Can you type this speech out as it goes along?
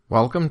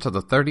Welcome to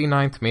the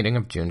 39th meeting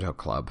of Junto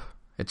Club.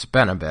 It's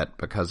been a bit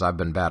because I've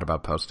been bad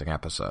about posting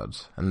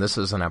episodes, and this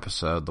is an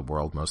episode the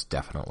world most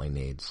definitely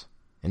needs.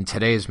 In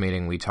today's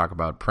meeting, we talk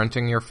about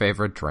printing your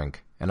favorite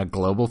drink and a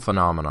global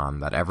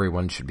phenomenon that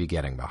everyone should be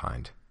getting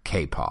behind,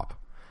 K-pop.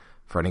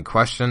 For any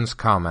questions,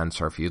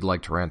 comments, or if you'd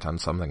like to rant on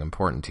something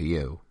important to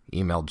you,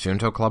 email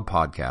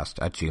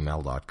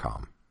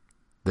juntoclubpodcast@gmail.com.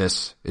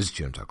 This is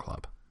Junto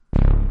Club.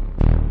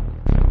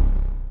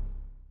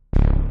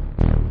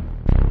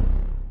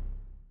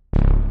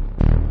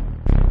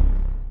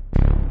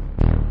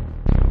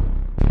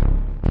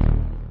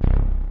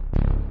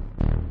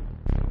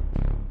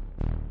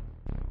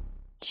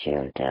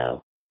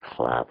 Junto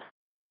Club.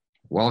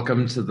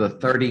 Welcome to the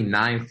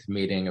 39th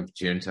meeting of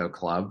Junto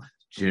Club.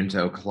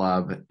 Junto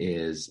Club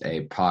is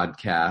a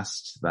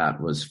podcast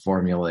that was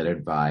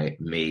formulated by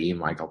me,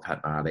 Michael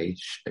Petnati,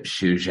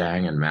 Xu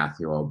Zhang, and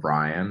Matthew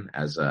O'Brien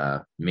as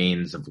a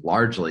means of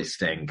largely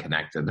staying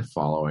connected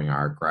following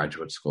our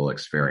graduate school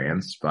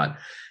experience, but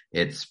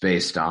it's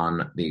based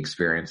on the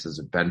experiences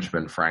of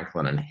Benjamin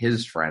Franklin and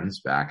his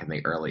friends back in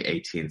the early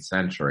 18th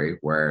century,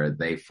 where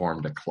they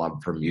formed a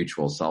club for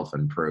mutual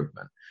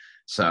self-improvement.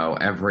 So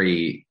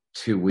every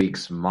 2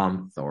 weeks,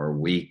 month, or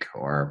week,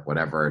 or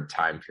whatever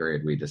time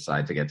period we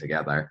decide to get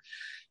together,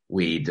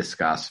 we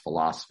discuss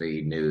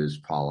philosophy, news,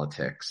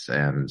 politics,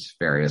 and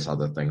various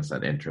other things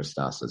that interest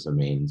us as a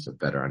means of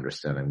better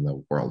understanding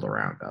the world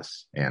around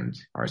us and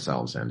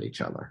ourselves and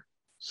each other.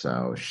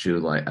 So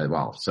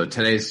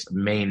today's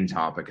main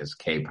topic is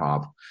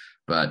K-pop,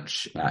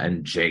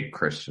 and Jake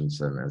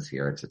Christensen is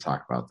here to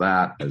talk about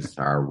that as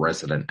our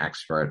resident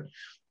expert.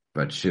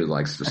 But Xu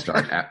likes to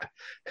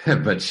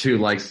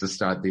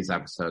start these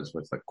episodes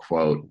with a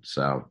quote.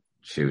 So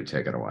Xu,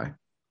 take it away.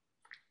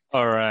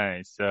 All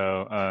right.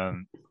 So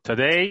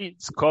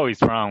today's quote is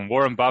from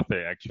Warren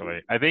Buffett.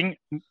 Actually, I think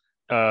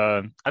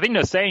the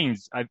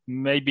sayings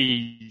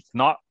maybe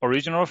not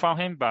original from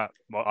him, but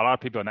a lot of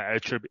people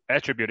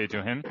attribute it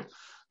to him.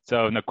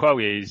 So the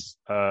quote is,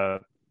 "The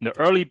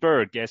early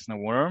bird gets the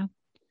worm,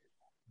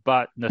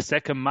 but the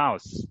second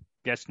mouse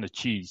gets the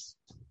cheese."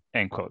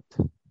 End quote.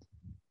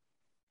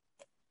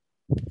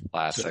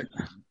 Classic.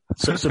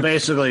 So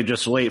basically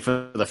just wait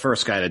for the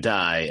first guy to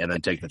die and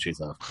then take the cheese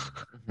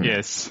off.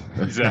 Yes,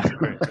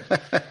 exactly.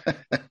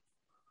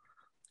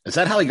 Is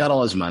that how he got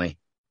all his money?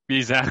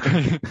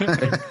 Exactly.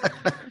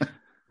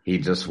 He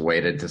just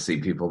waited to see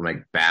people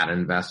make bad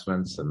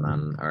investments he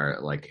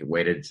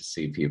waited to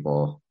see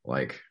people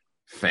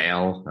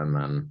fail and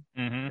then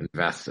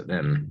invested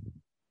in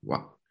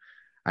what?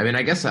 I mean,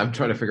 I guess I'm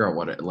trying to figure out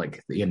what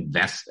the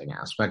investing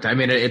aspect. I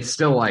mean, it's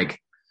still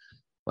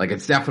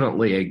it's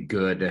definitely a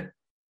good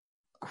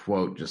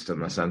quote, just in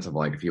the sense of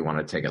if you want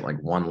to take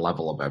it one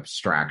level of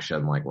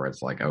abstraction, where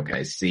it's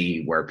okay,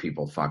 see where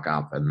people fuck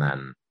up and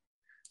then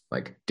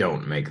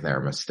don't make their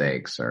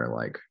mistakes but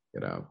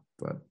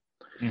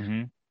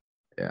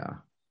yeah.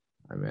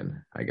 I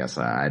mean, I guess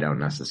I don't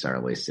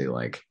necessarily see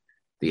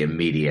the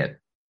immediate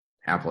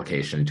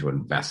application to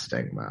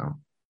investing though.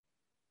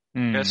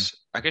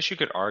 I guess you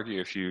could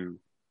argue if you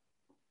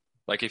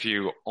take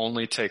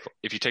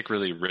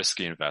really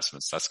risky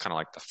investments, that's kind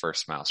of the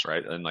first mouse,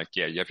 right? And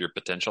you have your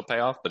potential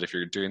payoff, but if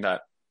you're doing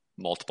that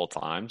multiple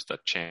times, the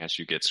chance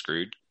you get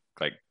screwed,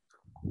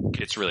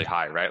 it's really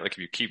high, right? If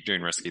you keep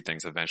doing risky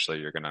things,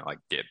 eventually you're going to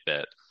get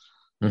bit.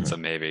 Mm-hmm. So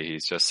maybe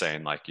he's just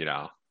saying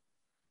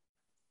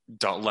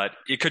don't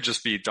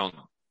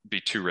be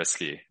too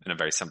risky in a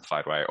very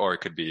simplified way. Or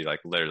it could be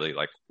literally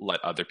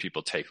let other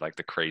people take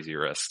the crazy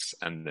risks.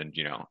 And then,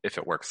 if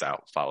it works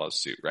out, follow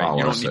suit, right?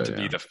 You don't need to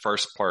be the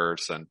first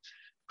person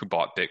who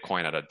bought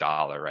Bitcoin at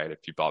 $1, right?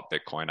 If you bought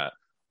Bitcoin at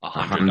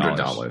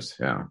 $100,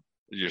 yeah,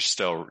 you're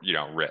still,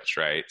 rich,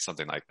 right?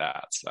 Something like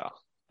that. So.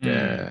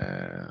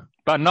 Yeah.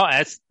 But not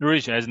as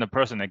rich as the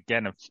person that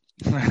get the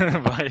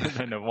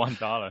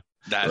 $1.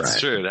 That's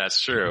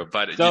true.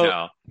 But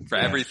for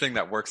everything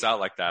that works out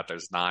like that,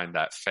 there's 9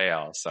 that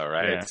fail. So,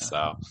 right.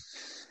 Yeah.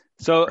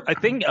 So I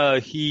think,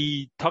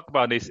 he talked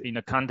about this in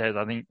the context,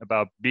 I think,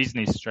 about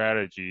business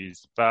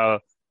strategies,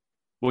 about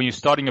when you're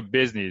starting a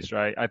business,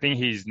 right? I think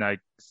he's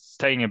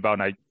saying about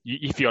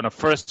if you're the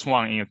first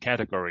one in a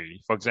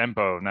category, for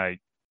example,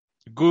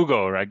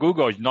 Google, right?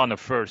 Google is not the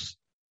first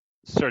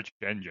search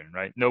engine,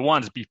 right? The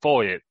ones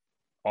before it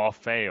all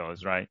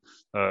fails, right?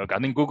 I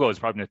think Google is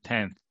probably the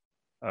 10th.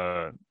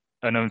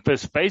 And then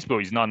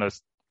Facebook is not the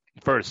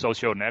first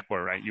social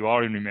network, right? You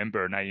already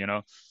remember,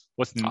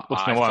 what's the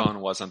iPhone one? iPhone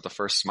wasn't the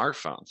first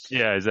smartphone.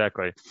 Yeah,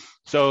 exactly.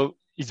 So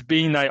it's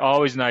been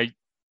always the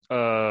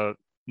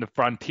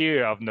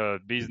frontier of the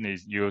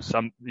business. You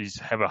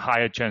have a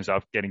higher chance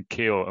of getting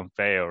killed and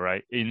fail,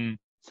 right?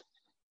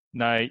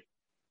 I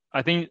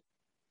think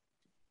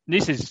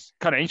this is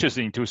kind of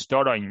interesting to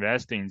startup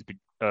investing.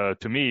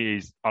 To me,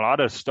 is a lot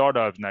of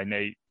startups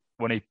when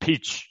they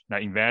pitch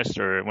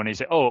investor, when they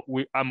say, "Oh,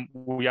 we are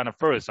the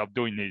first of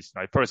doing this,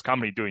 first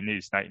company doing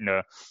this,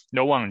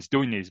 no one is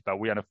doing this, but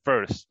we are the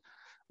first."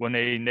 When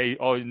they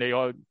all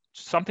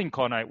something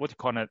called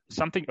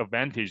something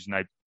advantage,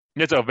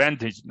 there's an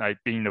advantage like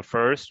being the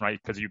first, right?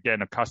 Because you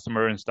get a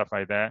customer and stuff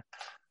like that.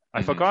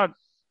 I forgot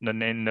the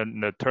name,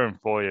 the term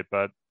for it,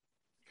 but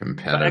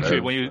competitive. But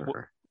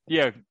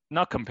actually,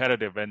 not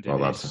competitive advantage. Well,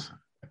 that's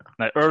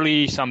like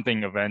early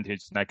something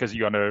advantage, like because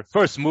you're the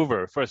first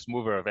mover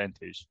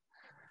advantage,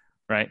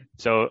 right?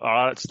 So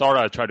our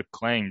startup try to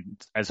claim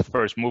as a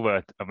first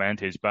mover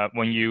advantage, but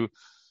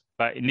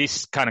in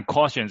this kind of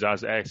cautions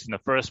us as the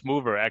first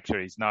mover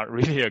actually is not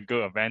really a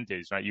good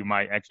advantage, right? You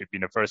might actually be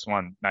the first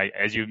one, like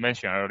as you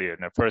mentioned earlier,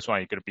 the first one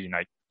you're gonna be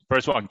like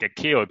first one get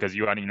killed because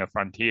you are in the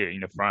frontier,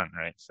 in the front,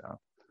 right? So,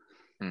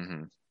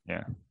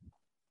 yeah.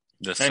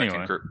 The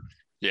second group.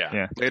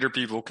 Yeah. Later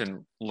people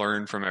can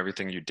learn from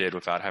everything you did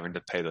without having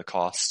to pay the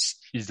costs.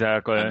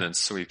 Exactly. And then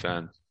sweep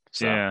in.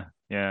 So,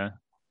 Yeah.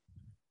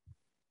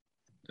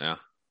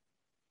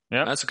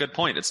 That's a good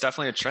point. It's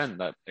definitely a trend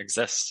that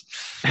exists.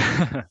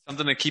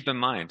 Something to keep in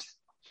mind.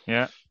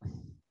 Yeah.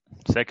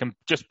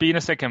 Just being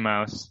a second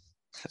mouse.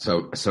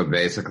 So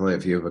basically,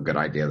 if you have a good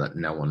idea that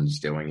no one's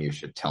doing, you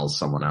should tell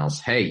someone else,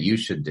 hey, you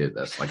should do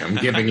this. Like, I'm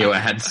giving you a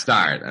head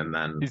start. And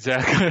then.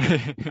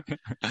 Exactly.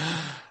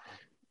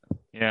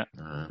 Yeah.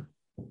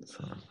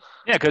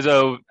 Yeah, because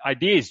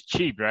idea is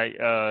cheap, right?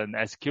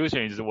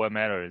 Execution is what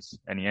matters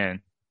in the end.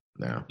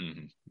 Yeah.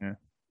 Yeah.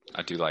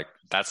 I do like,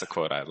 that's a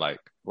quote I like.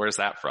 Where's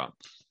that from?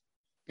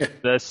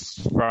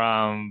 That's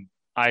from,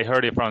 I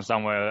heard it from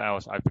somewhere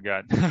else. I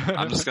forgot.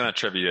 I'm just going to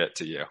attribute it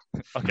to you.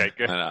 Okay,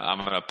 good. And I'm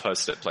going to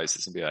post it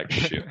places and be like,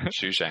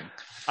 Xu Sheng.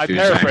 I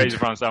paraphrased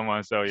from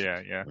someone, so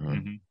yeah.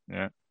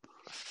 Yeah.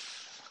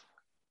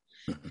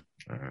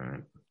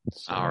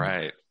 All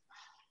right.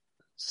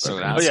 So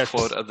that's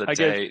quote of the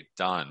day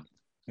done.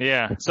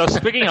 Yeah. So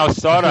speaking of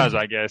startups,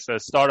 I guess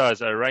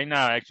startups right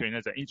now, actually,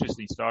 there's an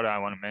interesting startup I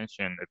want to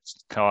mention.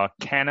 It's called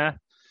Cana.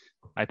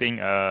 I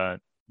think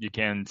you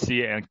can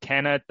see it at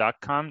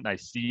Cana.com, like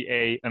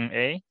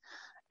CANA.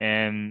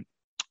 And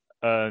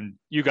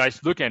you guys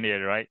look at it,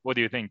 right? What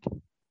do you think?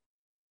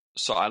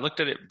 So I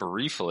looked at it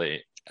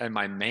briefly, and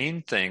my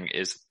main thing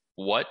is,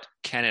 what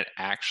can it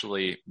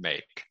actually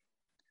make?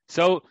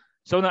 So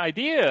the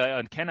idea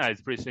on Cana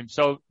is pretty simple.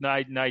 So the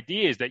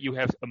idea is that you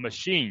have a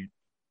machine,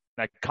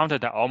 like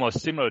countertop,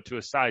 almost similar to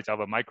the size of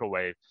a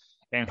microwave,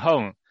 and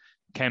home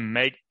can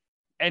make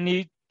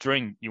any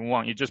drink you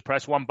want. You just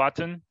press one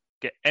button,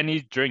 get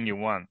any drink you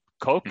want.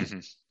 Coke,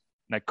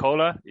 like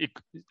cola,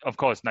 of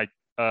course, like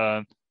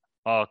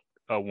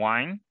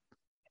wine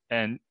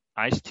and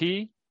iced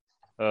tea,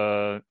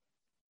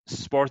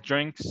 sports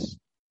drinks,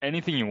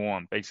 anything you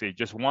want. Basically,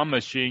 just one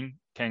machine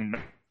can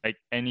make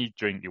any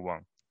drink you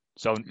want.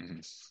 So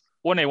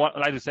what I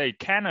like to say,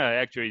 Cana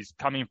actually is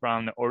coming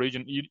from the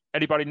origin.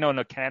 Anybody know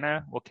the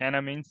Cana? What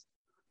Cana means?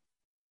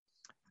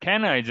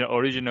 Cana is the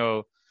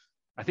original,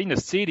 I think, the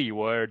city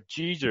where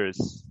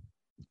Jesus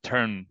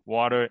turned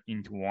water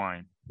into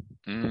wine.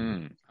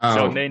 So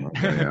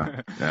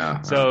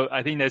so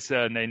I think that's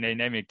they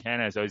name it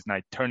Cana. So it's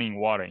like turning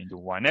water into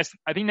wine.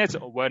 I think that's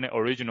where the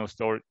original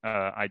story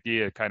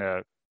idea kind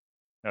of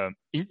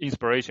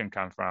inspiration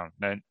comes from.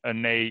 And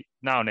they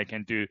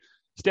can do,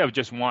 instead of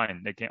just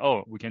wine,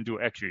 we can do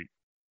actually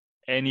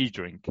any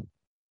drink.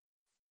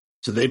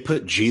 So they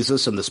put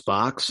Jesus in this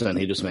box and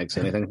he just makes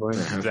anything for you?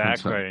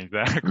 Exactly.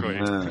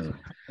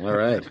 All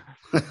right.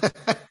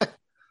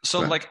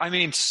 So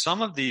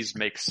some of these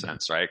make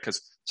sense, right?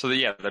 Because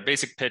the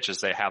basic pitch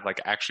is they have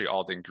like actually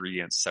all the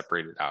ingredients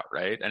separated out,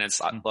 right? And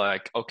it's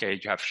like, okay,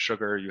 you have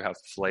sugar, you have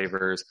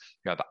flavors,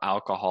 you have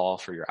alcohol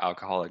for your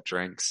alcoholic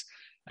drinks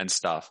and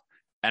stuff.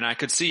 And I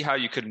could see how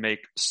you could make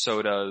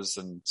sodas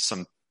and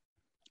some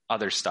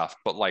other stuff,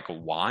 but like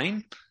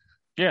wine?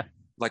 Yeah.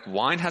 Like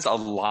wine has a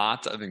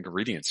lot of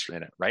ingredients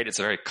in it, right? It's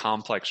a very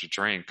complex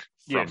drink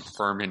from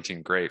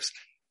fermenting grapes.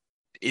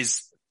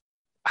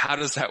 How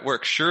does that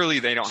work? Surely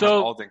they don't have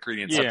all the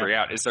ingredients separated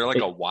out. Is there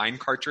like a wine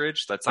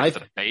cartridge that's like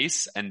the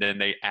base and then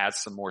they add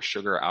some more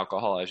sugar or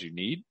alcohol as you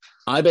need?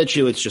 I bet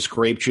you it's just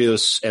grape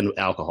juice and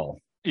alcohol.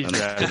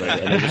 Exactly.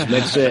 And they just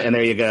mix it and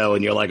there you go.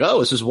 And you're like, oh,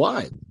 this is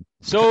wine.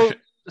 So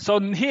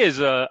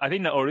here's I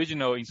think the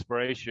original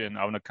inspiration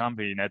of the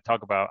company that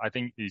talk about, I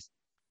think is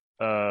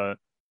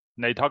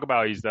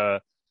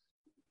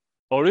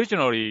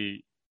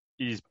originally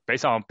is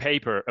based on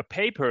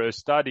a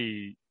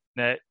study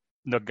that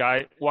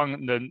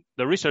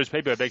the research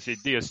paper basically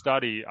did a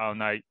study on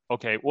like,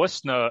 okay, what's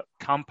the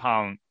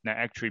compound that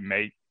actually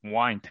make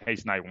wine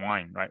taste like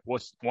wine, right?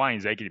 What's wine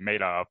is actually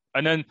made out of?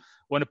 And then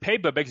when the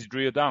paper basically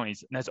drill down,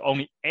 there's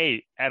only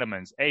 8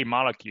 elements, 8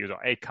 molecules or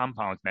 8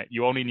 compounds that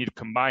you only need to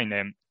combine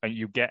them and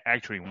you get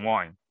actually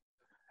wine,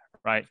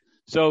 right?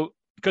 So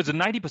because the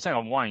 90%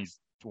 of wine is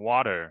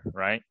water,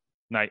 right?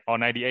 Or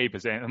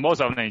 98%, and most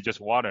of them is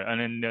just water.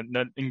 And then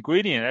the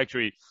ingredient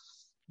actually,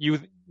 you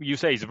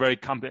say it's very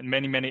complex,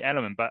 many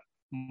elements, but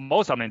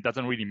most of them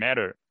doesn't really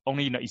matter.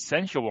 Only the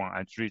essential one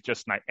actually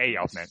just like 8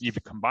 of them. If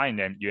you combine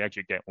them, you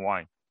actually get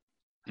wine,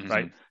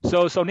 right?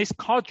 So this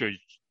cartridge,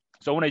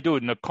 so when they do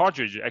it, the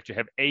cartridge actually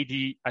have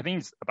 80, I think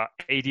it's about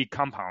 80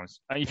 compounds.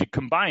 And if you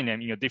combine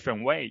them in a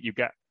different way, you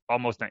get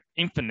almost like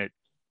infinite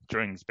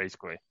drinks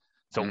basically.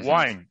 So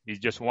wine is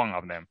just one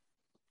of them.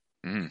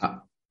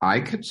 I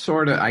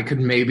could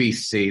maybe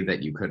see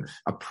that you could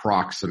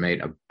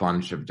approximate a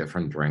bunch of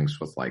different drinks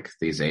with like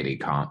these 80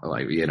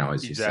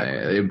 as you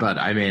say. But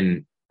I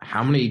mean,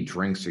 how many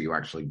drinks are you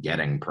actually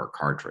getting per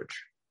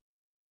cartridge?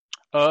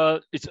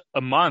 It's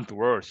a month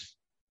worth.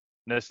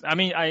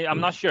 I'm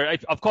not sure.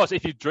 Of course,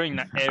 if you drink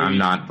I'm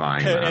not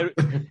buying that.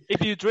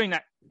 If you drink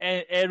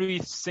every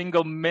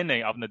single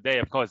minute of the day,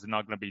 of course, it's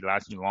not going to be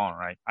lasting long,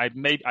 right? I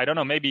don't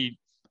know, maybe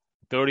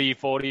 30,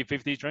 40,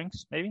 50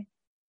 drinks, maybe.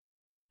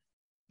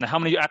 Now, how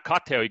many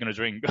cocktails are you going to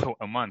drink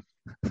a month?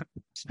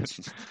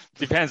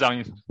 Depends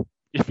on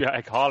if you're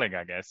alcoholic,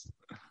 I guess.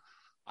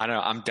 I don't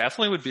know. I'm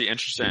definitely would be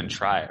interested in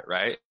try it,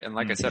 right? And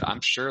like I said,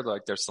 I'm sure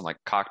like there's some like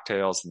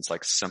cocktails and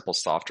like simple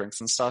soft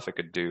drinks and stuff. It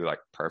could do like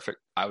perfect.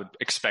 I would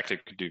expect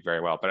it could do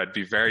very well, but I'd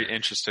be very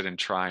interested in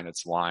trying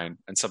its wine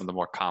and some of the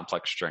more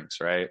complex drinks,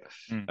 right?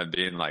 And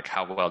being like,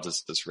 how well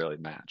does this really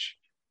match?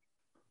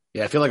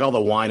 Yeah, I feel like all the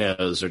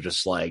winos are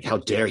just like, how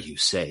dare you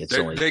say it's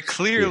only...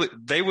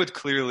 They would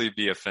clearly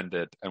be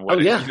offended and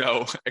would,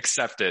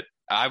 accept it.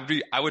 I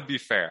would be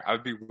fair. I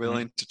would be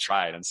willing to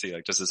try it and see,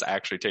 like, does this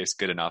actually taste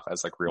good enough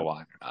as like real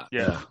wine or not?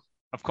 Yeah,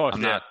 of course.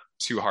 I'm not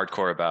too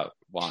hardcore about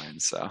wine,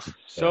 so.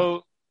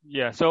 So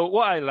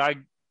what I like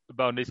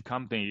about this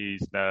company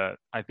is that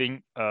I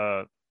think,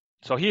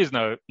 so here's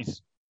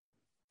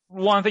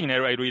one thing that I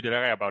really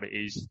like about it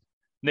is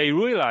they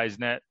realize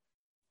that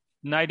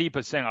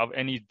 90% of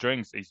any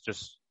drinks is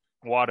just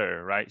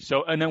water, right?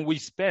 So, and then we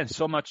spend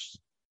so much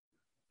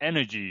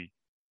energy,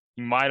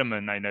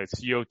 environment, like the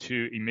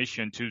CO2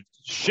 emission to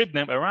ship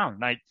them around.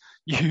 Like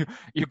you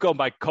go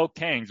by Coke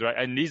cans, right?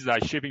 And these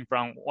are shipping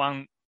from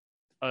one,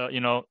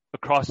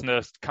 across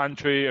the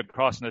country,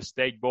 across the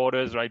state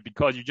borders, right?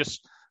 Because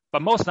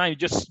but most time you're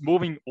just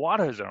moving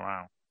waters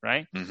around,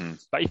 right?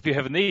 But if you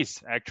have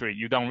this, actually,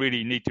 you don't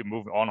really need to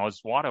move all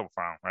those water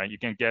from, right? You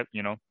can get,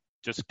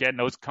 just get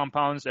those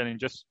compounds and then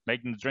just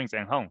make the drinks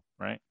at home,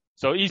 right?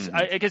 So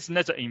I guess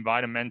that's an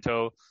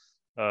environmental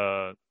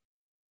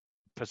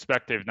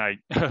perspective. Like,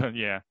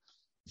 yeah.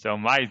 So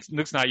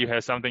looks like you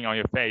have something on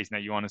your face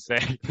that you want to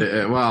say.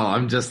 Well,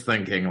 I'm just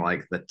thinking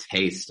like the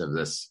taste of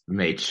this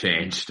may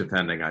change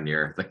depending on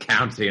the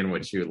county in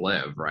which you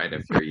live, right?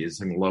 If you're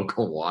using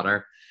local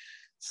water.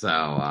 So,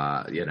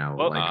 as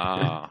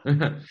long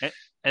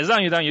as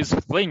you don't use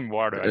clean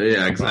water.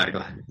 Yeah,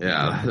 exactly.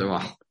 Yeah.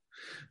 Well,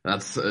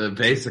 that's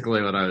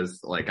basically what I was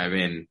like. I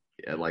mean,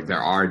 like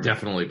there are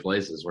definitely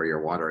places where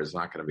your water is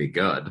not going to be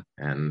good.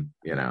 And,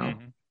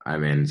 I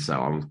mean, so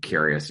I'm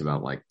curious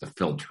about like the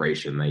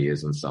filtration they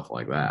use and stuff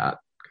like that.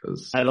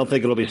 Cause I don't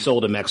think it'll be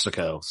sold in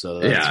Mexico.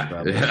 So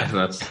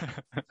that's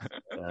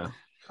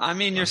I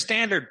mean, your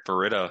standard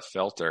Brita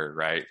filter,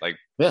 right? Like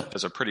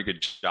does a pretty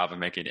good job of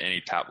making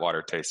any tap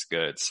water taste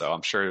good. So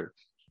I'm sure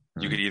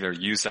you could either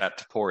use that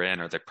to pour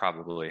in or they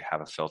probably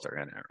have a filter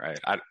in it, right?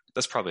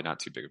 That's probably not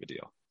too big of a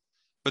deal.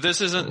 But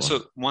this isn't,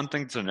 so one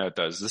thing to note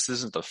though is this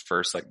isn't the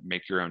first like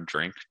make your own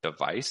drink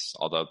device,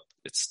 although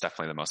it's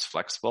definitely the most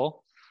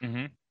flexible.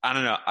 I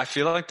don't know. I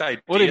feel like the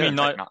idea. What do you mean?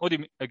 What do you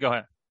mean? Go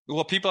ahead.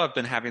 Well, people have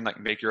been having like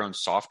make your own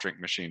soft drink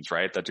machines,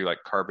 right? That do like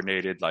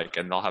carbonated, like,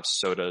 and they'll have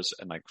sodas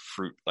and like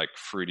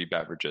fruity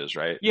beverages,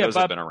 right? Yeah, those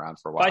have been around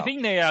for a while. But I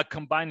think they are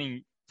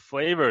combining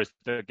flavors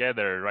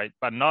together, right?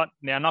 But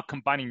they are not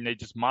combining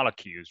just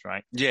molecules,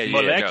 right? Yeah.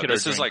 No,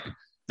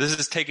 this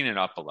is taking it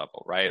up a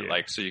level, right? Yeah.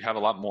 Like, so you have a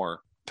lot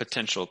more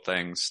potential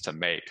things to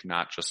make,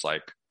 not just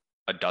like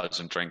a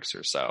dozen drinks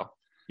or so.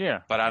 Yeah.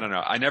 But I don't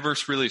know. I never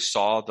really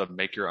saw the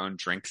make your own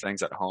drink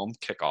things at home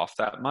kick off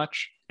that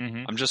much.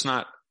 I'm just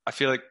not, I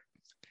feel like,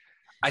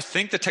 I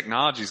think the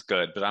technology is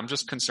good, but I'm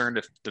just concerned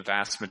if the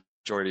vast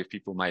majority of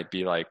people might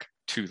be like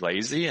too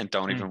lazy and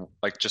don't even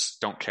like,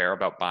 just don't care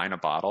about buying a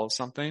bottle of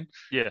something.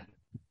 Yeah.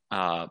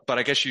 But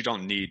I guess you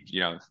don't need,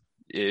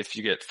 if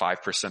you get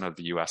 5% of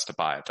the US to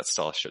buy it, that's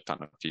still a shit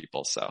ton of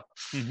people. So,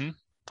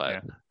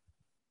 but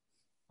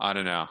I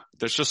don't know.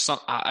 There's just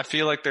I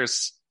feel like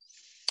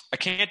I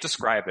can't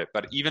describe it,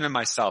 but even in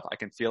myself, I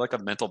can feel like a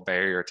mental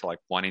barrier to like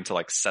wanting to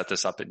like set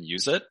this up and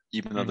use it,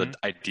 even though the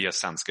idea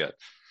sounds good.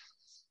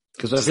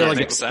 Because I feel like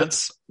it makes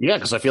sense. Yeah,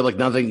 because I feel like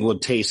nothing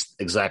would taste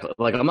exactly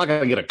like I'm not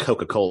gonna get a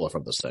Coca-Cola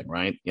from this thing,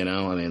 right? I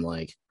mean,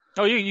 like.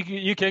 Oh,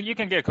 you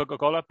can get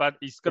Coca-Cola, but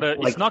it's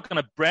not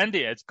gonna brand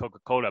it as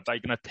Coca-Cola, but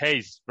it's gonna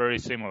taste very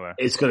similar.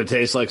 It's gonna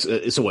taste like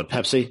so. What,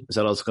 Pepsi? Is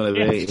that all it's gonna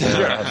be?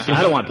 Yeah.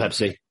 I don't want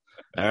Pepsi.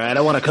 All right,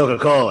 I want a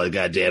Coca-Cola.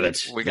 God damn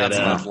it! We got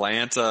some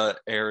Atlanta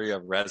area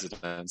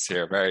residents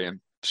here, very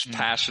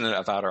passionate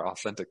about our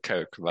authentic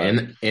Coke. But...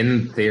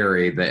 In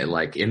theory,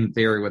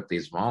 with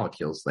these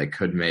molecules, they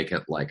could make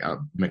it like a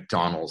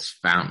McDonald's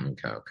fountain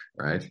Coke,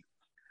 right?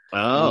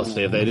 Oh,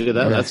 see if they do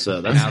that, that's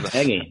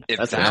tangy.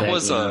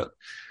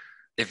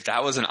 If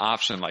that was an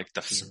option, like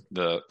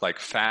the like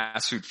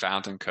fast food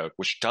fountain Coke,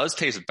 which does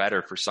taste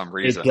better for some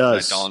reason,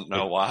 I don't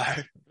know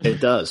why. It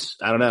does.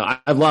 I don't know.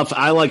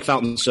 I like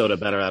fountain soda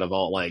better out of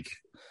all. Like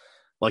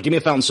Like, give me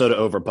a fountain soda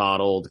over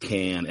bottled,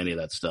 can, any of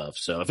that stuff.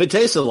 So if it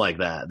tasted like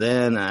that,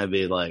 then I'd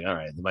be like, all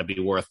right, it might be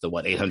worth the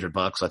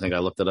 $800. I think I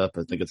looked it up.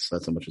 I think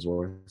that's how much it's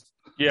worth.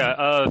 Yeah,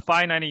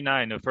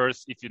 $5.99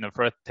 the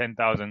first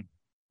 10,000.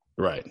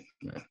 Right.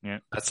 Yeah,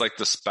 that's like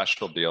the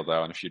special deal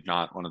though. And if you're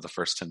not one of the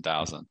first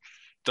 10,000,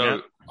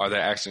 though, are they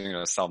actually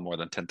going to sell more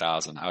than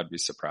 10,000? I would be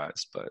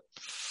surprised, but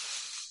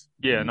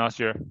yeah, not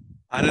sure.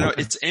 I don't know.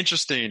 It's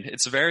interesting.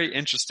 It's very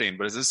interesting,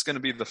 but is this going to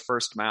be the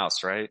first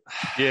mouse, right?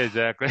 Yeah,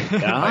 exactly.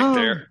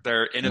 Like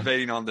they're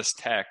innovating on this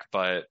tech,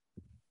 but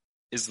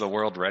is the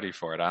world ready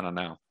for it? I don't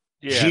know.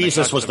 Yeah,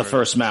 Jesus was the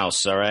first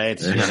mouse, all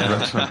right? You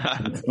know?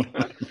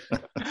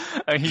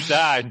 And he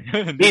died.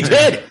 He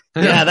did.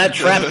 Yeah, that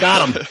trap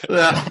got him.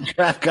 That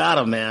trap got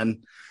him,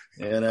 man.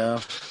 You know?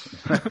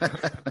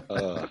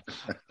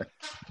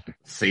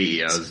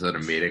 CEOs at a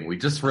meeting. We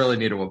just really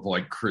need to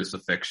avoid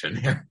crucifixion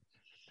here.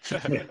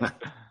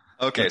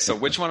 Okay, so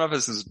which one of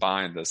us is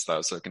buying this,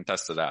 though, so we can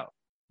test it out?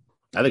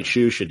 I think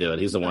Shu should do it.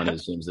 He's the one who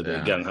seems to be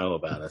gung-ho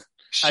about it.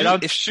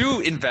 If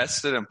Shu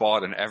invested and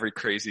bought in every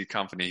crazy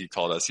company he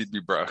told us, he'd be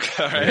broke.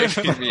 All right?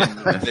 He'd be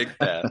in big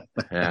debt.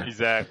 Yeah.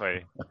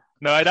 Exactly.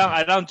 No, I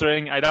don't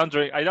drink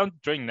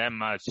that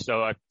much,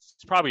 so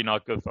it's probably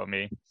not good for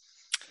me.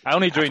 I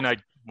only drink like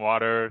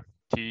water,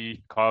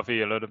 tea,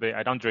 coffee a little bit.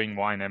 I don't drink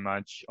wine that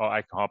much or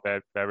alcohol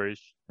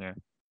beverage. Yeah.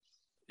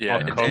 Yeah,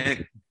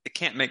 and it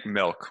can't make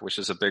milk, which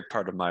is a big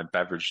part of my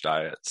beverage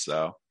diet.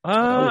 So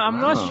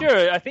I'm not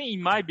sure. I think he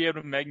might be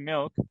able to make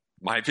milk.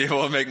 Might be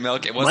able to make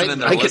milk. It wasn't in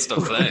their list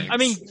of things. I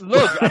mean,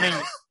 look.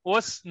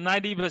 What's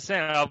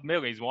 90% of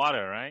milk is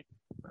water, right?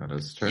 That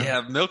is true.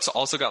 Yeah, milk's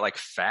also got like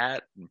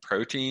fat and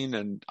protein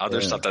and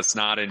other stuff that's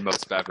not in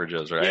most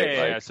beverages, right?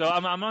 Yeah. So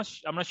I'm not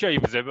sure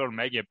if he's able to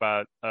make it,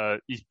 but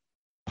he's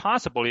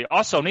possibly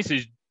also this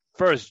is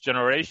first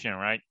generation,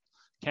 right?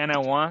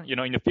 Canon One,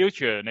 in the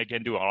future they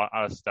can do a lot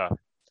of stuff.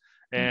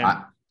 And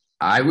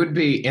I would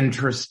be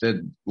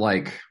interested,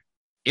 like,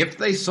 if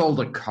they sold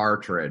a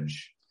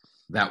cartridge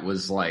that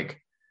was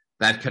like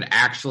that could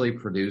actually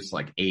produce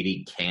like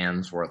 80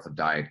 cans worth of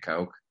Diet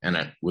Coke, and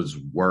it was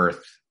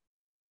worth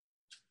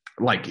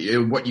like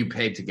what you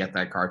paid to get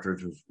that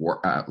cartridge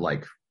was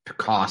like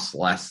cost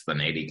less than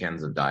 80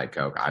 cans of Diet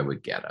Coke, I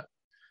would get it.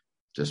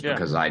 Just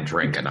because I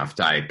drink enough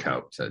Diet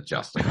Coke to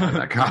justify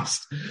that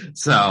cost.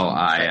 So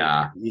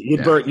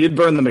you'd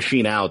burn the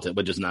machine out. It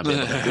would just not be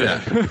able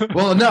to.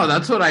 Well, no,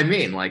 that's what I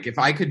mean. Like, if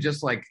I could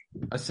just like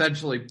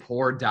essentially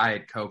pour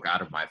Diet Coke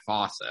out of my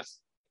faucet,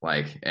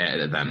 like,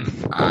 then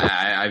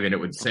I mean, it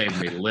would save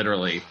me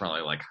literally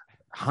probably like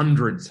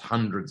hundreds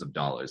of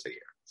dollars a year.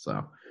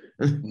 So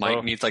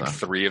Mike needs like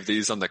 3 of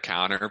these on the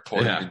counter,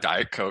 pouring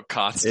Diet Coke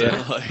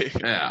constantly.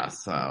 Yeah.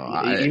 So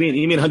you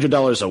mean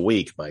 $100 a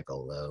week,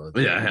 Michael?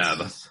 Though.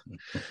 Yeah.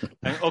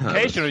 And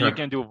occasionally you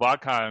can do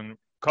vodka and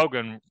Coke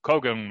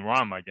and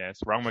rum, I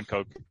guess, rum and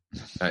Coke.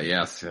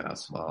 Yes.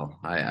 Well,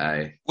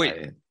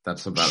 Wait.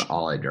 That's about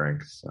all I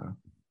drink. So,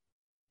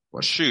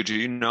 Shu, do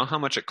you know how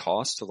much it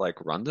costs to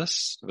like run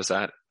this? Was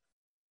that?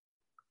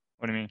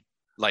 What do you mean?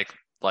 Like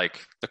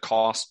the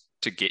cost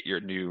to get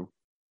your new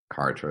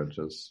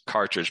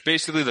cartridge,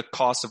 basically the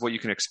cost of what you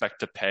can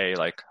expect to pay,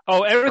 like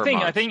everything.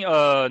 I think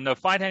the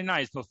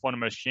 $5.99 is for the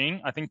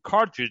machine. I think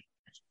cartridge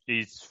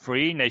is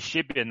free and they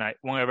ship it like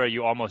whenever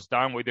you're almost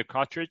done with the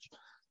cartridge.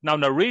 Now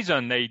the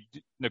reason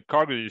the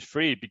cartridge is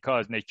free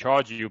because they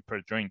charge you per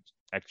drink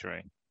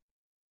actually.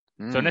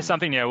 So that's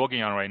something they're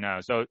working on right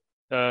now. So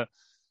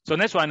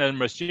that's why the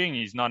machine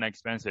is not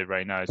expensive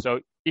right now. So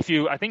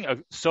I think a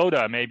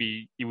soda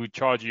maybe it would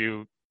charge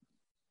you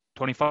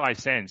 25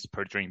 cents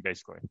per drink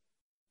basically.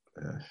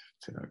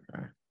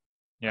 Okay.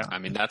 Yeah, I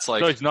mean that's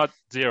like so it's not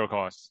zero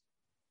cost.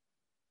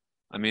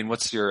 I mean,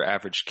 what's your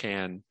average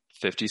can?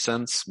 50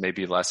 cents,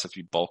 maybe less if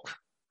you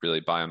really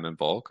buy them in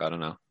bulk. I don't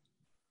know.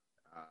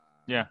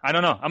 Yeah, I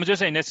don't know. I'm just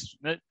saying it's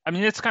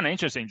kind of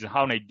interesting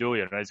how they do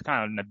it. Right? It's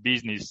kind of the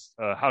business,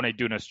 how they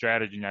do the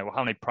strategy,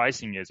 how they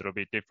pricing is a little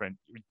bit different.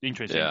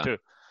 Interesting too.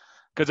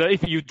 Because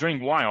if you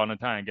drink wine all the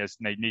time, I guess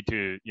they need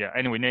to. Yeah.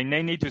 Anyway, they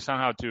need to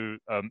somehow to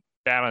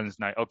balance.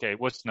 Like, okay,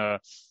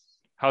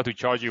 how to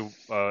charge you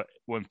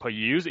when per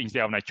use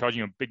instead of like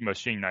charging a big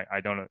machine.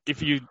 I don't know.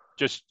 If you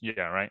just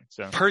right.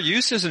 So per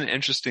use is an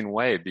interesting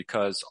way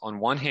because on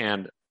one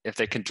hand, if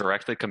they can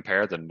directly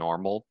compare the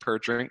normal per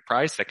drink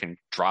price, they can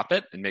drop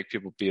it and make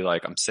people be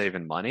like, I'm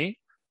saving money.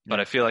 But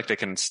I feel like they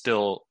can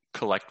still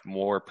collect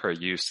more per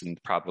use and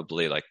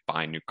probably like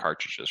buy new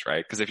cartridges,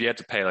 right? Because if you had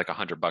to pay like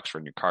 $100 for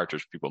a new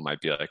cartridge, people might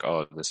be like,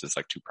 oh, this is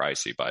like too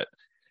pricey. But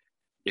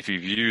if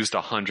you've used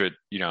 100,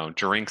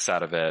 drinks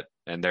out of it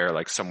and they're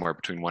like somewhere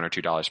between $1 or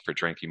 $2 per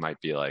drink, you might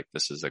be like,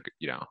 this is this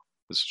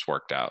is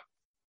worked out.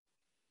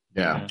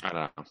 Yeah. I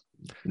don't know.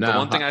 The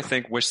one thing I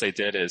wish they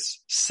did is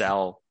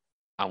sell.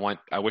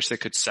 I wish they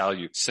could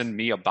send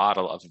me a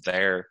bottle of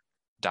their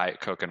Diet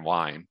Coke and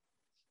wine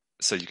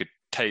so you could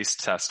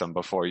taste test them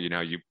before, you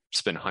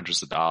spend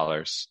hundreds of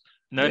dollars.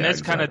 No,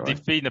 that's kind of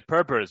defeat the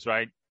purpose,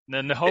 right?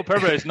 Then the whole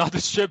purpose is not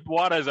to ship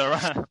waters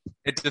around.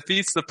 It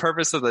defeats the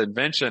purpose of the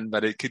invention,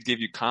 but it could give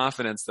you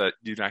confidence that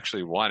you'd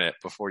actually want it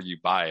before you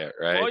buy it,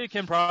 right? Or you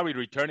can probably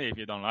return it if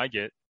you don't like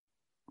it.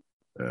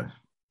 Yeah.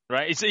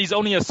 Right? It's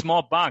only a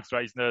small box,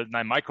 right? It's the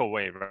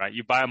microwave, right?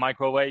 You buy a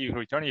microwave, you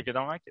return it if you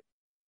don't like it.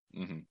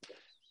 Mm-hmm.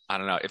 I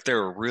don't know. If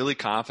they're really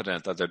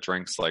confident that their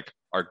drinks like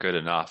are good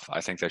enough,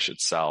 I think they should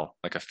sell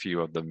like a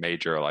few of the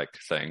major like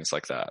things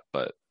like that.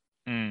 But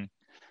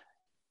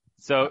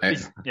so I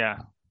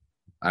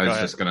was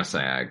just gonna say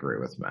I agree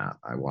with Matt.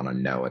 I want to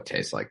know it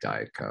tastes like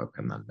Diet Coke,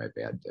 and then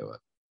maybe I'd do it.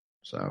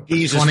 So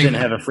Jesus didn't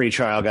have a free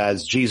trial,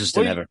 guys. Jesus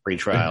didn't have a free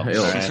trial.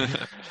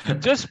 Right?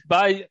 Just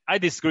buy. I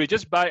disagree.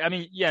 Just buy. I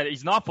mean, yeah,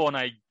 it's not for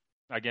like.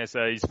 I guess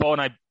it's for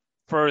like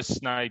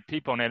first like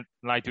people that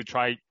like to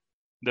try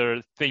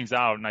their things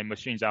out, like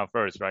machines out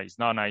first, right? It's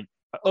not like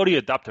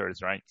early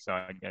adopters, right? So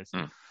I guess.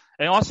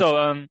 And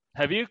also,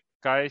 have you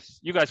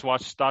guys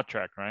watched Star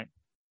Trek, right?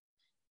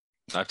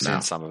 I've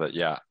seen some of it.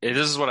 Yeah, this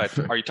is what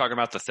are you talking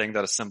about? The thing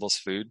that assembles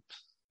food?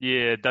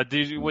 Yeah,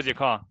 what's it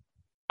called?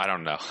 I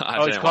don't know.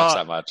 I didn't watch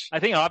that much. I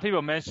think a lot of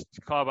people mentioned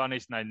call about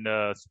this like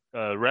the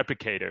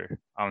replicator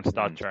on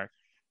Star Trek.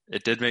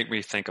 It did make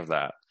me think of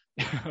that.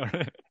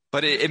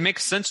 But it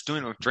makes sense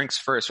doing it with drinks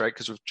first, right?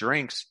 Because with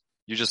drinks,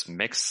 you just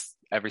mix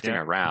everything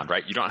around,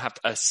 right? You don't have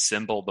to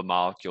assemble the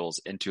molecules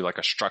into like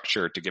a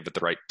structure to give it the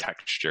right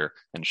texture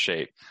and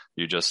shape.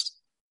 You just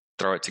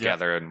throw it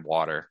together in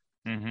water.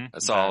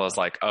 So I was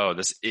like, oh,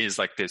 this is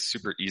like this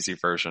super easy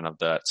version of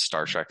that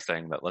Star Trek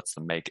thing that lets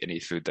them make any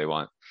food they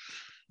want.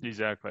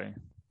 Exactly.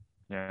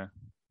 Yeah.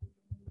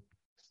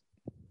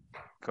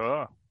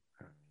 Cool.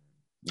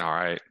 All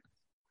right.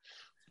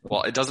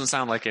 Well, it doesn't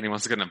sound like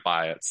anyone's going to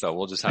buy it, so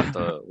we'll just have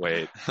to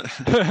wait.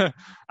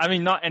 I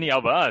mean, not any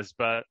of us,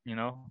 but,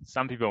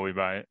 some people will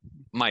buy it.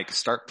 Mike,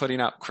 start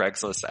putting out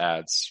Craigslist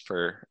ads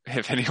for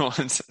if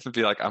anyone's to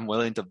be like, I'm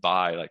willing to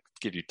buy, like,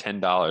 give you $10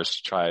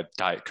 to try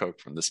Diet Coke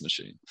from this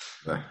machine.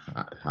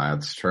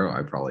 That's true.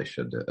 I probably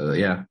should.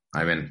 Yeah.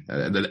 I mean,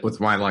 with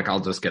my luck,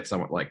 I'll just get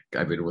someone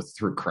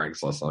through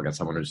Craigslist, I'll get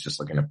someone who's just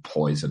looking to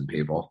poison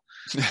people.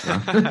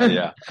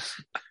 Yeah.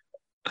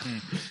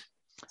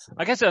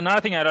 I guess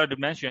another thing I'd like to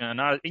mention,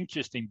 another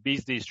interesting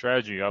business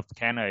strategy of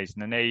Canada is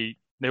they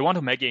want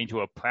to make it into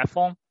a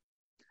platform.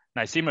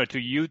 Like similar to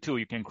YouTube,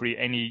 you can create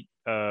any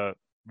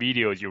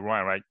videos you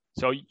want, right?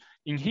 So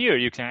in here,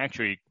 you can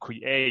actually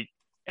create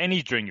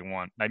any drink you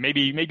want. Like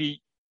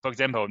maybe for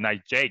example,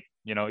 like Jake,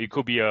 it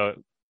could be a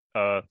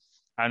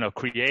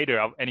creator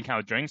of any kind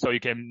of drink. So you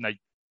can like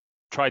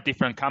try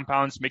different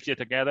compounds, mix it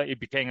together. It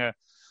became a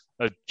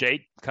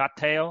Jake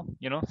cocktail,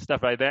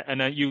 stuff like that. And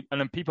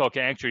then people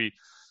can actually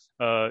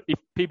if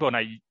people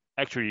like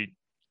actually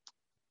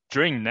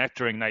drink that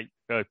drink like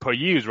per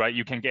use, right,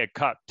 you can get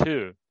cut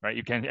too, right?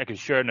 You can actually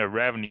share the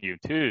revenue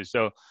too.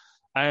 So,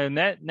 and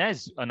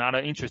that's another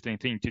interesting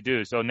thing to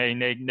do. So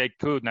they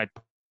could like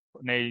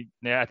I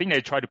think they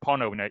try to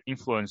partner with like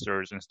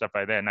influencers and stuff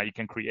like that. Now you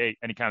can create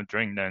any kind of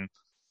drink, then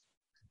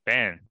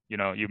bam,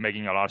 you're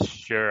making a lot of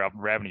share of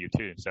revenue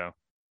too. So.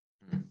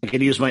 I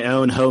could use my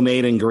own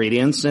homemade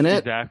ingredients in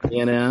it. Exactly.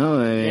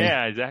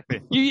 Yeah, exactly.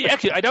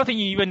 I don't think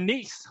you even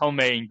need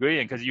homemade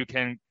ingredient because you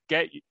can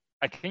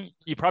I think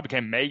you probably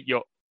can make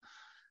your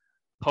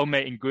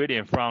homemade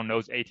ingredient from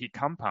those 80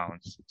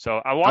 compounds.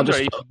 So I wonder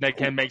if they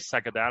can make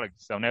psychedelics.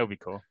 So that would be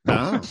cool.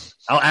 Oh.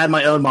 I'll add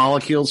my own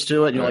molecules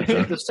to it. And you're like,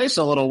 this tastes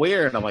a little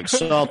weird. And I'm like,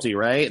 salty,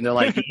 right? And they're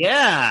like,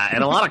 yeah.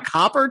 And a lot of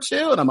copper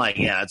too. And I'm like,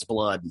 yeah, it's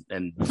blood.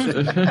 And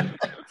there's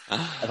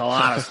a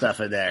lot of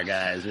stuff in there,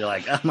 guys. You're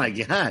like, oh my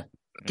God,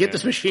 get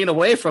this machine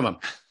away from him.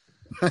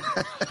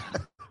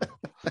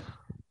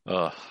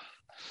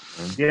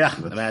 Yeah,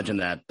 imagine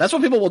that. That's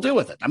what people will do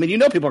with it. I mean,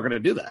 people are going to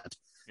do that.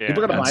 Yeah,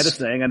 people are going to buy this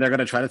thing and they're going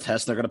to try to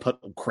test. They're going to put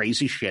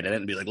crazy shit in it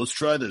and be like, let's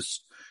try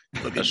this.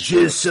 Look at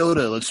jizz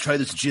soda. Let's try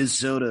this jizz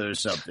soda or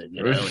something. And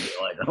you're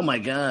like, oh my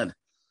God.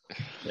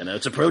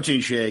 It's a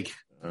protein shake.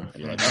 And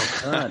you're like,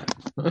 oh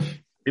God.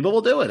 People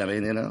will do it. I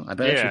mean, I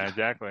bet. Yeah,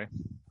 exactly.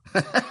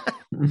 All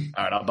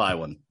right, I'll buy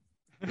one.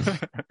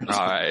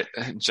 All right.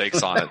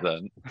 Jake's on it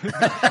then.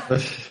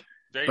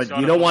 But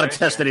you don't want to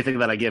test anything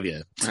that I give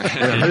you.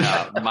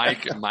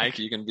 Mike,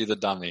 you can be the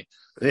dummy.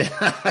 Yeah.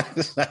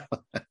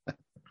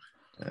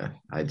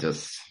 I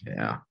just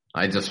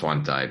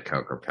want Diet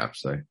Coke or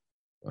Pepsi.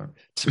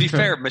 To be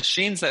fair,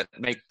 machines that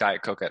make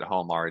Diet Coke at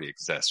home already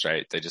exist,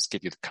 right? They just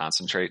give you the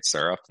concentrate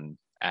syrup and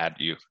add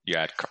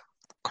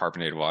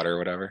carbonated water or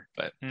whatever.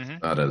 But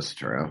that is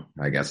true.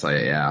 I guess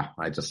I've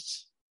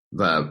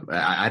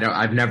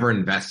never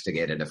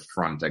investigated if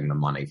fronting the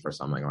money for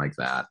something like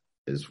that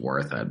is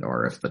worth it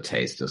or if the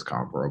taste is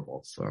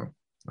comparable. So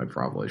I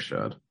probably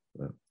should,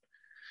 but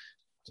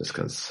just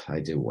because I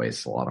do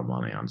waste a lot of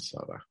money on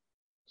soda.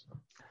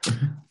 So.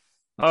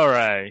 All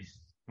right.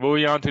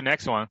 Moving on to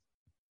next one.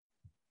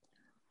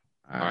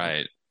 All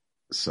right.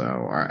 So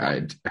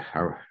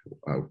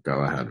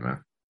go ahead,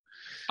 man.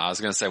 I was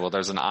going to say, well,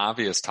 there's an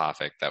obvious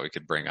topic that we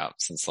could bring up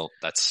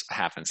that's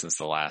happened since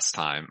the last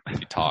time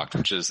we talked,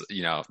 which is,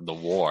 the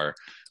war.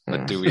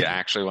 But do we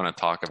actually want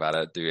to talk about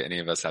it? Do any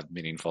of us have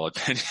meaningful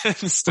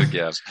opinions to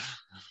give?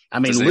 I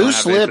mean,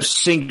 loose lips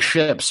sink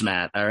ships,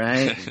 Matt. All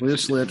right,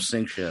 loose lips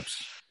sink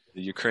ships.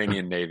 The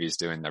Ukrainian Navy's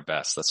doing their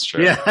best. That's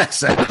true. Yeah,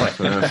 exactly.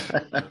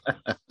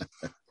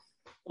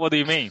 What do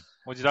you mean?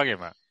 What are you talking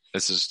about?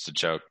 This is just a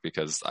joke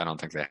because I don't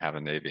think they have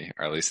a Navy,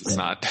 or at least it's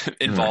not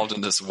involved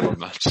in this war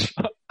much.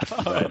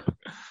 Right.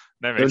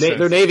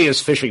 Their Navy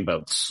is fishing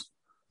boats,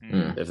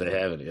 if they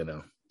have it,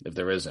 if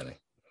there is any.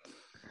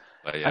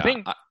 But yeah, I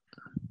think.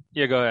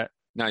 Yeah, go ahead.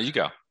 No, you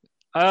go.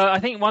 I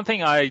think one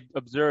thing I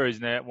observe is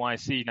that when I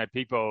see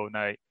people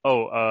I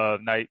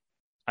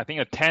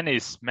think a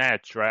tennis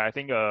match, right? I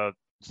think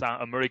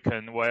some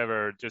American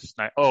whatever just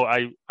I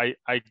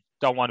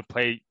don't want to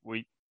play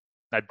with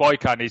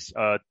boycott these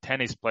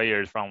tennis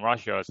players from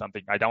Russia or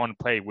something. I don't want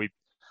to play with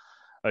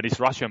this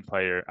Russian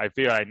player. I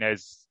feel like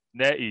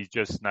that is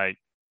just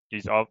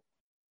is off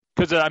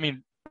because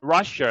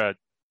Russia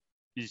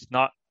is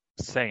not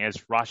same as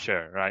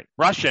Russia, right?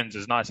 Russians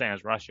is not same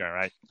as Russia,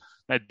 right?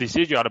 The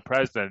decision of the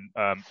president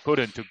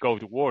Putin to go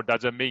to war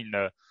doesn't mean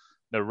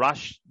the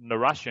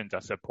Russians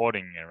are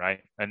supporting it, right?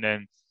 And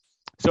then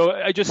so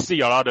I just see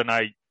a lot of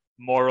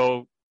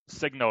moral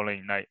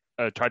signaling,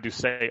 try to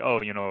say, I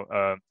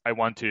don't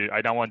want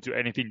to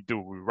anything to do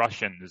with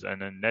Russians,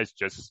 and then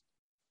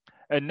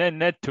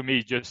that to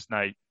me just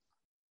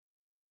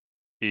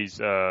is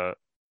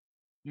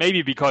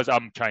maybe because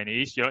I'm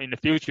Chinese, in the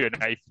future,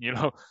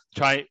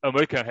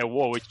 America have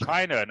war with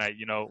China, and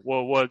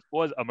what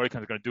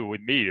Americans going to do with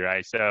me,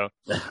 right? So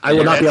I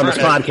will not be on this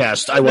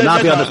podcast. I will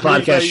not be on this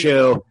podcast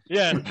show.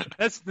 Yeah,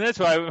 that's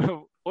why.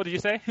 What did you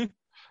say?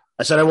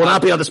 I said I will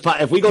not be on this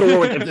podcast. If we go to war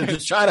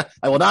with China,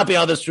 I will not be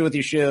on this with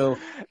you show.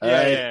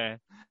 Yeah.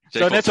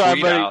 So that's why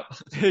I'm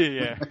very,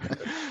 yeah.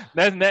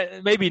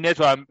 Maybe that's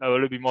why I'm a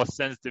little bit more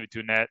sensitive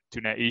to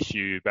that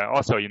issue, but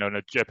also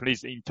the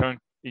Japanese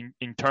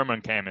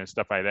internment camp and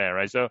stuff like that,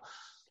 right? So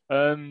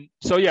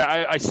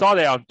yeah, I saw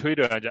that on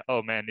Twitter. And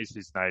oh man, this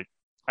is I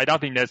don't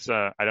think that's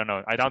I don't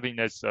know. I don't think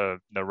that's the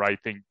right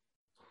thing.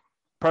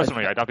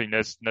 Personally, I don't think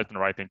that's the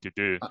right thing to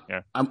do.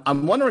 Yeah,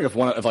 I'm wondering if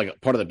part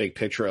of the big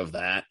picture of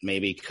that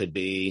maybe could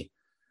be,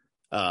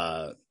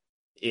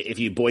 if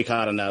you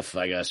boycott enough,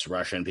 I guess,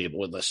 Russian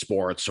people with the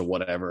sports or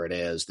whatever it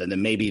is,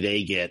 then maybe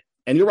they get.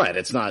 And you're right,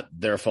 it's not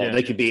their fault. Yeah,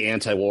 they could be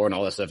anti-war and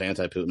all that stuff,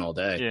 anti-Putin all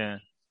day. Yeah.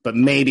 But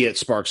maybe it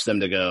sparks them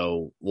to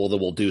go, well, then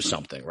we'll do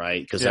something,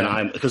 right? Because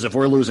because if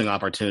we're losing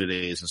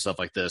opportunities and stuff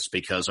like this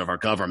because of our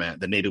government,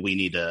 then maybe we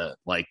need to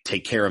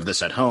take care of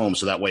this at home,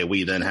 so that way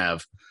we then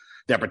have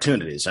the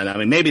opportunities.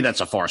 And maybe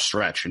that's a far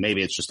stretch, and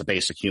maybe it's just a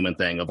basic human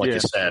thing of you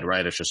said,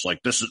 right? It's just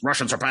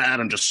Russians are bad,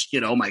 and just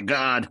oh my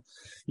god,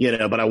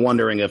 But I'm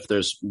wondering if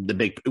there's the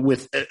big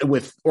with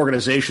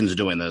organizations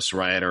doing this,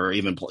 right? Or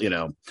even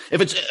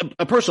if it's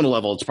a personal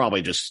level, it's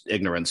probably just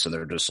ignorance, and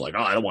they're just I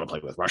don't want to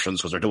play with Russians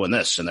because they're doing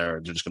this, and they're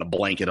just going to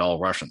blanket all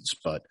Russians.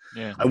 But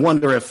I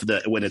wonder if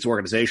when it's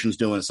organizations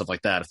doing stuff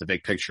like that, if the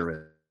big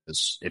picture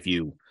is if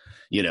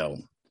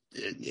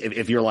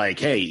if you're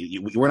hey,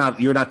 you're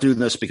not doing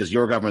this because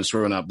your government's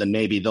screwing up, then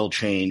maybe they'll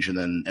change, and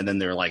then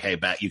they're hey,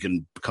 you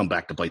can come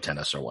back to play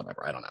tennis or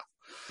whatever. I don't know.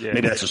 Yeah,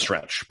 maybe that's a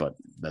stretch, but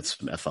that's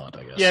a thought,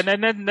 I guess. Yeah,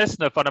 and then that's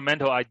the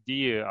fundamental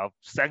idea of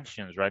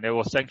sanctions, right? There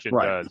was sanctions.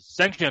 Right.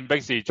 Sanction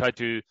basically try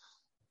to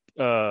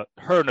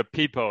hurt the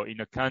people in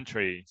the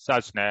country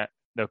such that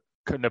the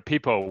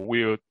people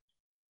will,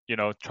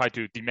 try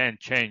to demand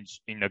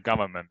change in the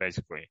government,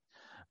 basically.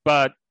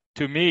 But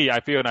to me,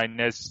 I feel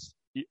it's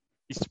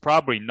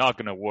probably not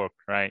going to work,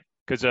 right?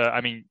 Because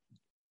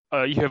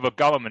you have a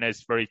government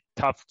that's very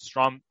tough,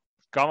 strong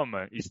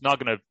government. It's not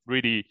going to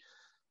really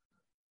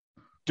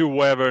do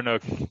whatever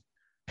the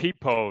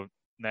people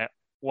that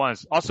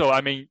wants. Also,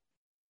 the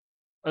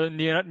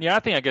other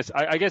thing, I guess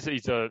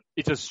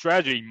it's a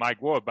strategy in my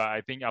world, but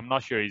I'm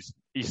not sure it's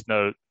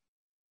the.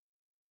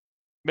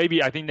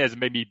 Maybe I think there's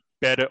maybe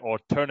better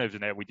alternatives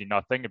that we did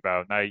not think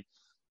about.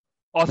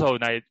 Also,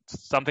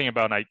 something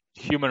about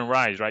human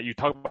rights, right? You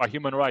talk about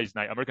human rights,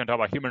 American talk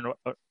about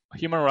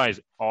human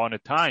rights all the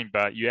time,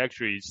 but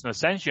the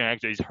sanction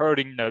actually is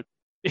hurting the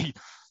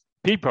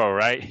people,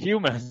 right?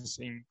 Humans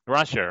in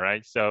Russia,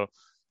 right? So,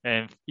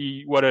 and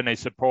whether they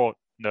support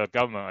the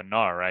government or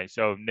not, right?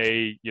 So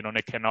they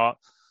cannot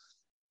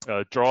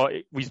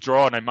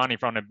withdraw their money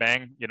from the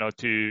bank,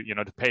 to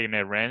pay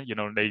their rent.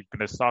 They're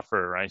gonna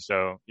suffer, right?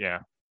 So yeah.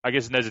 I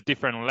guess there's a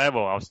different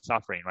level of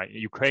suffering, right?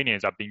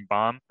 Ukrainians are being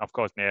bombed. Of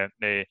course, they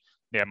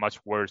are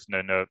much worse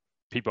than the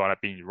people that are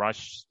being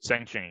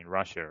sanctioned in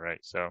Russia, right?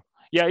 So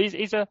yeah,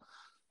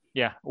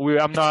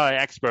 I'm not an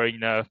expert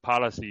in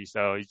policy,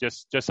 so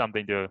it's just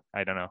something to,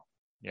 I don't know.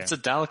 Yeah. It's a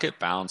delicate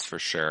balance for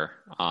sure.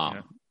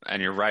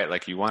 And you're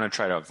right. You want to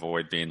try to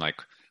avoid being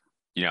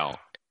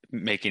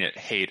making it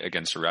hate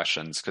against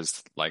Russians,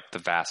 because the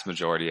vast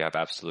majority have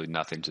absolutely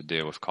nothing to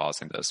do with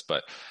causing this.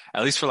 But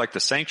at least for the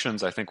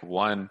sanctions, I think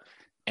one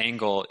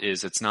angle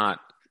is it's not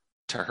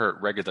to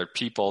hurt regular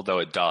people, though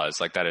it does.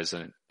 That is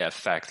an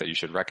effect that you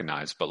should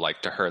recognize. But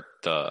to hurt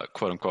the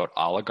quote unquote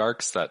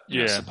oligarchs that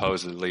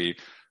supposedly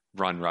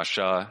run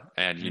Russia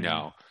and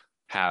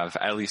have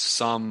at least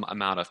some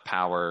amount of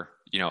power,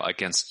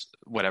 against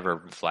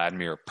whatever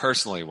Vladimir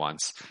personally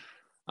wants.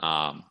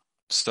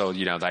 So,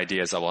 the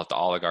idea is that if the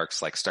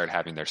oligarchs like start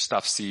having their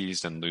stuff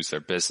seized and lose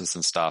their business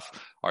and stuff,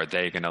 are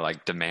they going to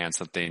like demand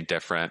something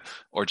different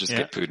or just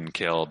get Putin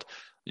killed,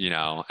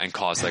 and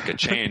cause like a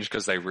change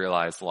because they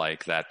realize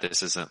like that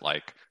this isn't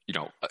like,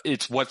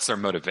 it's what's their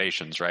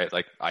motivations, right?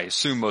 Like I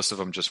assume most of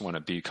them just want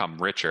to become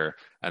richer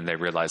and they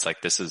realize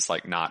like this is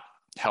like not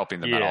helping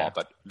them at all,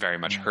 but very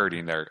much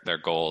hurting their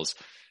goals.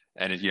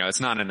 And it's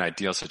not an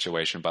ideal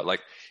situation, but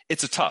like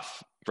it's a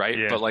tough, right?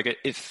 Yeah. But like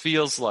it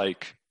feels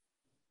like,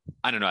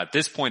 I don't know, at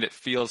this point it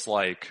feels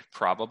like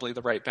probably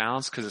the right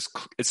balance because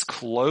it's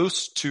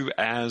close to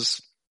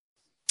as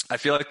I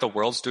feel like the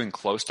world's doing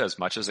close to as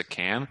much as it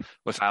can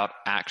without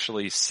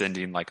actually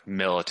sending like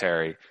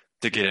military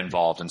to get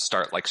involved and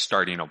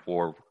starting a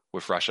war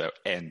with Russia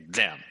and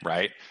them,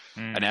 right?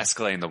 And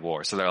escalating the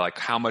war. So they're like,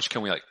 how much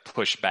can we like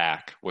push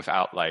back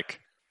without like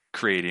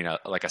creating a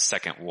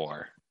second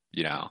war,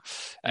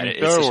 and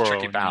it's this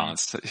tricky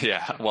balance.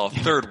 Yeah. Well,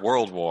 third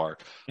world war,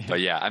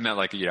 but yeah, I meant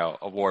like,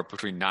 a war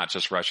between not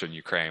just Russia and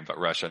Ukraine, but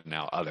Russia and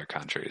now other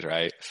countries,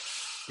 right?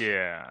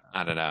 Yeah.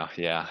 I don't know.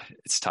 Yeah.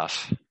 It's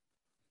tough.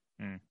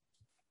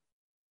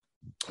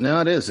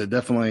 No, it is. It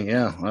definitely,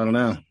 I don't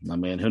know. I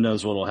mean, who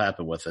knows what will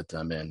happen with it?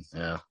 I mean,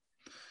 yeah,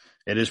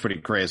 it is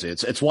pretty crazy.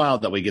 It's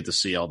wild that we get to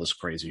see all this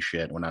crazy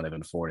shit. We're not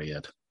even 40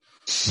 yet.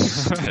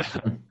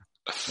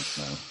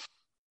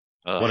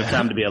 What a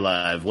time to be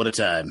alive. What a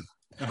time.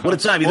 What a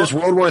time. There's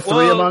World War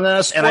III among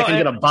us, and I can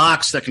get a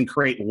box that can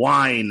create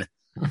wine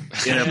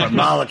from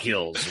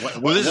molecules.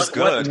 This is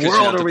good. What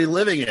world are we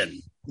living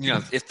in?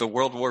 If the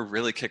World War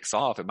really kicks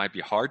off, it might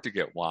be hard to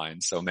get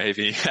wine. So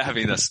maybe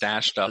having the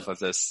stash stuff of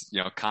this,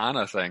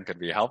 Kana thing could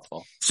be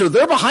helpful. So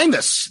they're behind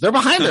this. They're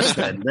behind this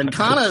then. Then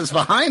Kana is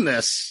behind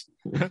this.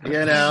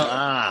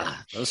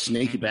 Those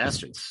sneaky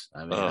bastards.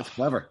 I mean, that's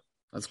clever.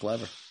 That's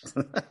clever.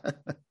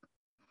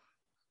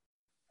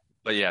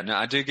 But yeah, no,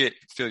 I do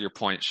feel your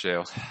point,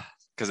 Shu,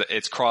 because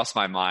it's crossed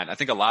my mind. I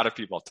think a lot of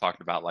people have talked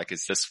about like,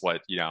 is this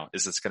what,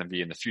 is this going to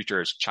be in the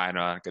future? Is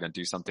China going to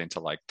do something to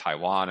like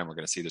Taiwan and we're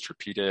going to see this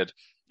repeated?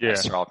 Yeah. I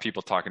saw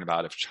people talking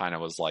about if China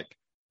was like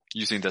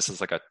using this as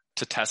like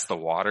to test the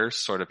waters,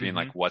 sort of being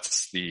like,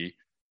 what's the,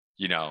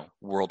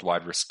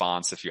 worldwide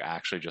response if you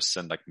actually just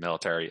send like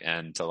military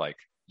in to like,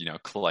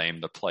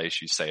 claim the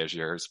place you say is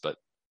yours, but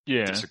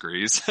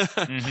disagrees.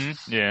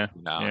 Yeah.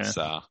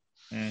 So.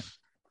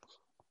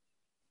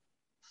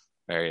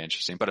 Very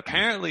interesting. But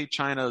apparently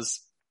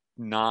China's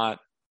not,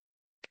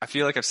 I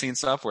feel like I've seen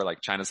stuff where like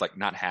China's like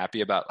not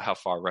happy about how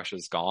far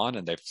Russia's gone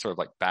and they've sort of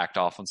like backed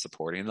off on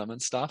supporting them and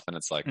stuff. And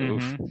it's like,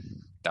 oof,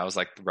 that was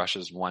like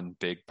Russia's one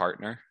big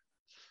partner.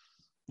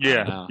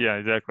 Yeah. Yeah,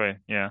 exactly.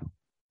 Yeah.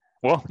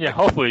 Well, yeah,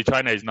 hopefully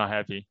China is not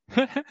happy.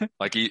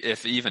 Like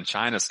if even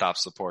China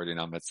stops supporting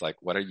them, it's like,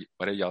 what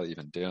are y'all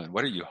even doing?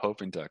 What are you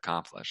hoping to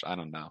accomplish? I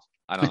don't know.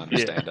 I don't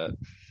understand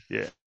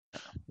it.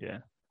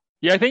 Yeah.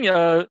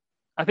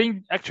 I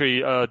think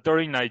actually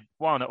during like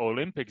one of the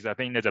Olympics, I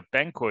think there's a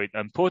banquet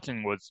and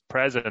Putin was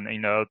present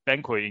in a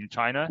banquet in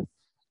China.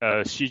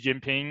 Xi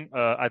Jinping,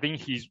 I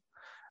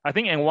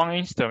think in one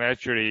instant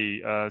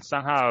actually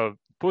somehow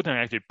Putin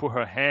actually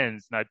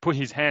put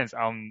his hands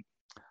on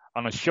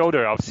the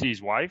shoulder of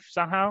Xi's wife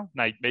somehow,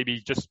 like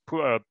maybe just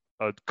put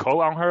a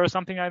coat on her or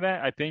something like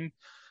that. I think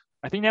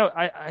that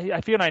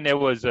I feel like there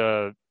was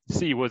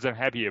Xi wasn't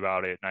happy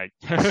about it, like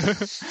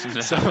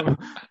so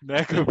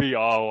that could be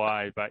all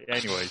why. But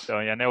anyway, so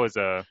yeah, that was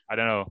I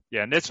don't know.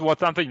 Yeah, that's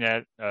something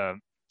that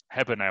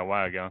happened a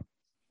while ago.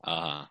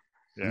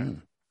 Yeah.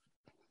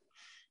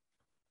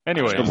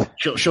 Anyway,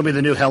 she'll be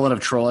the new Helen of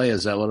Troy.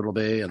 Is that what it'll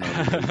be? And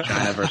then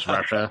China versus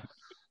Russia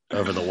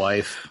over the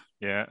wife.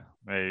 Yeah,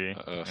 maybe.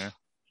 Yeah.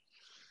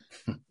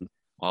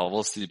 Well,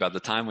 we'll see. By the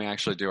time we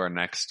actually do our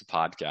next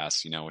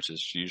podcast, which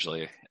is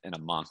usually in a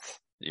month,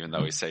 even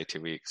though we say 2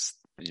 weeks,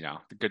 the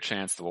good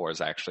chance the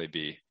wars actually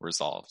be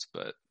resolved.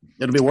 But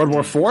it'll be World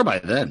War IV by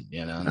then,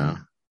 No.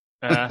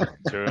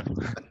 True.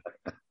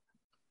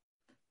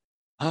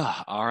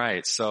 All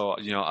right. So,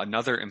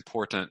 another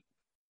important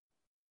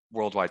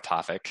worldwide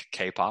topic,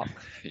 K-pop.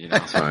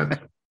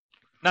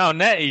 Now,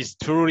 that is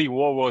truly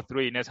World War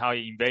III. That's how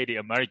he invaded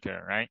America,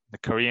 right? The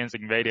Koreans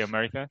invaded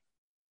America.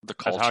 The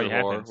culture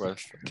war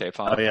with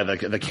K-pop. Oh yeah,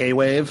 the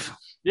K-wave.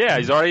 Yeah,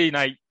 it's already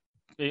like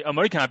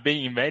America are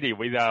being invaded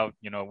without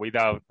what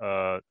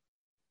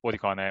do you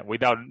call that?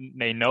 Without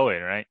they know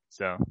it, right?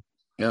 So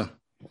yeah,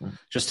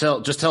 just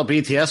tell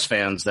BTS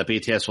fans that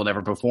BTS will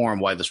never perform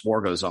while this war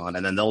goes on,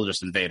 and then they'll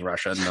just invade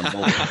Russia and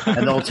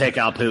then they'll take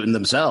out Putin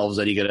themselves,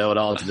 and you can owe it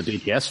all to the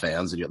BTS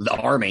fans and the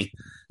army.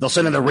 They'll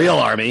send in the real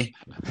army,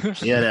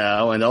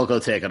 and they'll go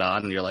take it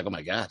on, and you're like, oh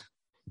my god,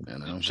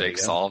 Jake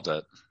solved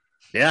it.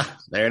 Yeah,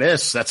 there it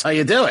is. That's how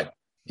you do it.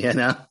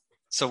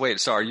 So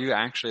wait, are you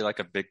actually like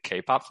a big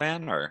K-pop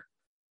fan, or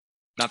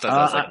not that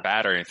that's like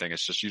bad or anything?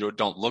 It's just you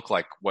don't look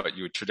like what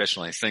you would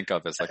traditionally think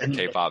of as like a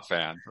K-pop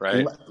fan,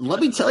 right? Let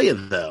me tell you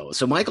though.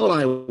 So Michael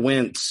and I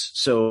went.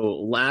 So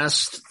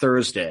last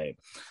Thursday,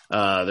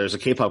 there's a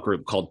K-pop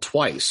group called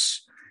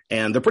Twice,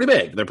 and they're pretty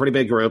big. They're a pretty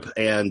big group,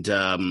 and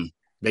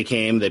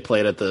they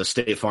played at the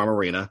State Farm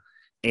Arena,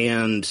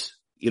 and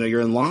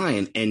you're in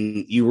line,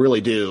 and you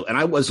really do. And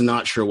I was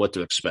not sure what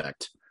to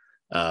expect.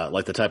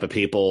 Like the type of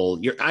people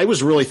I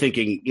was really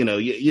thinking,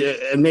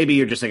 and maybe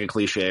you're just thinking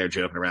cliche or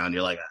joking around.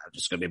 You're like, I'm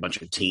just going to be a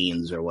bunch of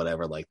teens or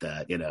whatever like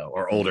that,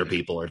 or older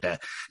people or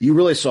that. You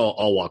really saw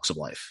all walks of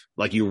life.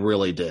 Like you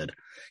really did.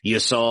 You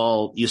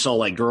saw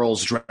like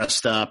girls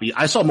dressed up.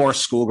 I saw more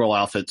schoolgirl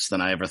outfits than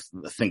I ever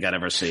think I'd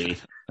ever see in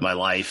my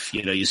life.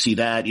 You see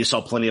that. You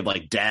saw plenty of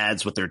like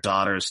dads with their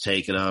daughters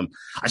taking them.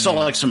 I saw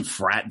like some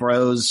frat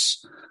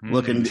bros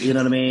looking, you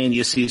know what I mean?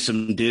 You see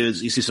some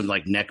dudes, you see some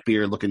like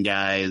neckbeard looking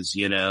guys,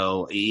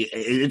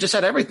 it just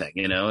had everything,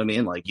 I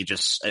mean? Like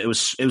it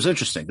was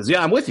interesting because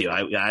I'm with you.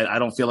 I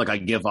don't feel like I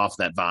give off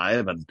that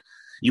vibe. And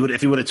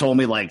if you would have told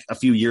me like a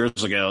few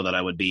years ago that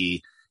I would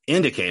be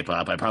into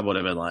K-pop, I probably would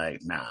have been like,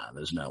 nah,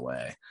 there's no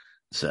way.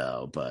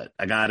 So, but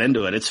I got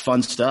into it. It's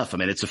fun stuff. I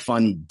mean, it's a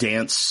fun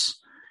dance.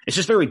 It's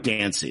just very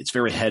dancey. It's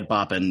very head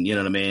bopping. You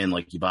know what I mean?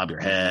 Like you bob your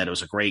head. It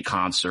was a great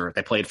concert.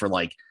 They played for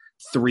like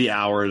 3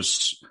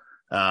 hours.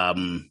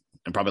 And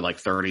probably like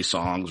 30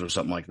 songs or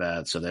something like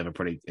that. So they have a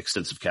pretty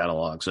extensive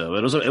catalog. So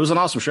it was an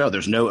awesome show.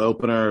 There's no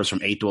openers from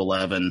 8 to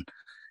 11.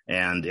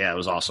 And yeah, it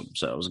was awesome.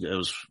 So it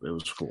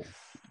was cool.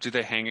 Do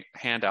they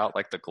hand out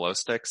like the glow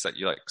sticks that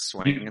you like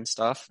swing and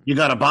stuff? You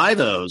got to buy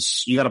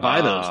those. The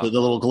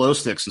little glow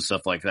sticks and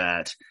stuff like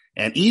that.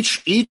 And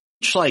each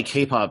like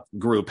K-pop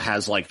group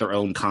has like their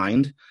own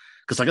kind.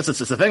 Cause I guess it's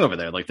the thing over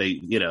there. Like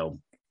they,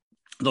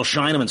 they'll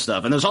shine them and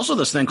stuff. And there's also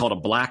this thing called a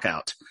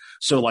blackout.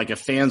 So like if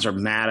fans are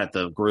mad at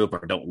the group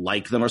or don't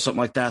like them or something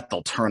like that,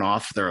 they'll turn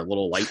off their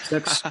little light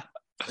sticks.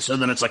 So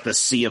then it's like the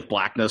sea of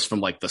blackness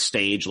from like the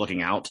stage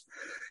looking out,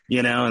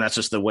 and that's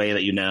just the way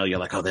that, you're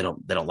like, oh, they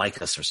don't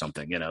like us or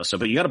something, so,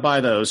 but you got to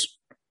buy those.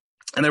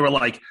 And they were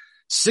like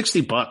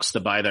 $60 to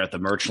buy there at the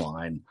merch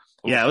line.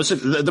 Yeah.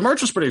 The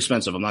merch was pretty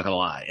expensive. I'm not going to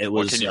lie. It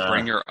was, can you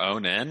bring your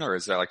own in, or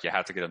is there like, you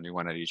have to get a new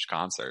one at each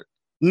concert?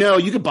 No,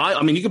 you could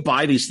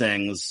buy these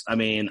things. I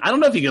mean, I don't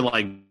know if you could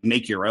like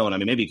make your own. I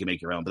mean, maybe you can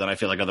make your own, but then I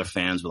feel like other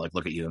fans would like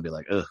look at you and be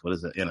like, ugh, what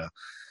is it?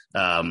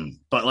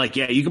 But like,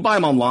 yeah, you can buy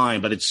them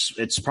online, but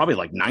it's probably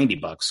like $90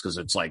 because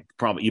it's like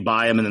probably you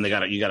buy them and then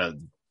you gotta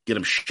get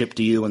them shipped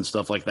to you and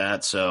stuff like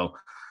that. So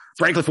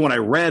frankly, from what I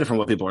read from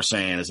what people are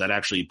saying is that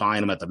actually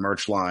buying them at the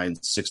merch line,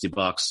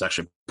 $60 is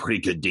actually a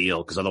pretty good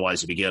deal. Cause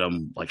otherwise if you get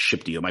them like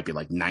shipped to you, it might be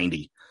like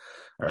 90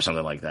 or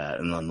something like that.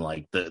 And then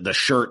like the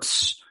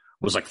shirts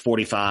was like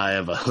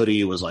 45, a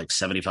hoodie was like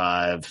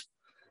 75,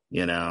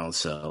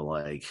 so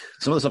like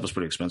some of the stuff was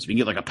pretty expensive. You can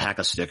get like a pack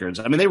of stickers.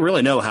 I mean, they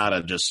really know how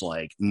to just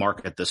like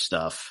market this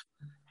stuff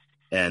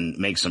and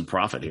make some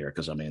profit here.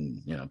 Cause I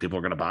mean, people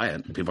are going to buy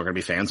it. People are going to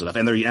be fans of it.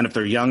 And if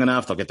they're young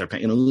enough, they'll get their, buy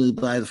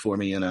it for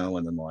me, and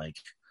then like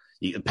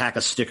a pack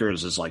of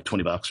stickers is like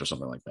 $20 or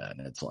something like that.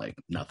 And it's like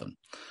nothing.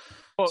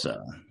 Well,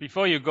 so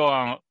before you go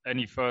on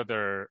any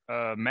further,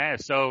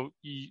 Matt, so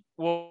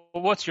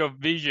what's your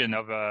vision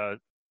of a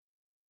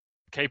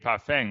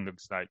K-pop fan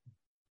looks like?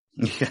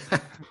 You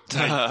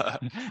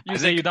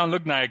say you don't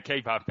look like a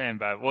K-pop fan,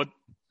 but what?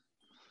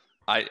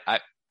 I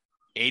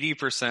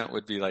 80%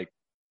 would be like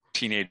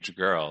teenage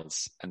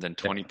girls, and then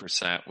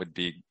 20% would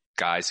be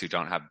guys who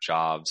don't have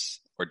jobs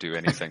or do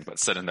anything but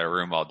sit in their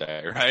room all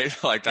day, right?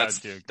 Like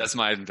that's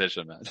my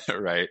envisionment,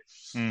 right?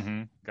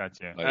 Mm-hmm.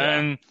 Gotcha. But,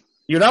 yeah.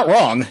 You're not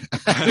wrong.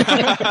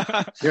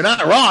 You're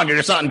not wrong. You're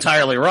just not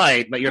entirely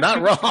right, but you're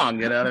not wrong.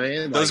 You know what I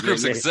mean? Those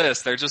groups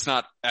exist. They're just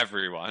not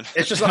everyone.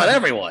 It's just not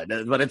everyone,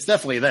 but it's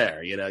definitely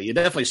there. You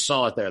definitely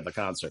saw it there at the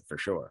concert for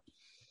sure.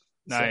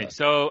 Nice.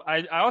 So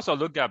I also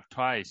looked up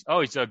twice.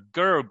 Oh, it's a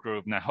girl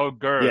group. Now, whole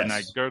girl. Yes.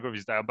 Like girl group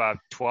is about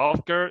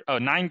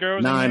 9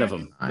 girls. 9 of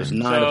them. There's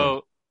 9 of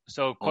them.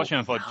 So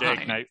question for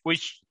Jake. Now,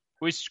 which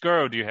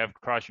girl do you have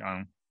crush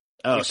on?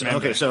 Oh,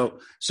 okay. So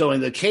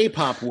in the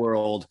K-pop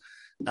world,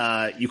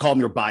 you call them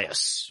your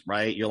bias,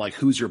 right? You're like,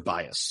 who's your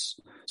bias?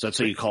 So that's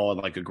how you call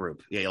it, like a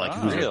group. Yeah, like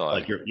who's really?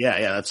 like your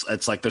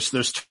That's like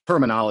there's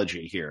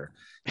terminology here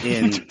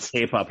in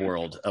K-pop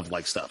world of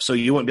like stuff. So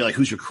you wouldn't be like,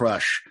 who's your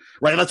crush,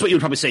 right? That's what you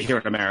would probably say here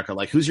in America,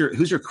 like who's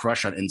your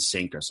crush on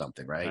NSYNC or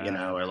something, right?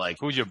 Or like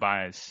who's your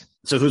bias?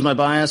 So who's my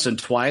bias? And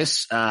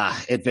Twice,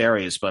 it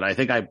varies, but I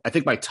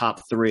think my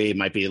top 3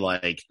 might be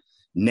like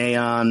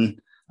Nayeon.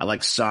 I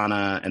like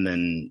Sana, and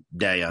then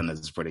Daeyeon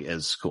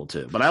is cool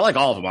too. But I like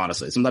all of them,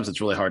 honestly. Sometimes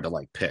it's really hard to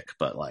like pick,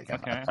 but like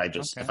if I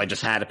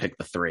just had to pick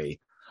the 3,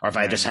 or if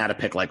I just had to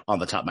pick like on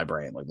the top of my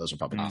brain, like those are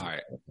probably. All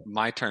right,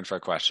 my turn for a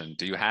question.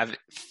 Do you have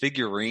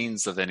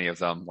figurines of any of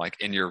them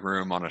like in your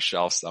room on a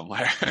shelf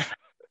somewhere?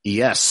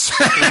 Yes,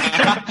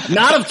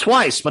 not of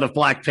Twice, but of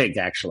Blackpink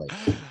actually.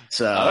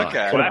 So okay,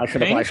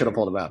 I should have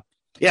pulled them out.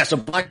 Yeah, so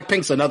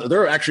Blackpink's another.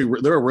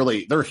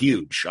 They're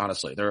huge.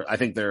 Honestly, they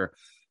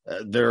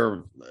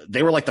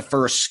were like the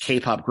first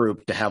K-pop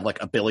group to have like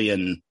 1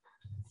 billion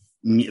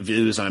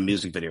views on a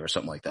music video or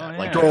something like that.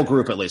 Like girl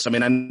group, at least. I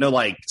mean, I know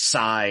like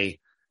Psy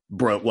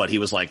broke he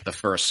was like the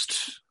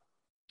first,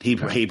 he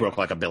broke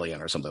like 1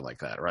 billion or something like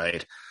that.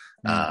 Right.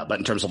 But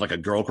in terms of like a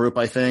girl group,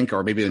 I think,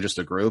 or maybe even just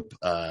a group,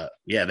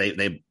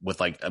 they with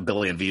like 1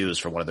 billion views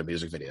for one of their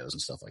music videos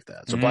and stuff like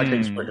that. So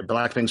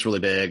Blackpink's really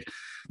big.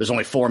 There's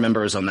only 4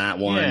 members on that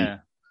one.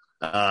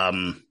 Yeah.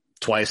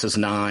 Twice is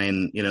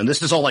 9, and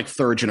this is all like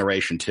 3rd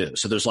generation too.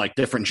 So there's like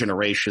different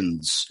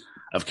generations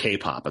of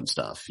K-pop and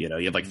stuff. You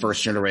have like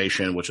 1st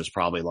generation, which was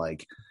probably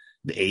like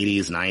the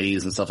 80s,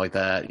 90s and stuff like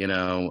that,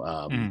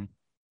 and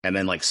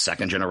then like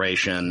 2nd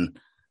generation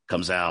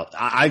comes out.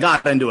 I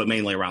got into it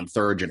mainly around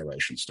 3rd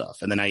generation stuff.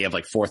 And then now you have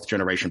like 4th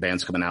generation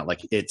bands coming out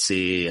like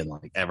ITZY and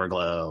like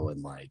Everglow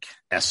and like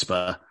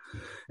aespa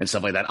and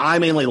stuff like that. I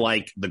mainly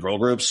like the girl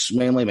groups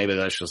mainly. Maybe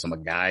that's just I'm a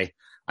guy.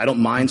 I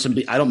don't mind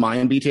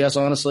BTS,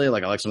 honestly.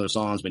 Like I like some of their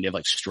songs, but you have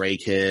like Stray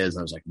Kids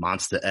and there's like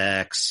Monsta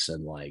X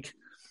and like.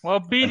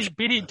 Well,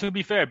 BD, to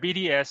be fair,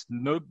 BTS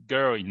look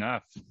girl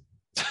enough.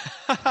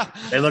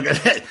 They look.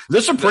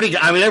 This is pretty.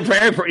 I mean, they're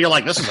very. You're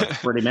like, this is a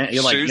pretty man.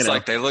 You're Shoes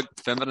like they look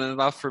feminine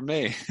enough for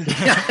me.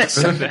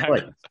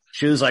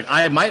 Shoes like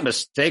I might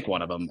mistake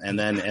one of them, and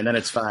then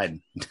it's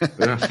fine.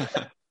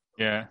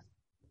 Yeah.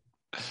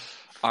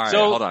 All right,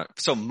 hold on.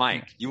 So,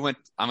 Mike, I'm going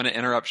to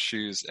interrupt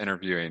Shoes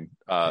interviewing,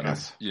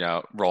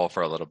 role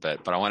for a little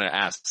bit, but I want to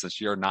ask,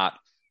 since you're not,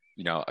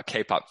 a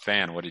K-pop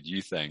fan, what did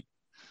you think?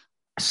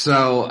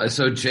 So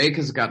Jake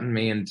has gotten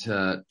me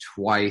into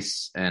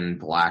Twice and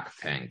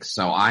Blackpink.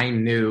 So I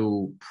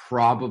knew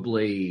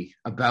probably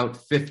about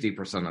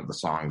 50% of the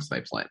songs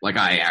they played. Like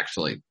I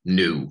actually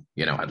knew,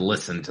 I'd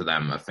listened to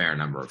them a fair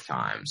number of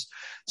times.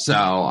 So,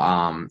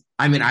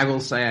 I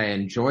will say I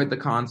enjoyed the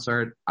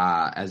concert,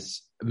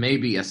 as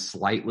maybe a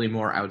slightly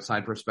more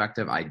outside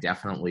perspective. I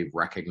definitely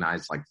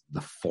recognize like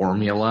the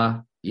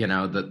formula,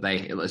 that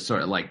they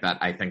sort of like that.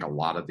 I think a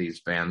lot of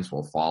these bands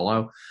will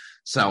follow.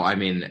 So,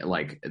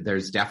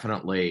 there's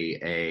definitely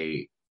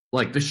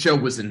the show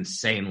was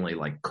insanely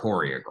like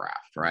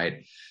choreographed,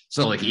 right?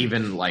 So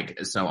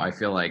so I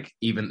feel like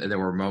even there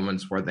were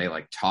moments where they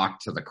like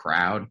talked to the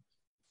crowd,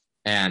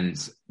 and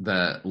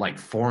the like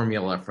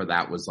formula for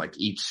that was like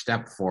each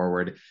step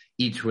forward,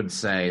 each would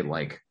say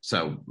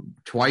so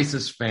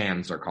Twice's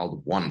fans are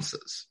called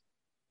onces.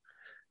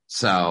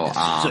 So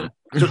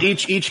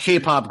each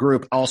K-pop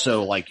group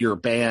also, like your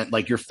band,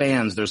 like your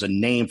fans, there's a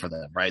name for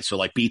them, right? So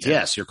like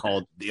BTS, you're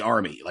called the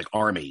Army, like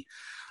Army.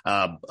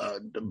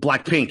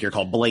 Blackpink, you're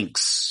called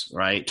Blinks,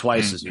 right?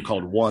 Twice you're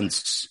called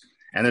Once.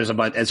 And there's a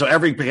bunch, and so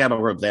every K-pop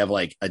group, they have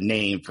like a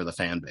name for the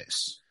fan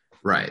base.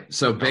 Right.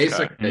 So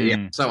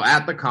basically, so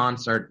at the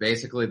concert,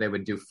 basically they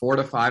would do 4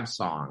 to 5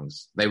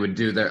 songs. They would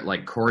do their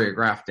like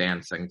choreographed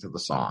dancing to the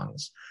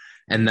songs.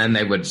 And then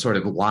they would sort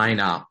of line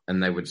up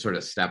and they would sort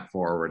of step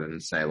forward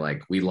and say,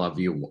 like, we love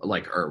you.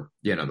 Like, or,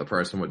 the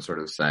person would sort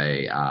of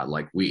say,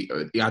 we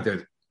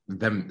either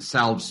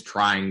themselves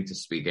trying to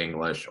speak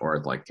English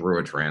or like through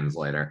a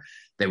translator,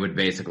 they would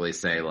basically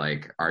say,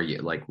 like, are you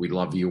like, we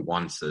love you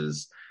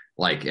onces,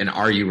 like, and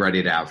are you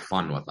ready to have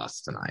fun with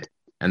us tonight?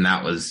 And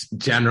that was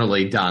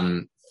generally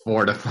done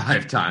 4 to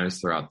 5 times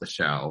throughout the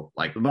show.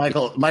 Like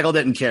Michael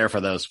didn't care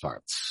for those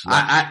parts.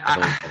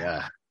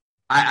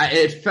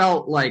 It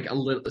felt like a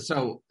little,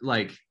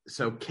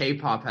 so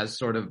K-pop has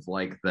sort of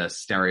like the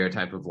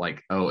stereotype of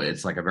like, oh,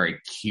 it's like a very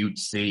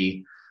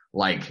cutesy,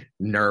 like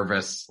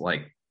nervous,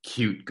 like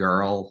cute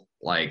girl,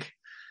 like,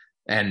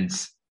 and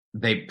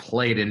they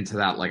played into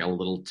that like a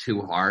little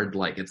too hard.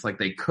 Like, it's like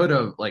they could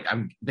have, like,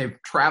 they've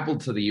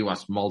traveled to the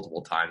US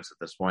multiple times at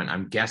this point.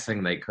 I'm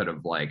guessing they could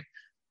have like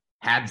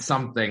had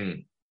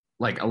something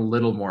like a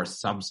little more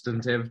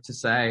substantive to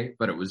say,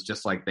 but it was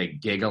just like they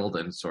giggled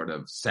and sort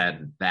of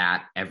said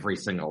that every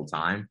single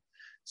time.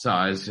 So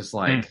I was just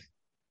like,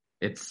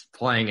 it's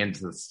playing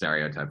into the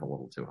stereotype a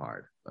little too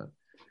hard. But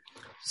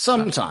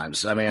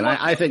sometimes,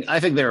 I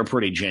think they were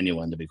pretty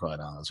genuine, to be quite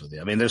honest with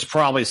you. There's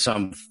probably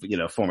some,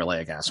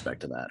 formulaic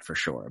aspect to that for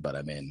sure.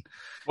 But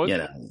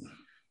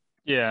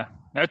yeah.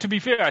 Now, to be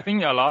fair, I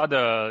think a lot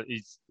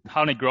is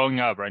how they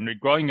growing up, right?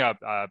 Growing up,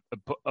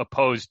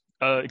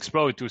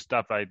 exposed to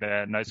stuff like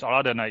that. And it's a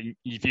lot of like,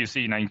 if you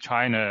see in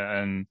China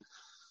and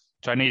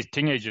Chinese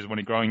teenagers when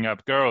they're growing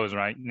up, girls,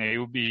 right? They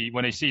will be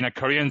when they see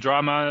Korean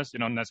dramas,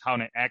 that's how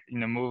they act in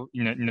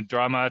the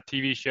drama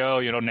TV show.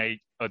 They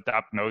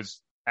adapt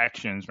those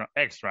actions from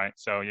X, right?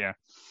 So yeah.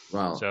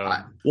 Wow. So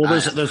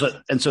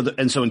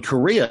in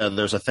Korea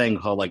there's a thing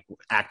called like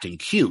acting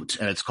cute,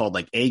 and it's called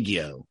like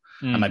aegyo.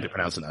 I might be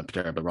pronouncing that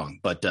terribly wrong,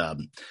 but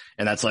and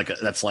that's like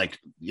this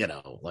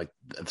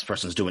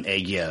person's doing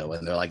aegyo,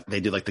 and they're like they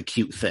do like the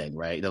cute thing,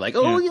 right? They're like,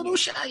 oh,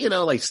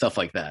 like stuff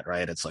like that,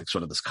 right? It's like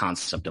sort of this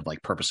concept of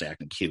like purposely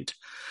acting cute,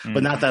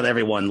 but not that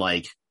everyone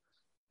like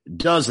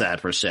does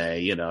that per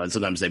se, and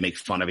sometimes they make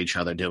fun of each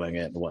other doing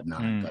it and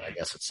whatnot. But I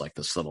guess it's like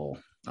this little,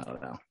 I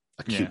don't know,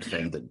 a cute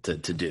thing to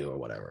do or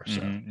whatever.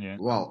 So,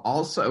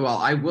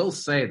 I will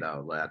say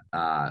though that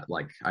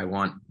I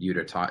want you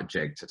to talk,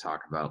 Jake, to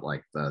talk about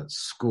like the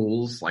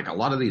schools. Like a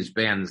lot of these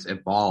bands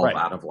evolve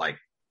out of like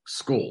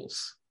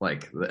schools.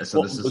 This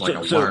is like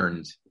a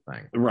learned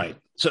thing, right?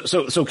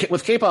 So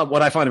with K-pop,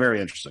 what I find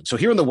very interesting. So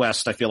here in the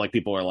West, I feel like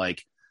people are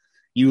like,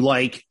 you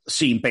like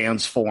seeing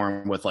bands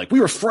form with like, we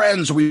were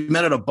friends, we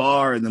met at a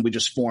bar, and then we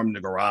just formed in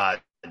the garage,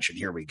 and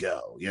here we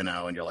go, you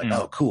know, and you're like,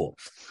 oh, cool.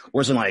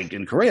 Whereas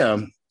in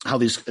Korea, how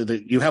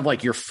you have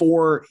like you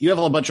have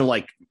a bunch of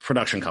like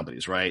production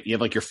companies, right? You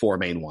have like your 4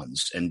 main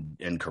ones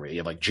in Korea. You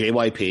have like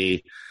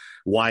JYP,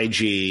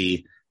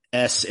 YG,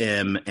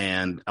 SM,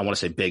 and I want to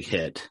say Big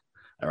Hit.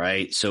 All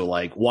right. So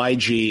like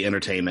YG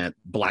Entertainment,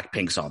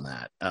 Blackpink's on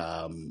that.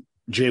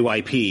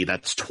 JYP,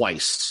 that's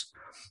TWICE.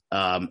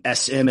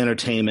 SM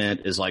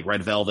Entertainment is like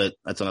Red Velvet.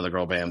 That's another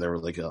girl band. They're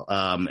really good.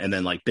 And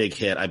then like Big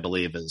Hit, I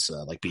believe, is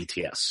like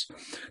BTS.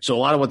 So a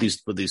lot of what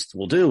these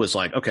will do is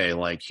like, okay,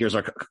 like here's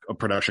our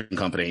production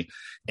company,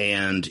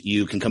 and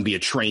you can come be a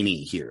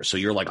trainee here. So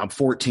you're like, I'm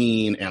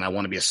 14 and I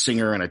want to be a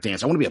singer and a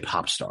dancer. I want to be a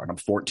pop star, and I'm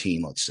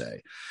 14, let's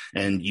say.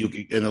 And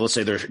let's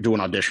say they're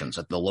doing auditions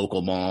at the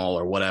local mall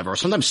or whatever.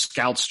 Sometimes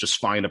scouts just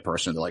find a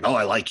person. They're like, oh,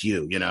 I like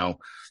you, you know.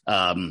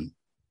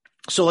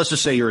 So let's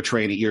just say you're a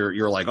trainee.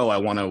 You're like, oh, I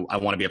want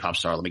to be a pop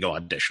star. Let me go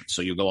audition.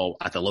 So you go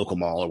at the local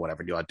mall or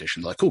whatever, do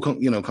audition. They're like, cool, come,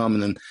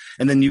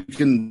 and then you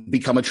can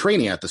become a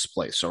trainee at this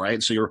place. All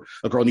right. So you're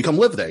a girl and you come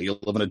live there. You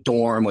live in a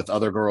dorm with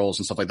other girls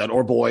and stuff like that,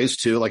 or boys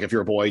too. Like if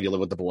you're a boy, you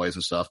live with the boys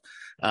and stuff.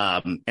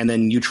 And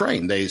then you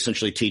train. They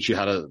essentially teach you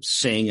how to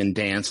sing and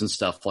dance and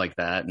stuff like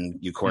that, and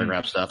you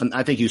choreograph stuff. And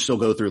I think you still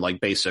go through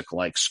like basic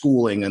like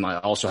schooling, and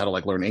also how to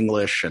like learn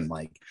English and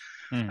like.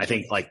 I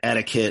think like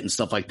etiquette and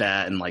stuff like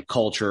that, and like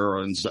culture,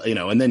 and you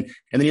know, and then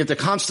you have to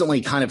constantly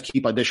kind of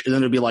keep audition. And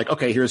then it'll be like,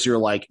 okay, here's your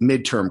like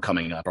midterm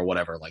coming up or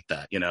whatever like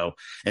that, you know.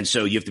 And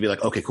so you have to be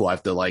like, okay, cool.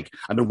 I've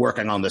been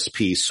working on this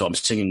piece, so I'm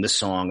singing this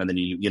song, and then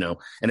you know,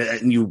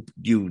 and you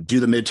do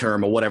the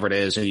midterm or whatever it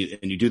is, and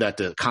you do that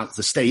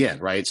to stay in,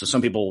 right? So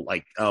some people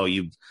like, oh,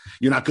 you're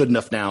not good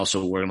enough now,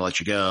 so we're gonna let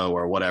you go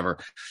or whatever.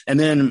 And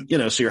then you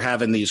know, so you're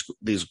having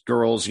these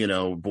girls, you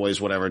know, boys,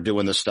 whatever,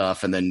 doing this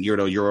stuff, and then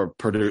you're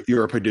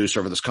a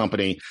producer for this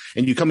company,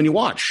 and you come and you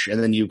watch,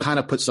 and then you kind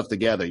of put stuff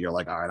together. You're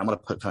like, all right, I'm going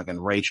to put fucking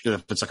Rachel,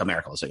 if it's like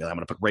America, let's say, I'm going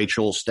to put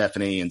Rachel,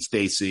 Stephanie, and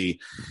Stacy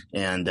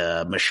and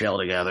Michelle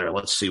together.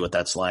 Let's see what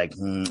that's like.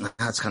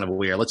 That's kind of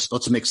weird.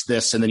 Let's mix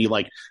this. And then you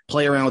like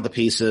play around with the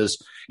pieces.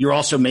 You're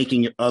also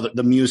making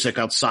the music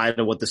outside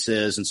of what this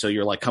is. And so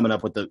you're like coming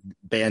up with the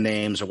band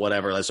names or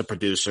whatever as a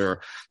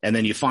producer. And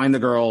then you find the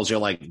girls. You're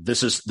like,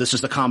 this is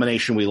the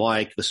combination we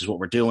like. This is what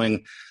we're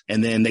doing.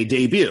 And then they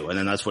debut. And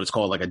then that's what it's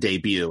called, like a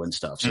debut and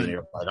stuff. So then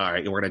you're like, all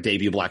right, we're going to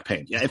debut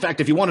Blackpink. Yeah. In fact,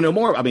 if you want to know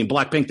more, I mean,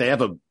 Blackpink, they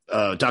have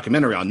a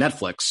documentary on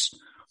Netflix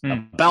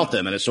about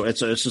them. And it's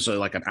just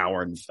like an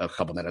hour and a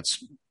couple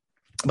minutes.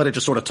 But it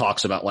just sort of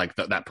talks about like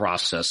that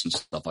process and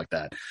stuff like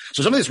that.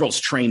 So some of these girls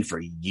trained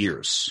for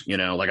years, you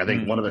know, like I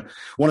think one of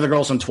the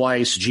girls on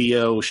TWICE,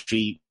 Gio,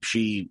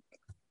 she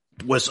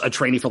was a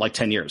trainee for like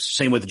 10 years.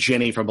 Same with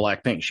Jennie from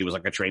Blackpink. She was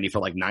like a trainee for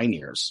like 9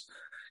 years,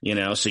 you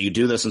know, so you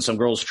do this, and some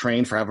girls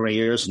train for however many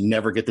years,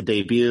 never get the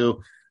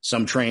debut.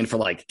 Some train for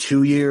like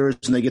 2 years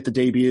and they get the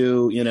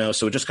debut, you know,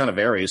 so it just kind of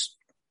varies.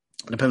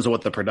 It depends on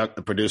what the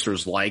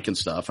producers like and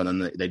stuff. And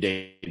then they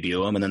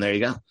debut them, and then there you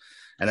go.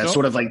 And that's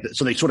sort of like,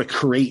 so they sort of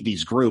create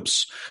these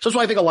groups. So that's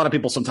why I think a lot of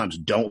people sometimes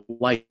don't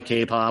like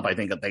K-pop. I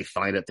think that they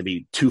find it to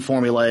be too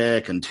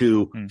formulaic and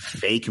too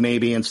fake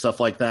maybe and stuff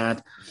like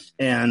that.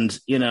 And,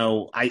 you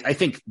know, I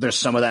think there's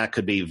some of that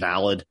could be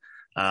valid.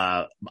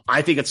 I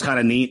think it's kind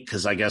of neat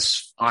because I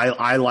guess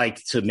I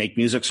like to make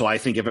music. So I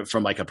think of it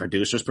from like a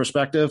producer's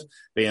perspective,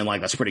 being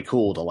like, that's pretty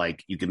cool to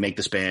like, you can make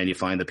this band, you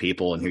find the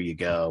people, and here you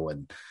go.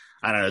 And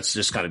I don't know, it's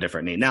just kind of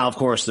different. Now, of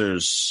course,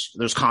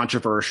 there's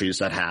controversies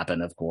that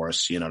happen, of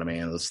course, you know what I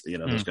mean? There's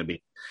going to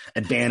be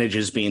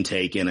advantages being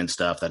taken and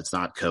stuff that it's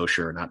not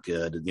kosher, not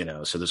good, you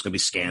know, so there's going to be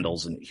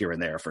scandals here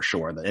and there for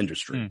sure in the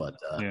industry. But,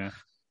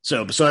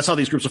 so that's how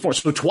these groups are formed.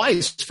 So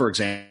TWICE, for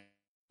example,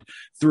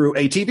 through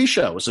a TV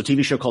show. It's a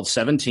TV show called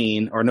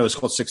 17, or no, it's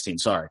called 16.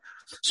 Sorry.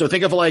 So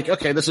think of like,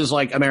 okay, this is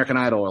like American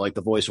Idol or like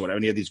The Voice or whatever.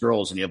 And you have these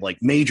girls and you have like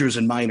majors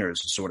and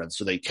minors sort of.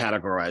 So they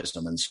categorize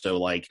them. And so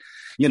like,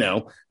 you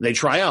know, they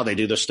try out, they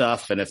do their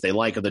stuff. And if they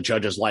like, if the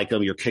judges like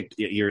them,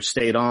 you're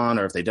stayed on,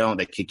 or if they don't,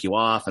 they kick you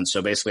off. And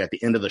so basically at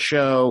the end of the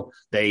show,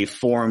 they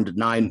formed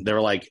 9.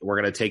 They're like, we're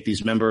going to take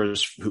these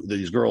members,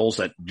 these girls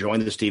that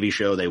joined this TV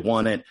show. They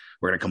won it.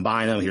 We're going to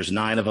combine them. Here's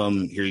 9 of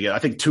them. Here you go. I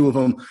think 2 of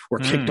them were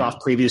kicked off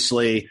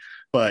previously,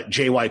 but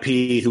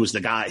JYP, who was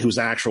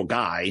the actual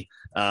guy,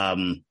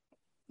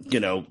 you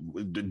know,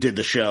 did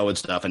the show and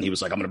stuff. And he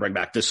was like, I'm going to bring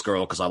back this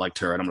girl because I liked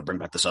her, and I'm going to bring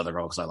back this other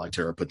girl because I liked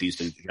her, put these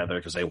 2 together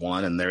because they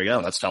won. And there you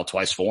go. That's how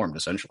TWICE formed,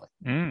 essentially.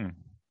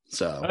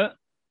 So.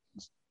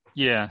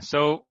 Yeah.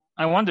 So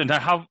I wonder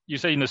now, how you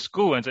say in the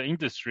school and the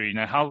industry,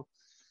 now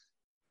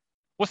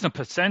what's the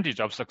percentage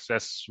of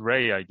success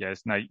rate, I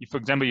guess? Now, for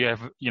example,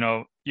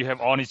 you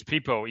have all these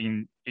people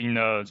in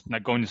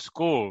like going to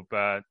school,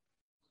 but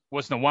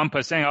what's the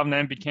 1% of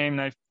them became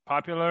like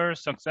popular,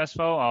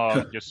 successful,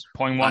 or just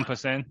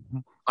 0.1%?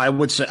 I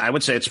would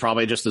say it's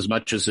probably just as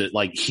much as it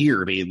like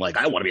here being like,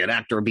 I want to be an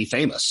actor and be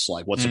famous.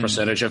 Like, what's the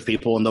percentage of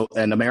people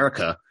in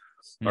America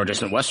or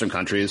just in Western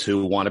countries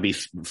who want to be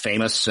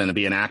famous and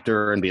be an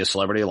actor and be a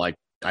celebrity? Like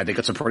I think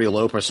it's a pretty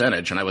low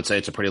percentage, and I would say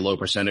it's a pretty low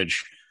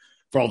percentage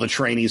for all the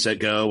trainees that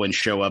go and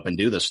show up and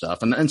do this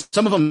stuff. And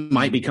some of them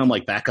might become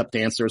like backup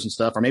dancers and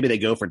stuff, or maybe they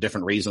go for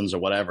different reasons or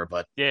whatever.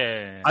 But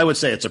yeah, I would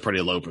say it's a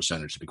pretty low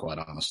percentage, to be quite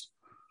honest.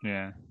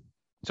 Yeah.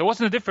 So what's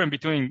the difference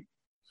between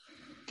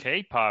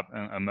K-pop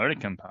and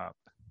American pop?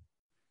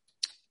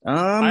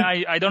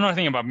 I don't know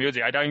anything about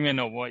music. I don't even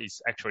know what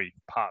is actually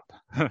pop.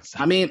 So.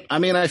 I mean,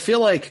 I feel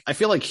like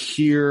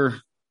here,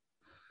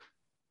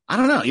 I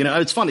don't know. You know,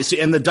 it's funny. See,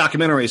 in the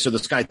documentary, so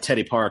this guy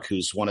Teddy Park,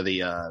 who's one of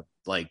the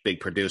like big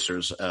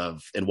producers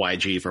of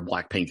YG for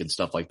Blackpink and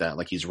stuff like that.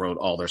 Like he's wrote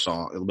all their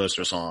most of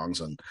their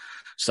songs and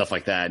stuff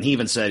like that. And he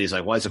even said, he's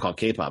like, why is it called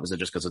K-pop? Is it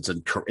just because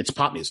it's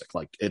pop music?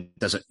 Like it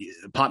doesn't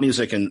pop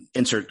music and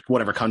insert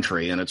whatever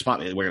country, and it's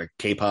pop. We're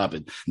K-pop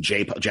and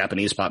J-pop,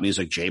 Japanese pop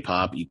music,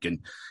 J-pop. You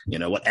can, you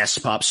know, what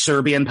S-pop,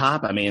 Serbian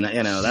pop. I mean,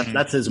 you know,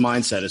 that's his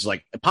mindset. Is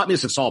like pop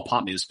music's all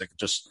pop music.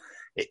 Just,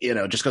 you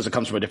know, just because it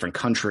comes from a different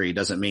country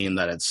doesn't mean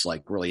that it's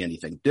like really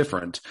anything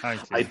different.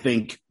 I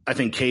think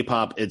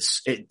K-pop,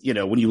 you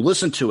know, when you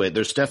listen to it,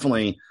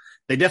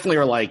 they definitely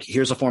are like,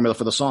 here's a formula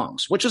for the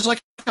songs, which is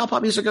like how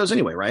pop music goes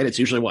anyway, right? It's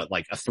usually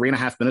like a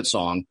 3.5 minute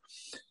song,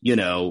 you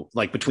know,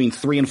 like between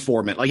 3 and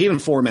 4 minutes, like even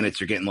 4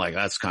 minutes, you're getting like,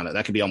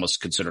 that could be almost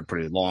considered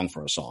pretty long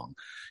for a song,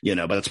 you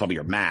know, but that's probably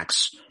your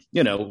max.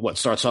 You know, what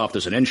starts off,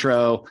 there's an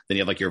intro, then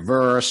you have like your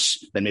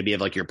verse, then maybe you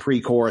have like your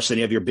pre-chorus, then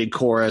you have your big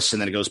chorus,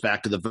 and then it goes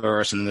back to the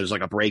verse, and then there's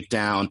like a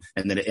breakdown,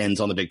 and then it ends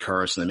on the big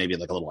chorus, and then maybe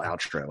like a little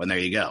outro, and there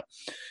you go.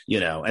 You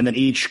know, and then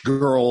each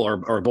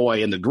girl or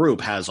boy in the group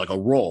has like a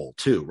role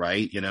too,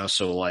 right? You know,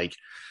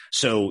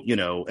 so, you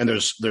know, and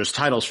there's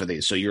titles for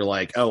these. So you're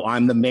like, oh,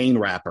 I'm the main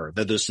rapper.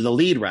 This is the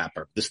lead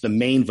rapper. This is the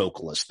main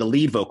vocalist, the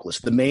lead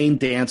vocalist, the main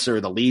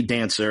dancer, the lead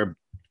dancer.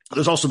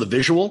 There's also the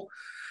visual.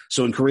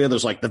 So in Korea,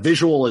 there's like the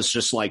visual is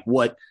just like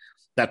what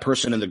that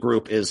person in the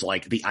group is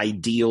like the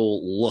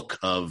ideal look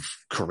of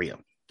Korea,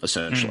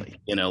 essentially,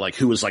 you know, like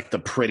who is like the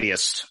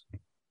prettiest,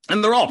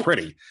 and they're all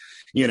pretty,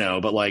 you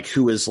know, but like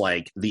who is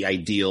like the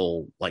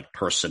ideal like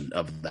person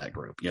of that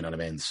group, you know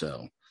what I mean?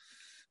 So,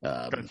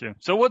 gotcha.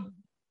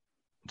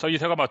 So you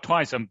talk about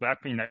Twice and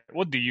Blackpink.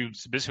 What do you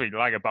specifically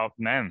like about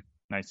them?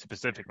 Like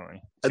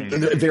specifically,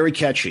 very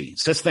catchy.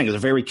 So that's the thing, is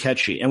very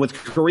catchy. And with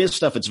Korean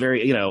stuff, it's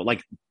very, you know,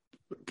 like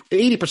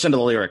 80% of the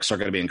lyrics are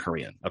going to be in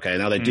Korean. Okay.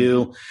 Now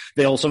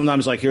they'll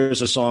sometimes like,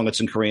 here's a song that's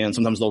in Korean.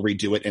 Sometimes they'll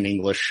redo it in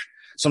English.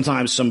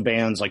 Sometimes some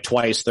bands like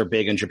Twice, they're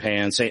big in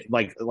Japan. Say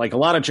like a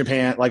lot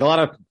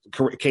of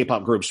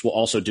K-pop groups will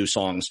also do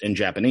songs in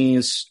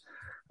Japanese.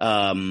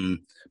 But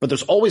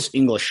there's always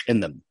English in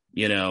them,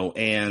 you know,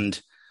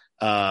 and,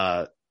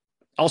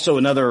 also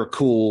another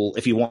cool,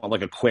 if you want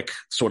like a quick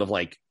sort of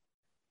like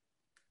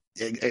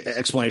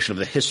explanation of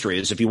the history,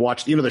 is if you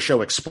watch, you know, the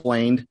show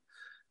Explained,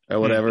 or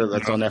whatever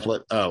that's on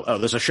Netflix. Oh,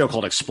 there's a show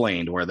called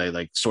Explained where they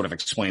like sort of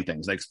explain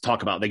things. They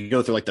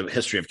go through like the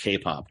history of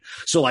K-pop.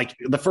 So like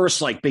the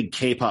first like big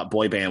K-pop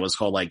boy band was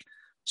called like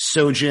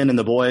Sojin and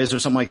the Boys or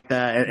something like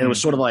that. And it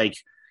was sort of like,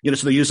 you know,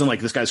 so they're using like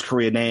this guy's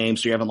Korean name.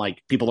 So you're having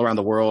like people around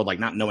the world like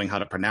not knowing how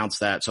to pronounce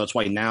that. So that's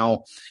why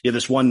now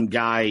this one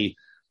guy,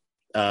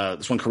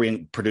 this one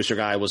Korean producer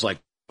guy was like,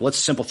 let's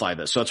simplify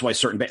this. So that's why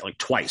certain like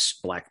Twice,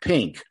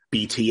 Blackpink,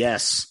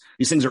 BTS,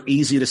 these things are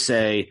easy to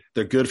say.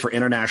 They're good for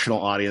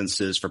international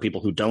audiences, for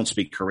people who don't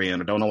speak Korean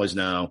or don't always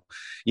know,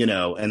 you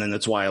know, and then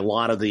that's why a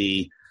lot of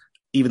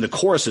even the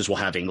choruses will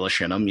have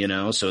English in them, you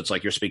know, so it's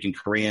like you're speaking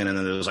Korean and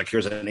then there's like,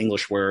 here's an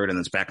English word and then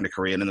it's back into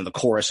Korean. And then the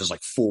chorus is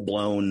like full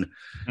blown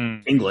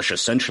English,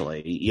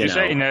 essentially. You know,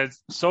 saying that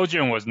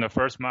Sojin was in the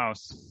first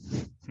mouse.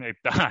 They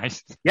died.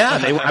 Yeah.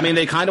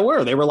 They kind of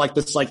were. They were like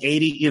this, like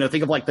 80, you know,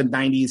 think of like the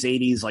 90s,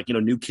 80s, like, you know,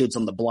 New Kids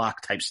on the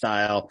Block type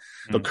style,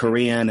 but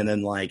Korean. And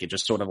then like, it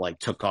just sort of like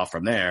took off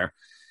from there,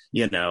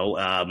 you know,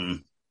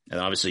 and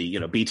obviously, you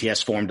know,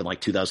 BTS formed in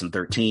like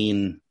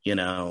 2013, you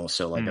know,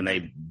 so like, and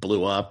they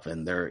blew up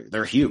and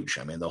they're huge.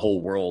 I mean, the whole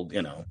world,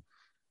 you know,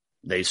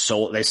 they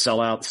sell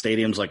out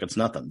stadiums like it's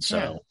nothing. So,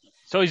 yeah.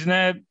 So isn't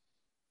there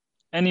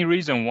any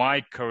reason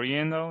why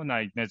Korean though?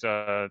 Like there's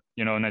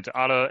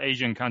other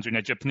Asian country,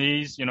 like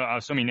Japanese, you know,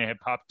 assuming they have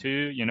pop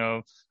too, you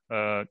know,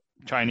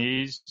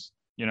 Chinese,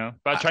 you know,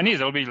 but Chinese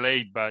will be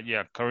late, but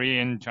yeah,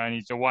 Korean,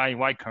 Chinese. So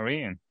why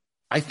Korean?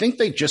 I think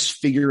they just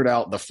figured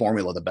out the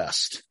formula the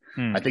best.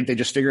 I think they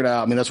just figured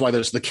out. I mean, that's why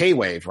there's the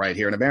K-wave right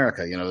here in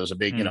America. You know, there's a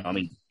big, you know, I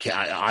mean,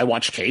 I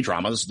watch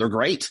K-dramas. They're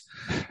great.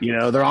 You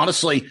know, they're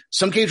honestly,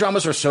 some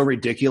K-dramas are so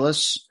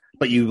ridiculous,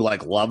 but you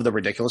like love the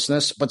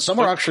ridiculousness. But some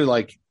are actually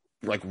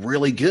like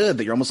really good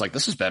that you're almost like,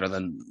 this is better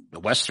than the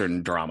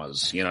Western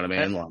dramas. You know what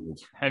I mean?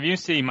 Have you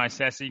seen My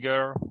Sassy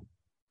Girl?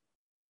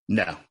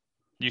 No.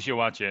 You should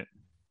watch it.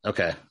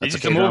 Okay.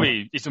 It's a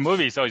movie. It's a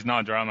movie, so it's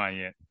not a drama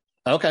yet.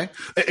 Okay.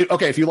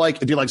 Okay. Do you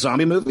like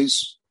zombie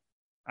movies?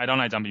 I don't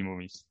like zombie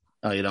movies.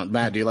 Oh, you don't,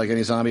 Matt? Do you like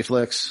any zombie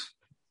flicks?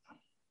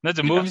 That's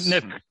a movie.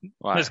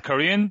 That's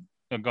Korean.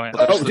 Oh, go ahead.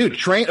 Oh, dude,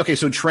 Train to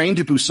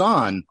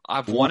Busan.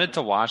 I've wanted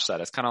to watch that.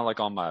 It's kind of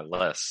like on my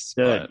list.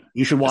 Good.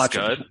 You should watch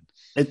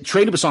it.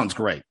 Train to Busan's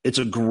great. It's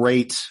a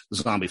great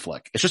zombie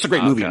flick. It's just a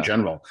great movie in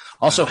general.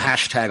 Also,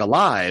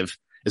 #Alive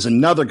is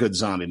another good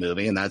zombie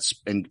movie, and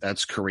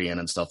that's Korean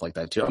and stuff like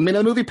that too. I mean,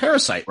 the movie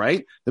Parasite,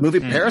 right? The movie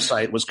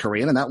Parasite was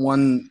Korean, and that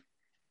won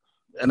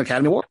an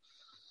Academy Award.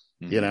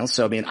 You know,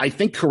 so I mean, I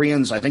think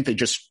they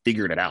just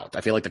figured it out.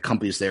 I feel like the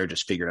companies there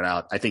just figured it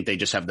out. I think they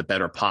just have the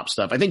better pop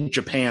stuff. I think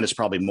Japan is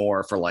probably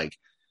more for like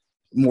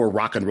more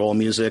rock and roll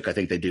music. I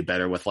think they do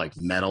better with like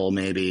metal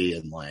maybe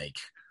and like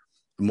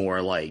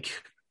more like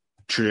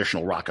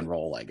traditional rock and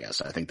roll, I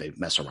guess. I think they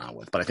mess around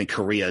with. But I think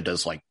Korea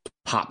does like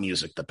pop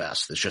music the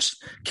best. It's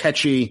just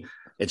catchy.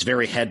 It's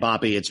very head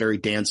boppy. It's very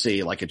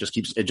dancey. Like it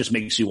just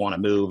makes you want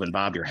to move and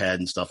bob your head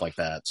and stuff like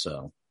that.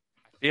 So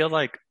I feel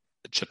like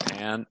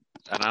Japan,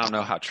 and I don't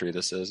know how true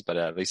this is, but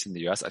at least in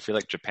the US, I feel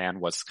like Japan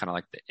was kind of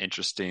like the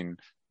interesting,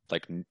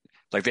 like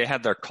they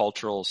had their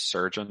cultural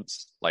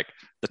surgeons, like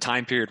the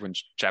time period when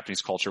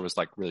Japanese culture was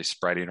like really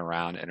spreading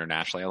around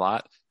internationally a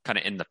lot, kind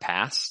of in the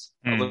past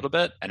a little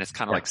bit. And it's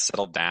kind of like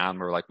settled down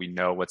where like we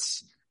know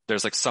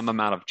there's like some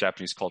amount of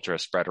Japanese culture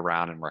has spread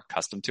around and we're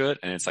accustomed to it.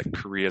 And it's like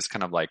Korea's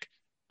kind of like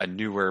a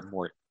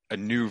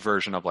new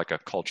version of like a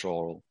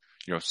cultural,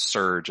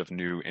 surge of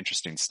new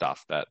interesting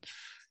stuff that,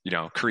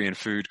 Korean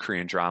food,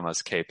 Korean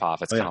dramas,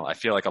 K-pop. It's kind of, I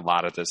feel like a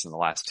lot of this in the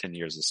last 10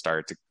 years has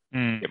started to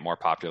get more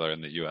popular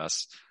in the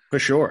US. For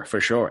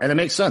sure. And it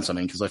makes sense. I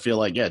mean, because I feel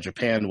like,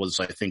 Japan was,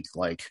 I think,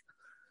 like,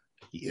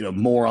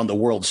 more on the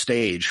world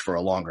stage for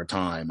a longer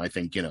time. I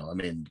think,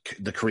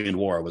 the Korean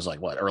War was like,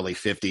 early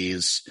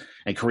 50s,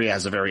 and Korea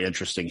has a very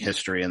interesting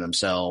history in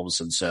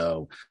themselves. And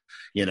so,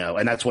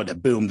 and that's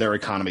what boomed their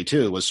economy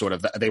too, was sort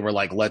of, they were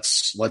like,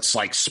 let's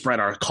like spread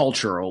our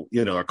culture,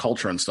 our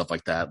culture and stuff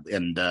like that.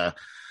 And,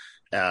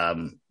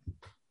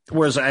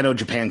 whereas I know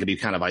Japan can be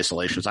kind of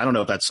isolationist. I don't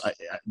know if that's,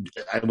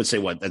 I would say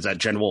is that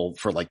general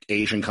for like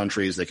Asian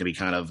countries? They can be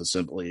kind of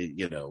simply,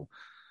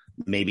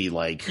 maybe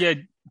like. Yeah,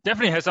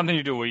 definitely has something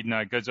to do with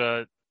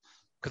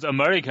because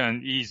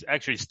American is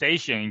actually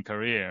stationed in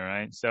Korea,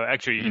 right? So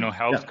actually,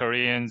 South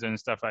Koreans and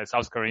stuff like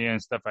South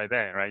Koreans, stuff like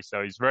that, right?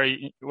 So it's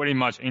very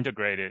much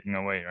integrated in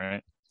a way,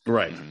 right?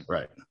 Right.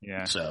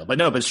 Yeah. So,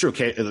 but it's true.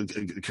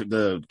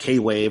 The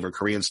K-wave or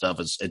Korean stuff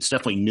it's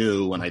definitely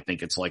new, and I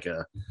think it's like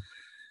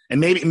and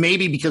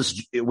maybe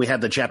because we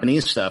have the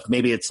Japanese stuff,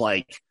 maybe it's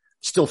like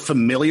still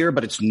familiar,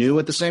 but it's new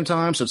at the same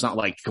time. So it's not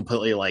like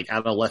completely like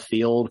out of left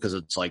field, because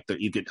it's like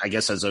you could, I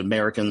guess, as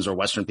Americans or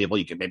Western people,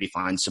 you could maybe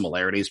find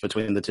similarities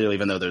between the two,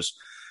 even though there's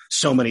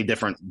so many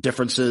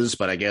differences.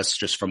 But I guess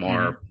just from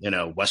our,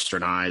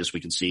 Western eyes, we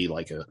can see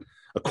like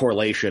a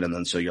correlation. And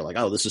then so you're like,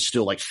 oh, this is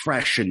still like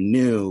fresh and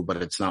new, but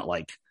it's not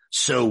like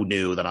so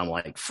new that I'm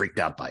like freaked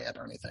out by it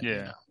or anything.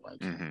 Yeah.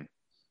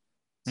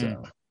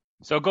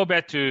 So go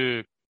back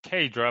to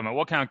K-drama.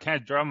 What kind of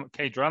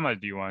K-drama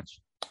do you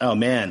watch? Oh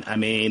man, I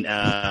mean,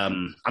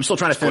 I'm still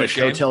trying to finish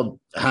Hotel.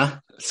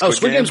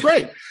 Squid Game's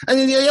great. I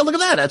mean, yeah, look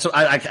at that. That's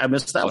I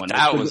missed that one.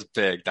 That was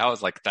big. That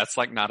was like, that's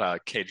like not a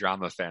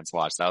K-drama fans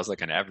watch. That was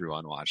like an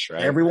everyone watch,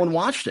 right? Everyone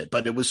watched it,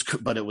 but it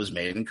was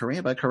made in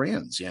Korea by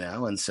Koreans,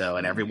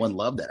 and everyone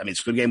loved it. I mean,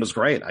 Squid Game was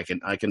great. I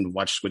can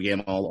watch Squid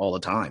Game all the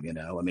time.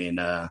 I mean,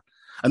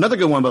 another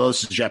good one, but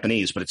this is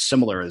Japanese, but it's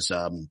similar, is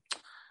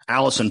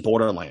Alice in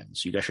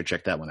Borderlands. You guys should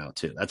check that one out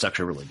too. That's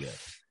actually really good.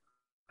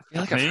 I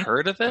feel like I've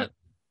heard of it.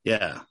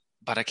 Yeah.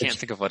 But I can't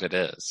think of what it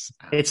is.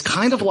 It's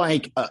kind of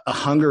like a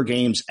Hunger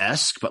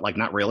Games-esque, but like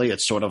not really.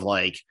 It's sort of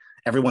like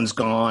everyone's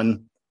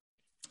gone.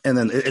 And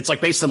then it's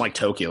like based in like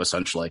Tokyo,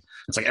 essentially.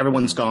 It's like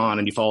everyone's gone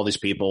and you follow these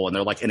people and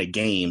they're like in a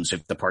game. So you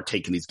have to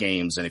partake in these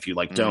games. And if you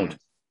like don't,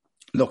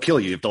 they'll kill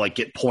you. You have to like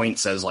get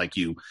points as like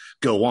you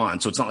go on.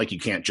 So it's not like you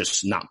can't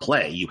just not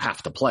play. You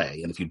have to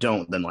play. And if you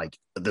don't, then like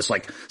this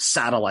like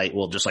satellite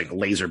will just like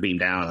laser beam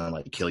down and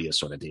like kill you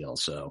sort of deal.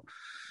 So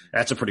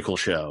that's a pretty cool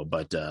show.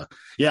 But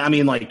I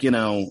mean, like, there's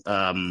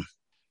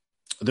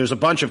a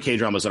bunch of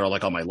K-dramas that are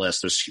like on my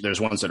list. There's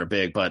ones that are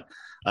big, but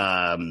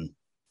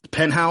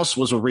Penthouse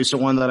was a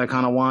recent one that I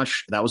kind of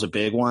watched. That was a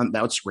big one.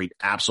 That was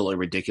absolutely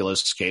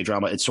ridiculous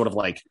K-drama. It's sort of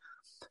like,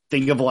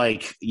 think of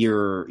like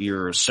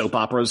your soap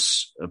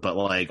operas, but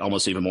like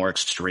almost even more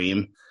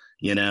extreme,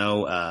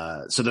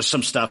 so there's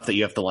some stuff that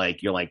you have to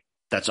like, you're like,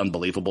 that's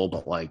unbelievable,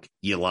 but like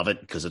you love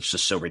it because it's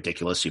just so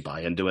ridiculous. You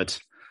buy into it.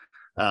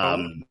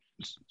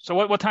 So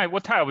what type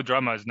of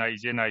drama is it?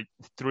 Is it like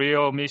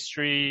thrill,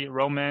 mystery,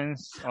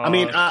 romance? I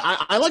mean,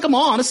 I like them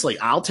all, honestly.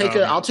 I'll take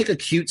a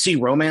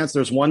cutesy romance.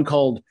 There's one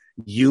called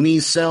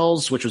Yumi's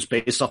Cells, which was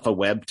based off a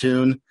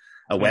webtoon,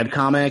 a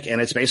webcomic,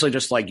 and it's basically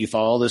just like you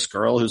follow this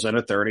girl who's in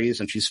her 30s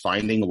and she's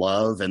finding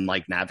love and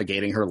like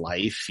navigating her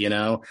life,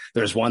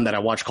 There's one that I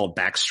watched called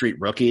Backstreet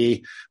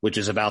Rookie, which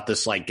is about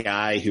this like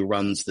guy who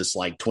runs this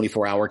like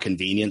 24-hour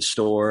convenience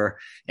store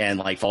and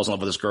like falls in love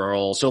with this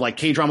girl. So like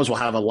K-dramas will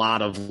have a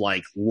lot of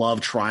like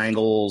love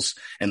triangles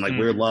and like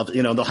weird love,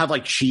 they'll have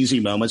like cheesy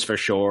moments for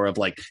sure of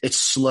like it's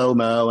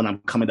slow-mo and I'm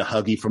coming to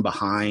hug you from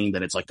behind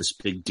and it's like this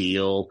big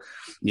deal,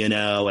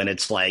 and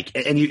it's like,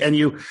 and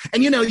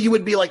you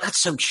would be like, that's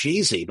so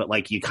cheesy, but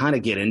like you kind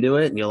of get into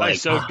it and you're like,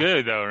 so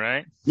good though,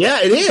 right? Yeah,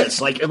 it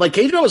is. Like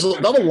K-drama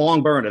they'll be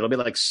long burn. It'll be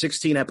like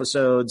 16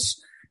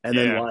 episodes And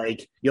then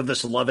like you have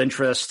this love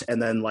interest,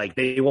 and then like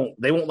they won't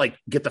like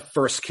get the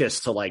first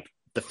kiss to like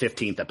the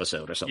 15th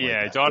episode or something. Yeah,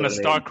 like it's on the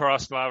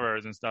star-crossed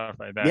lovers and stuff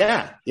like that.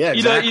 Yeah,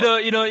 exactly.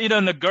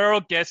 Either the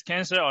girl gets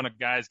cancer or the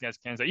guy gets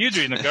cancer.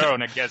 Usually the girl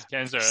gets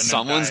cancer. And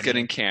someone's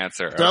getting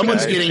cancer.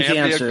 Someone's getting cancer.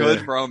 Can't be a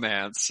good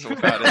romance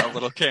without a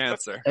little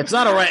cancer. It's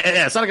not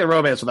it's not a good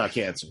romance without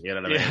cancer. You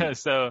know what I mean? Yeah.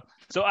 So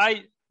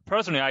I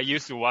personally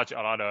used to watch a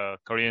lot of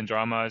Korean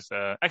dramas.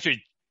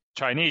 Actually,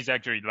 Chinese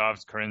actually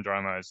loves Korean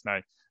dramas.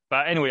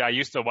 But anyway, I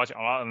used to watch a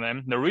lot of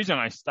them. The reason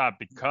I stopped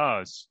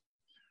because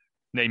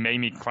they made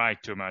me cry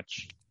too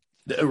much.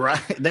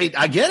 Right.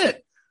 I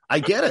get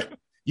it.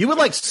 You would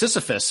like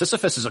Sisyphus.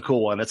 Sisyphus is a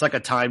cool one. It's like a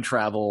time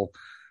travel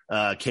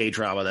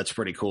K-drama that's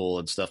pretty cool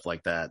and stuff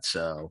like that.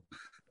 So,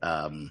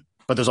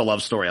 but there's a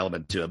love story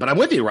element to it. But I'm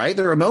with you, right?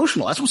 They're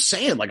emotional. That's what I'm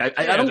saying. Like,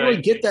 I don't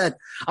really get that.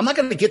 I'm not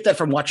going to get that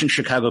from watching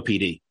Chicago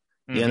PD.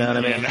 You know what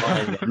I mean?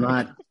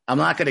 Like, I'm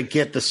not going to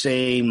get the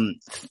same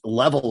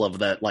level of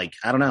that. Like,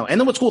 I don't know. And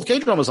then what's cool with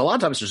K-dramas, a lot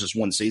of times it's just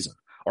one season.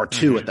 Or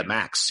two at the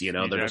max, you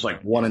know, they're just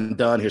like one and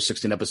done. Here's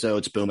 16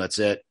 episodes, boom, that's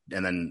it.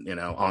 And then, you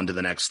know, on to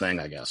the next thing,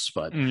 I guess.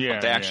 But they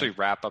actually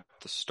wrap up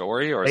the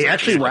story, or they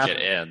actually wrap it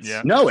ends?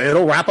 Yeah. No,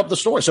 it'll wrap up the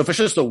story. So if it's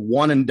just a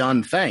one and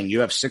done thing, you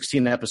have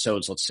 16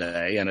 episodes, let's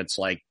say, and it's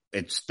like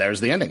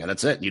there's the ending and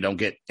that's it. You don't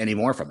get any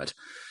more from it.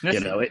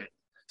 You know,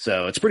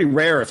 so it's pretty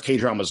rare if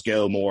K-dramas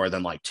go more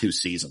than like 2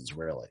 seasons,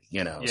 really,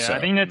 you know. Yeah, so. I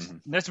think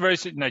that's very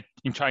like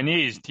in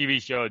Chinese TV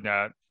show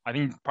that I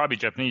think probably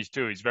Japanese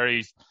too.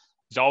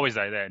 It's always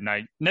like that.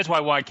 Like, that's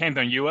why when I came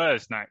to the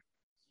US, like,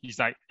 it's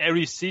like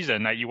every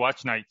season, like you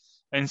watch like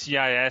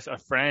NCIS, a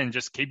friend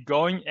just keep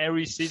going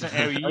every season,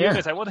 every year.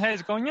 It's like, what the hell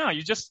is going on?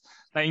 You just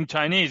like in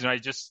Chinese, right?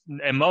 Just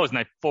at most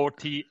like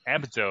 40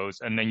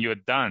 episodes, and then you're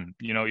done.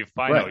 You know, your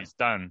final is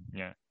done.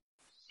 Yeah.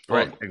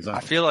 Right. Exactly.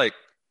 I feel like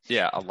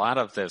a lot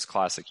of those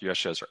classic US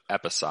shows are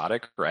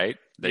episodic, right?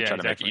 They try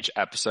to make each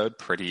episode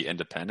pretty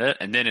independent,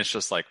 and then it's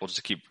just like we'll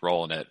just keep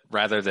rolling it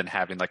rather than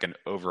having like an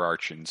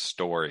overarching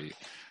story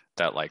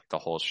that like the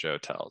whole show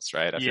tells,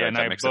 right? I feel like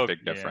that makes a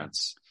big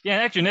difference. Yeah,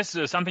 actually, this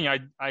is something I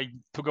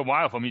took a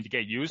while for me to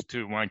get used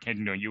to when I came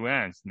to the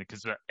US,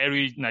 because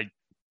every like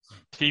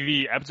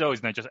TV episode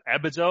is not just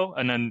episode,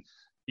 and then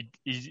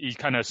it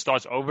kind of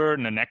starts over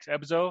in the next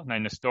episode, like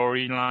in the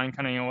storyline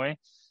kind of in a way.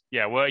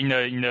 Yeah, well,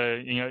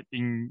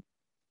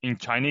 in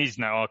Chinese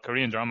now or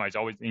Korean drama, it's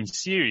always in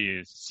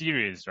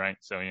series, right?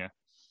 So yeah.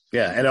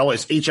 Yeah, and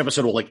always each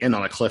episode will like end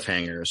on a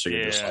cliffhanger, so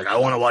you're just like, I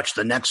want to watch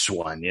the next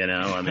one, you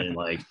know? I mean,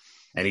 like.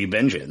 And you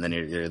binge it, and then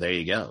you're there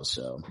you go.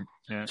 So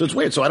it's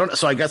weird. So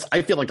I guess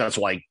I feel like that's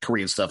why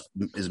Korean stuff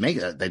is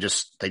making it. They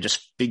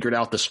just figured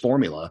out this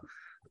formula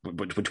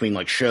between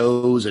like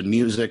shows and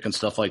music and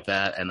stuff like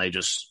that. And I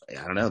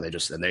don't know.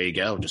 And there you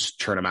go. Just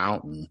churn them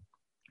out. And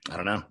I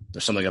don't know.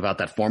 There's something about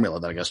that formula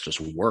that I guess just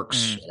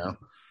works, you know?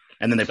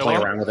 And then they play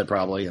around with it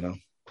probably, you know?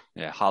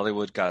 Yeah.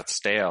 Hollywood got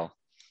stale.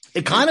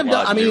 It kind of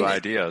does. I mean, new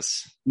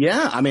ideas.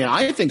 Yeah. I mean,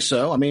 I think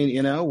so. I mean,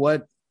 you know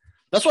what?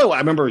 That's why I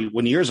remember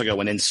years ago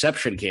when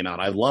Inception came out,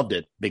 I loved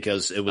it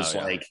because it was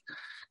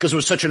because it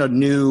was such a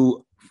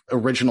new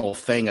original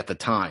thing at the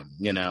time,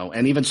 you know,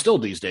 and even still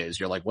these days,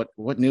 you're like,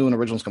 what new and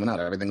original is coming out?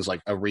 Everything's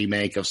like a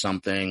remake of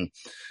something.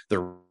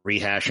 They're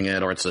rehashing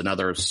it, or it's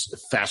another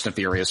Fast and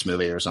Furious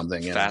movie or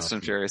something. Fast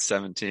and Furious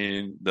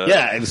 17,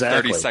 the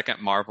exactly.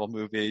 30-second Marvel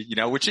movie, you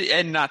know,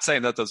 and not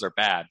saying that those are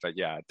bad, but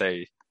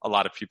a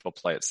lot of people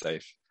play it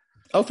safe.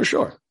 Oh, for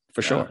sure.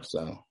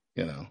 So,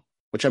 you know.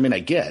 Which I mean, I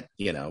get,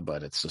 you know,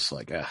 but it's just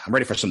like I'm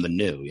ready for something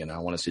new. You know, I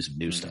want to see some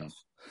new stuff.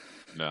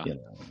 Yeah. You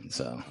know,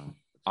 so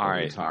all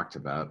right, we talked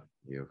about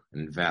you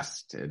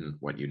invest in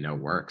what you know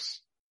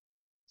works.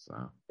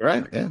 So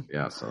right,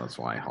 yeah. So that's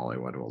why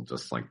Hollywood will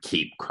just like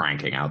keep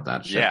cranking out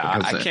that shit.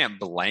 Yeah, I can't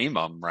blame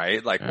them,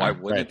 right? Like, why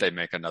wouldn't they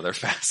make another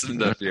Fast and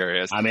the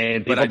Furious? I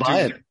mean, people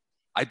buy it.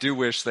 I do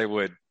wish they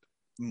would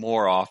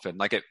more often.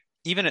 Like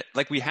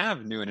we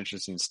have new and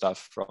interesting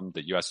stuff from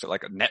the US.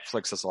 Like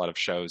Netflix has a lot of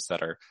shows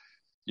that are,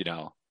 you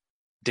know,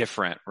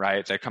 different,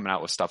 right? They're coming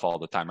out with stuff all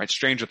the time, right?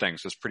 Stranger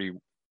Things was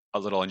a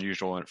little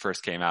unusual when it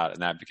first came out,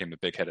 and that became a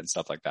big hit and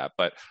stuff like that.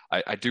 But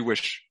I do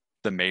wish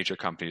the major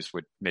companies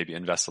would maybe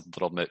invest a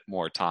little bit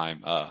more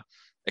time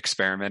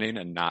experimenting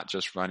and not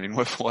just running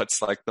with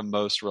what's like the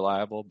most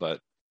reliable. But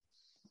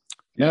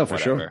yeah, for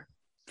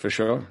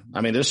sure.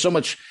 I mean, there's so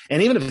much,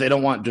 and even if they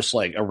don't want just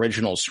like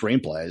original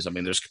screenplays, I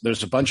mean,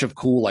 there's a bunch of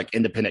cool like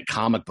independent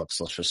comic books,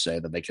 let's just say,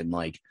 that they can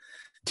like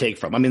take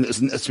from. I mean,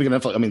 speaking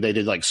of Netflix, I mean, they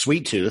did like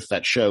Sweet Tooth,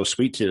 that show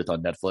Sweet Tooth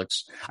on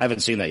Netflix. I haven't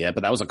seen that yet,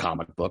 but that was a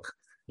comic book,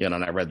 you know,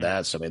 and I read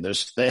that. So I mean,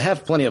 they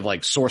have plenty of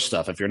like source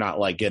stuff. If you're not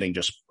like getting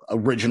just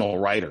original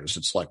writers,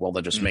 it's like, well,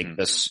 they'll just take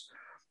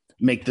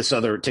this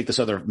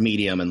other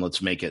medium and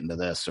let's make it into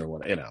this or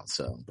what, you know.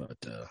 So, but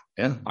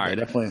yeah, all right,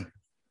 definitely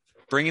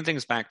bringing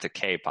things back to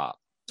K-pop.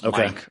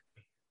 Okay. Mike,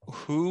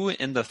 who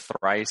in the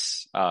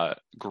Thrice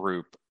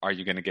group are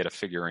you going to get a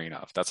figurine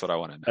of? That's what I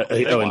want to know.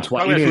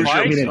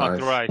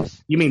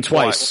 You mean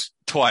Twice?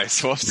 Twice.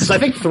 So I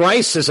think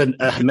Thrice is a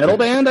metal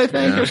band, I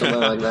think, or something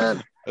like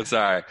that. That's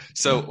all right.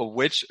 So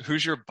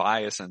who's your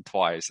bias in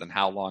Twice, and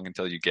how long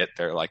until you get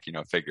there, like,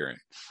 figuring?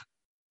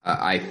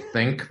 I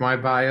think my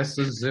bias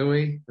is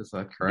Zooey. Is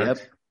that correct?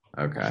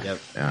 Yep. Okay. Yep.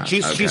 Yeah,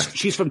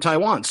 she's from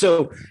Taiwan.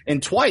 So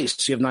in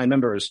Twice, you have 9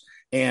 members,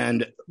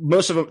 and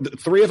most of them,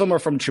 3 of them are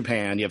from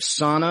Japan. You have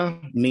Sana,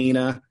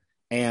 Mina,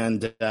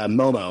 and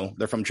Momo.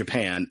 They're from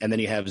Japan, and then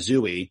you have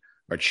Zooey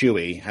or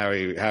Chewy,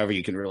 however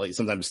you can relate.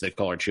 Sometimes they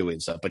call her Chewy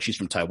and stuff, but she's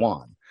from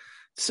Taiwan.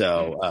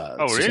 So,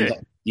 really?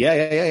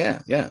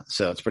 Yeah.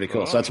 So it's pretty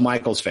cool. So that's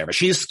Michael's favorite.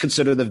 She's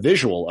considered the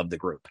visual of the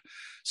group.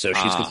 So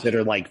she's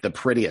considered like the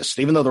prettiest,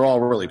 even though they're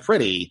all really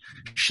pretty.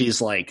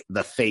 She's like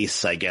the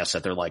face, I guess,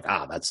 that they're like,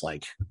 that's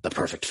like the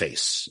perfect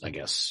face, I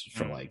guess,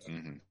 for like,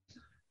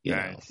 you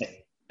know.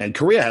 And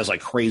Korea has like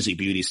crazy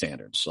beauty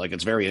standards. Like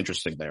it's very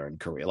interesting there in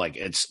Korea. Like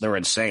they're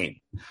insane.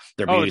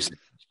 Their beauty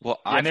standards. Well,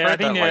 I've heard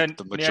that like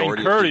the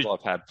majority of people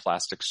have had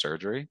plastic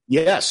surgery.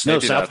 Yes. No,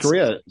 South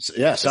Korea.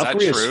 Yeah. South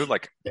Korea. Is that true?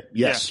 Like,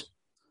 yes. Yeah.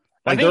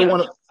 Like they're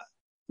one of,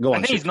 I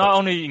think it's not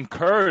only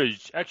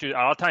encouraged. Actually, a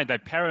lot of times,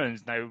 like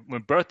parents, like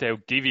when birthday, will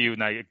give you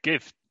like a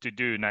gift to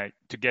do, like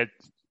to get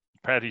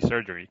plastic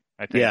surgery.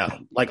 I think. Yeah,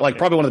 like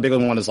probably one of the big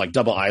ones is like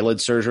double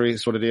eyelid surgery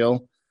sort of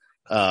deal.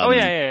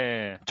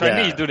 Yeah.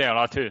 Chinese do that a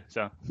lot too.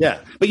 So yeah,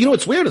 but you know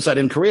what's weird is that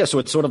in Korea, so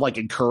it's sort of like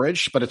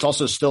encouraged, but it's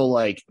also still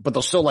like, but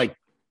they'll still like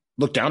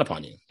look down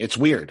upon you. It's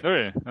weird.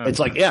 Really? It's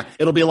like,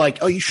 it'll be like,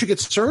 oh, you should get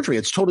surgery.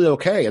 It's totally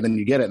okay, and then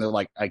you get it, and they're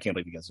like, I can't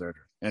believe you get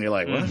surgery, and you're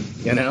like, what?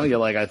 You're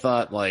like, I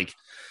thought like.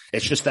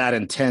 It's just that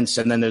intense.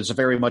 And then there's a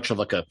very much of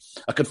like a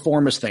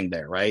conformist thing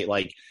there, right?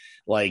 Like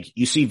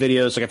you see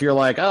videos, like if you're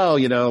like, oh,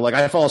 like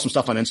I follow some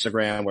stuff on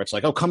Instagram where it's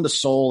like, oh, come to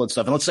Seoul and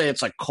stuff. And let's say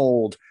it's like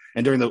cold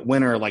and during the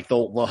winter, like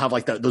they'll have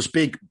like those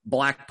big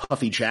black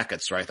puffy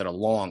jackets, right? That are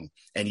long,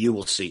 and you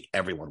will see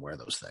everyone wear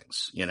those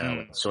things,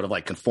 sort of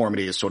like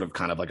conformity is sort of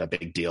kind of like a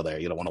big deal there.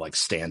 You don't want to like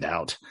stand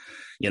out.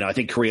 I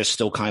think Korea is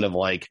still kind of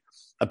like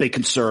a big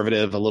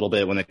conservative a little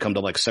bit when it comes to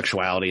like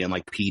sexuality and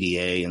like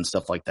PDA and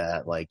stuff like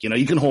that. Like,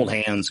 you can hold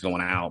hands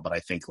going out, but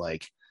I think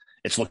like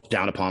it's looked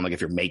down upon, like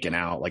if you're making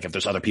out, like if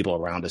there's other people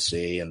around to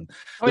see, and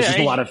there's just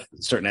a lot of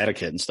certain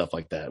etiquette and stuff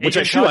like that, which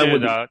I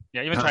would,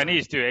 even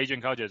Chinese too, Asian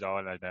cultures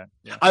are like that.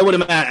 Yeah. I would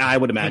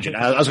imagine.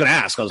 I was going to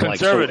ask, I was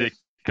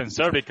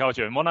conservative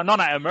culture. Well, not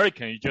like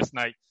American. You just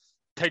like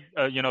take,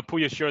 pull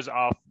your shirts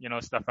off,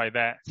 stuff like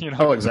that.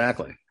 Oh,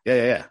 exactly.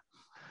 Yeah.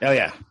 Oh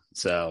yeah.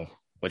 So,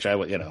 which I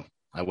would,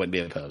 I wouldn't be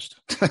opposed.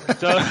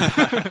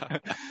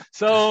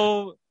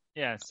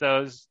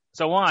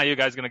 So when are you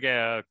guys gonna get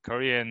a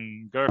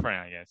Korean girlfriend?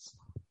 I guess.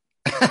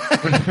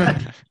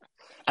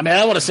 I mean, I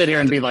don't want to sit here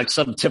and be like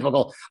some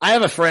typical. I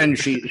have a friend.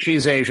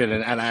 She's Asian,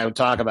 and I would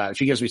talk about it.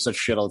 She gives me such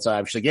shit all the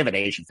time. She's like, "You have an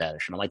Asian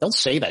fetish," and I'm like, "Don't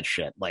say that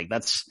shit." Like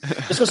that's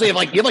just because you have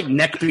like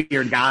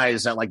neckbeard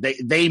guys that like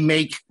they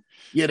make.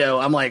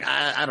 I'm like,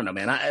 I don't know,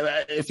 man.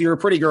 If you're a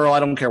pretty girl, I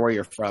don't care where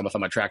you're from. If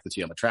I'm attracted to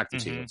you, I'm attracted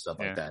to you and stuff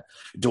like that.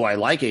 Do I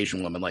like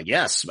Asian women? Like,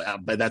 yes,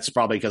 but that's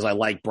probably because I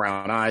like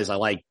brown eyes. I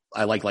like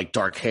like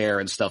dark hair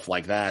and stuff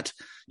like that.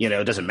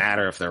 It doesn't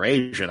matter if they're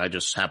Asian. I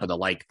just happen to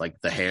like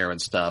the hair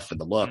and stuff and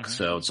the look.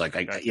 So it's like,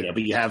 but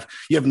you have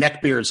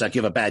neckbeards that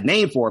give a bad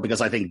name for it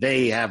because I think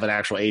they have an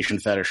actual Asian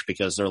fetish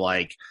because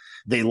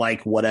they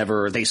like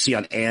whatever they see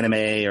on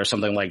anime or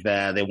something like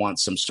that. They want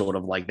some sort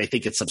of like, they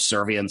think it's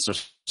subservience or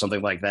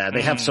something like that.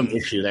 They have some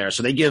issue there.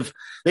 So they give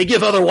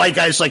other white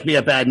guys like me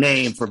a bad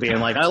name for being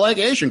like, I like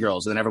Asian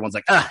girls. And then everyone's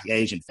like,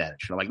 Asian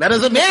fetish. And I'm like, that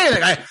doesn't mean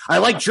anything. I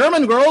like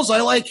German girls.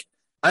 I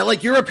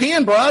like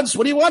European broads.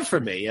 What do you want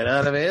from me? You know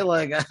what I mean?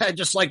 Like, I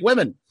just like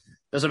women.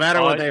 Doesn't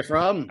matter where they're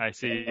from. I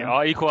see.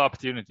 All equal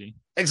opportunity.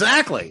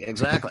 Exactly.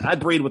 I'd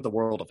breed with the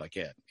world if I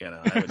can.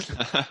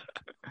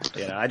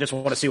 I just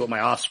want to see what my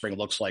offspring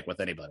looks like with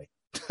anybody.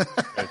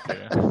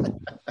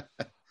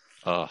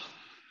 Oh,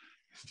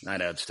 I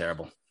know it's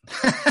terrible.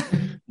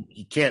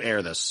 You can't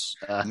air this.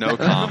 No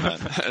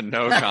comment.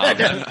 No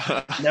comment.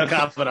 No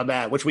comment on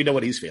that, which we know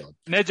what he's feeling.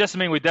 That just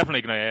means we're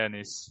definitely going to air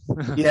this.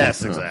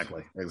 Yes,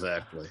 exactly.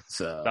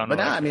 So, but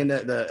no, I mean,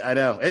 I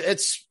know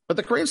but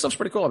the Korean stuff's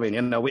pretty cool. I mean,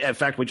 in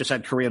fact, we just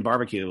had Korean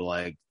barbecue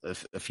like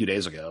a few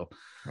days ago.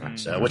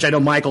 So, which I know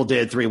Michael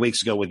did 3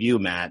 weeks ago with you,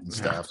 Matt, and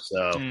stuff.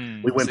 So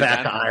we went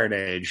back to Iron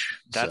Age.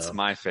 That's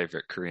my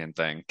favorite Korean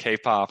thing.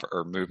 K-pop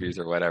or movies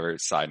or whatever.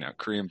 Side note,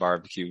 Korean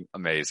barbecue,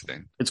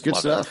 amazing. It's good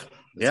stuff.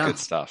 It's good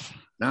stuff.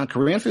 No,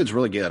 Korean food's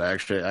really good. I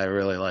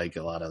really like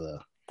a lot of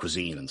the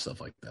cuisine and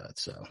stuff like that.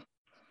 So,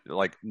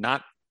 like,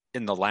 not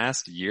in the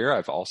last year,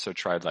 I've also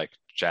tried like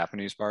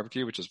Japanese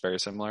barbecue, which is very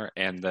similar.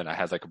 And then I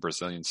had like a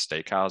Brazilian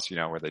steakhouse,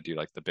 where they do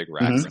like the big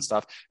racks and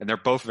stuff. And they're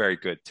both very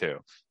good too.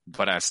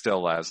 But I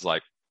still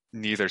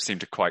neither seem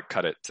to quite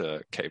cut it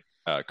to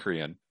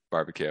Korean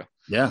barbecue.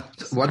 Yeah.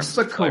 What's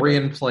the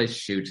Korean place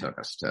Shu took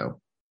us to?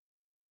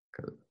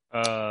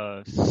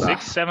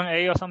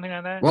 678 or something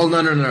like that? Well,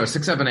 no.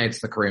 678's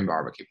the Korean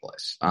barbecue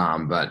place.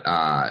 But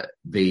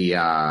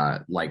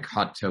the like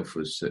hot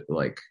tofu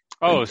like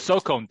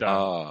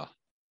Sokongdang.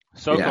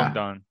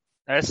 Sokongdang.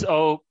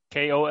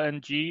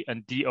 SOKONG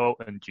and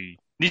DONG.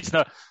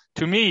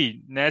 To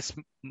me,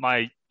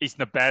 it's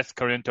the best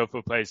Korean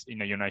tofu place in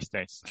the United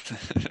States.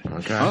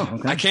 Okay.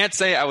 Okay. I can't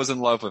say I was in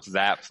love with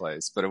that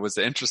place, but it was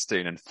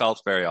interesting and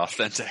felt very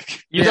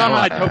authentic. You don't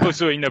like tofu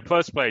soup in the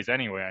first place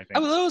anyway, I think.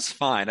 Oh, that was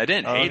fine. I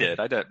didn't hate it.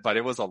 But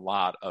it was a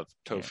lot of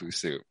tofu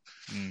soup.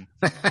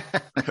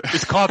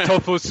 It's called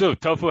tofu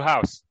soup, tofu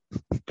house.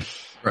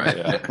 Right.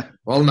 Yeah.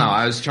 Well, no,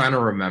 I was trying to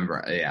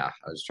remember. Yeah,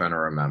 I was trying to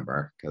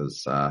remember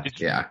because,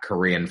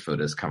 Korean food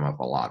has come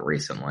up a lot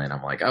recently, and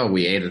I'm like, oh,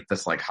 we ate at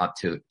this like hot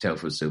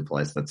tofu soup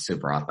place that's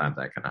super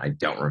authentic, and I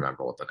don't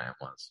remember what the name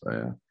was. So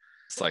yeah,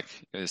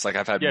 it's like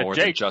I've had more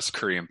than just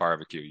Korean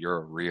barbecue. You're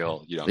a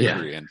real,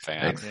 Korean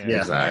fan. Exactly.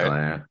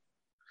 Yeah.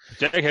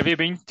 Jake, have you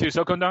been to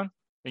Seokondong?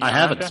 I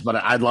haven't, but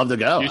I'd love to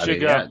go. You should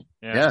go.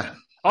 Yeah.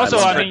 Also,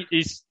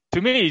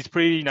 to me, it's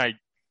pretty like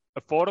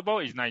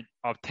affordable. It's like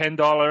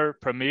 $10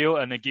 per meal,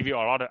 and they give you a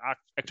lot of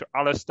extra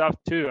other stuff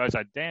too. I was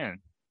like,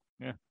 damn.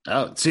 Yeah.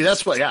 Oh, see,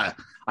 that's what. Yeah,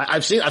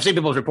 I've seen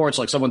people's reports.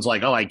 Like someone's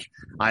like, oh,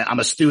 I'm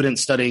a student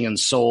studying in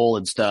Seoul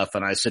and stuff,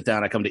 and I sit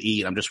down, I come to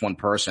eat. I'm just one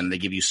person. They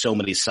give you so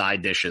many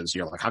side dishes.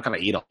 You're like, how can I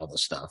eat all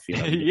this stuff? You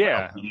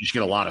just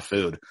get a lot of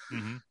food.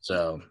 Mm-hmm.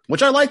 So,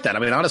 which I like that. I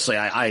mean, honestly,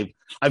 I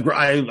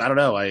don't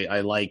know.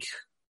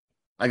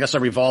 I guess I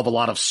revolve a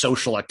lot of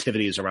social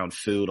activities around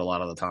food a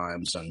lot of the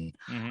times, and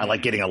I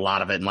like getting a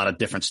lot of it and a lot of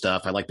different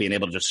stuff. I like being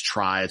able to just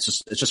try.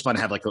 It's just fun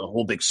to have like a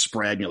whole big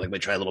spread. And you're like, let me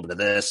try a little bit of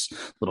this, a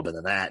little bit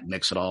of that,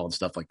 mix it all and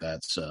stuff like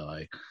that. So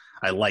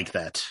I like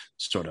that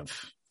sort of,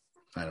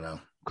 I don't know,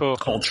 cool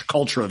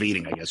culture of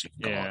eating, I guess you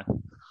can call it.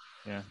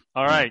 Yeah.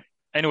 All right.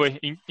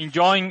 Anyway,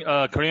 enjoying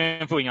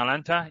Korean food in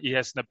Atlanta. It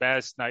has the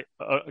best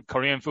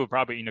Korean food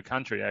probably in the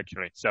country,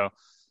 actually. So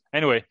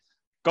anyway,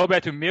 go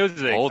back to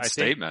music. Bold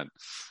statement.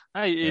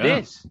 It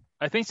is.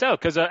 I think so.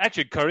 Because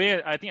actually,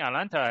 I think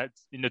Atlanta,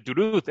 in the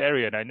Duluth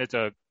area, there's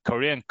a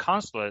Korean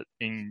consulate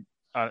in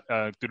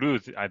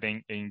Duluth, I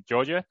think, in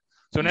Georgia.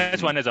 So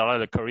that's why there's a lot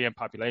of Korean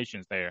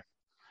populations there.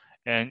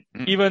 And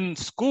even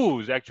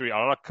schools, actually, a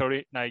lot of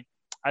Korean. Like,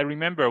 I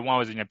remember when I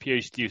was in a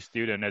PhD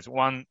student, there's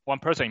one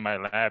person in my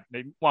lab,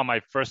 one of my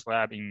first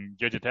lab in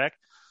Georgia Tech.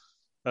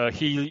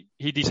 He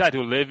decided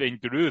to live in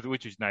Duluth,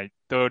 which is like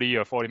 30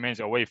 or 40 minutes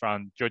away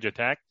from Georgia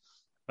Tech.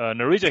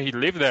 The reason he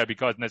lived there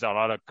because there's a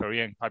lot of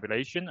Korean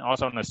population.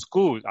 Also, the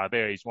schools are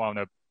there is one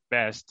of the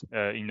best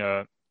in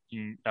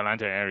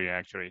Atlanta area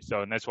actually.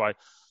 So that's why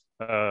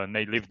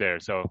they live there.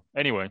 So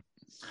anyway,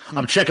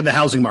 I'm checking the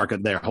housing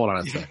market there. Hold on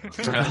a second.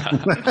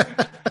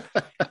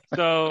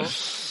 So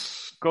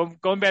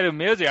going back to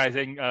music, I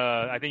think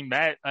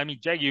Matt. I mean,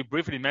 Jack, you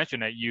briefly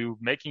mentioned that you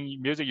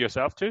making music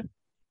yourself too.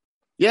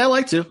 Yeah, I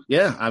like to.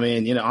 Yeah, I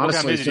mean, honestly, what kind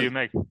of music do you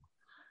make?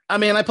 I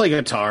mean, I play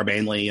guitar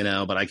mainly,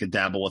 but I can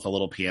dabble with a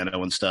little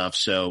piano and stuff.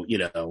 So,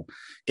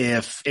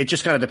 if it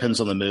just kind of depends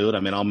on the mood. I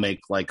mean, I'll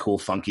make like cool,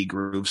 funky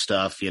groove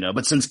stuff,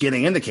 but since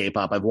getting into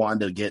K-pop, I've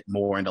wanted to get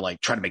more into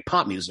like try to make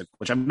pop music,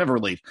 which I've never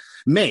really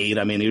made.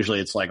 I mean, usually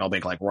it's like, I'll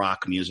make like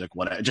rock music,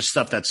 whatever, just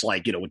stuff that's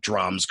like, with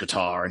drums,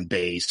 guitar and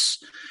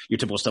bass, your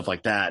typical stuff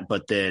like that.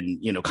 But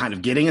then, kind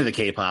of getting into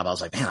K-pop, I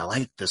was like, man, I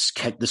like this.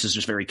 This is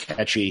just very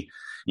catchy.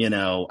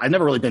 I've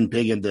never really been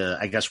big into,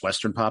 I guess,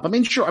 Western pop. I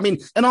mean, sure. I mean,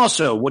 and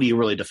also, what do you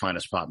really define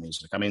as pop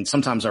music? I mean,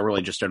 sometimes I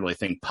really just generally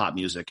think pop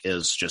music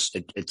is just,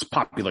 it's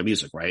popular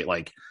music, right?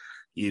 Like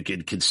you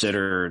could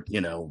consider, I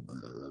don't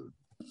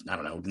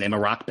know, name a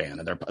rock band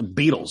and their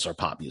Beatles are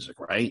pop music,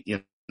 right?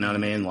 You know what I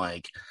mean?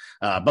 Like,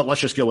 but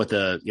let's just go with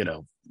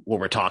what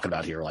we're talking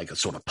about here, like a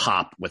sort of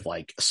pop with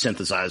like a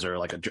synthesizer,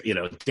 like a,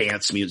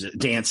 dance music,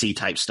 dancey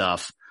type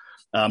stuff.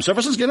 So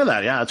ever since getting into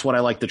that, that's what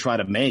I like to try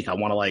to make. I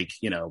want to like,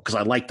 cause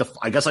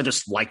I guess I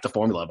just like the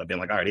formula of it being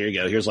like, all right, here you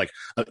go. Here's like,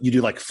 you do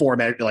like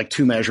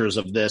two measures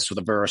of this with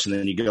a verse, and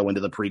then you go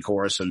into the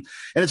pre-chorus and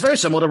it's very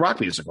similar to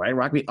rock music,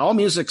 right? All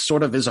music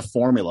sort of is a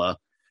formula,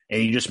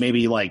 and you just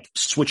maybe like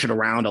switch it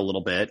around a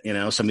little bit.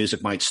 Some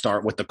music might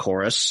start with the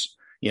chorus,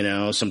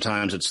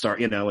 sometimes it start,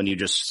 and you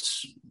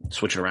just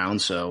switch it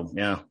around. So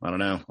yeah, I don't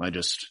know.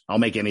 I'll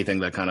make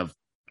anything that kind of,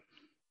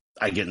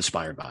 I get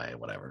inspired by,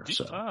 whatever.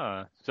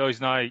 So, so it's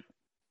not,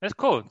 that's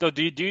cool. So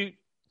do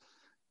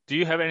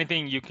you have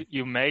anything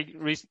you make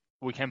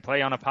we can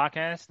play on a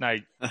podcast?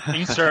 Like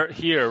insert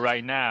here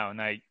right now,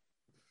 like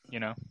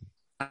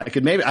I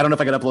could maybe, I don't know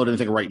if I could upload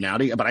anything right now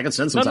to you, but I can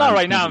send some. No, not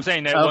right now. I'm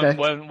saying that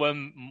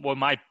when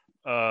my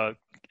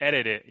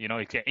edit it, you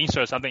can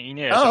insert something in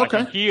here, so I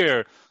can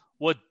hear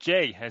what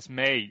Jay has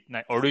made,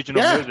 like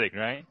original music,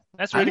 right?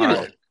 That's really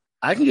cool.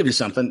 I can give you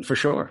something for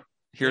sure.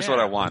 Here's what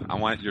I want. I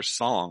want your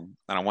song,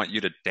 and I want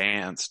you to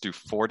do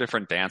 4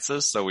 different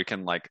dances so we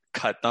can like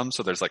cut them.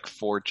 So there's like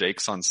 4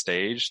 Jakes on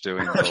stage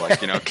doing the like,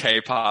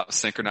 K-pop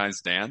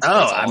synchronized dance.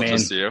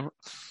 Just you.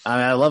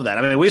 I love that.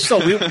 I mean, we still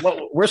want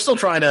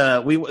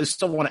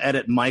to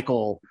edit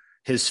Michael,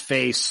 his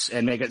face,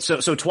 and make it.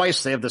 So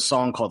twice they have this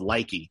song called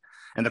Likey.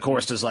 And the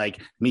chorus is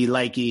like, me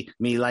likey,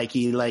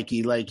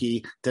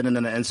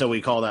 and so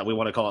we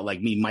want to call it like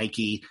me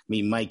Mikey,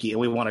 and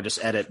we want to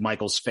just edit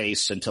Michael's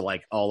face into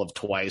like all of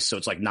Twice. So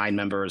it's like 9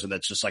 members, and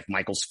that's just like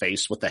Michael's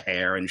face with the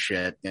hair and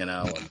shit, And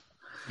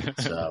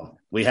So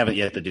we haven't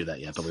yet to do that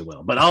yet, but we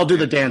will. But I'll do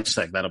the dance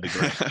thing. That'll be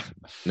great.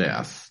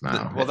 Yes.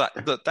 No. Well,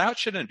 that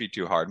shouldn't be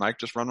too hard, Mike.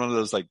 Just run one of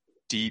those like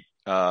deep.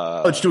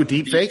 Let's do a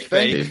deep fake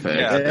thing. Deep fake.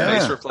 Yeah,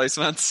 face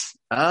replacements.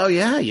 Oh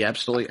yeah, you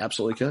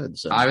absolutely could.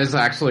 So. I was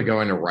actually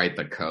going to write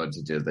the code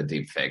to do the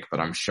deep fake, but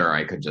I'm sure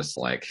I could just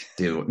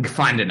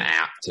find an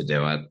app to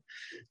do it.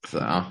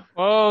 So.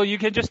 Well, you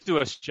can just do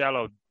a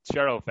shallow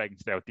fake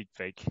instead of deep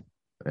fake.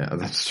 Yeah,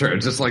 that's true.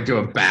 Just like do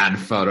a bad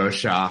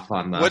Photoshop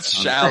on the. What's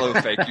shallow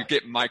fake? You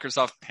get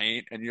Microsoft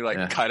Paint and you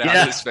cut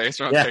out his face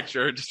from a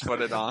picture and just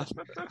put it on.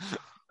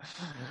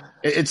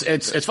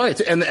 It's funny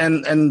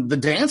and the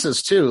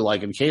dances too,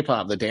 like in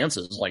K-pop, the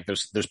dances, like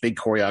there's big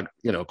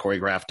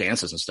choreographed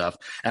dances and stuff.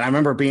 And I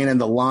remember being in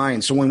the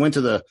line. So when we went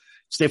to the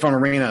State Farm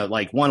Arena,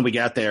 like we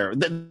got there,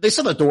 they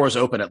said the doors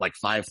open at like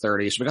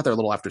 5:30. So we got there a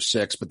little after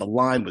 6, but the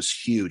line was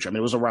huge. I mean,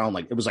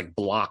 it was like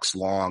blocks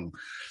long.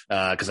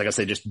 Cause I guess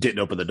they just didn't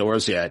open the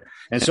doors yet.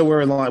 And so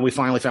we're in line. We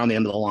finally found the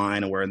end of the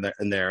line and we're in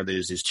there.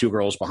 There's these 2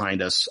 girls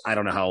behind us. I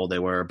don't know how old they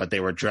were, but they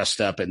were dressed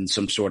up in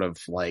some sort of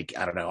like,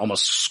 I don't know,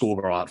 almost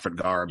schoolgirl outfit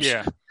garbs.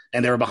 Yeah.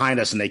 And they were behind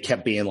us and they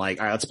kept being like,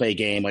 all right, let's play a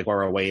game. Like while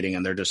we're waiting.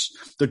 And they're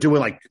doing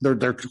like,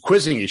 they're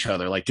quizzing each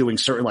other, like doing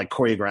certain like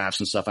choreographs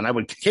and stuff. And I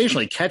would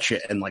occasionally catch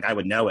it and like, I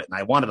would know it. And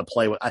I wanted to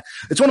play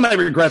it's one of my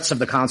regrets of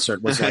the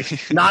concert was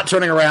like not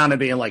turning around and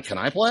being like, can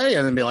I play?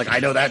 And then be like, I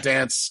know that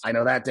dance.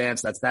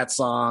 That's that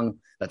song.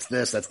 That's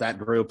this, that's that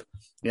group,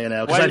 you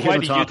know. Why did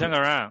you turn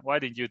around? Why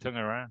did you turn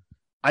around?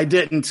 I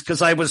didn't,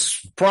 because I was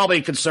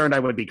probably concerned I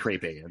would be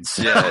creepy. And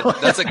so. Yeah,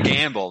 that's a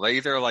gamble. They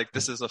either like,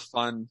 this is a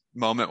fun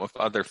moment with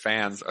other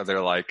fans, or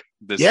they're like,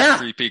 this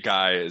creepy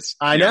guy is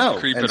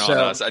creeping on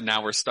us, and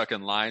now we're stuck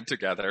in line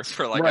together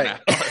for like an hour.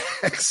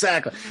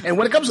 Exactly. And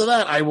when it comes to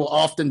that, I will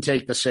often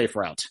take the safe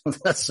route.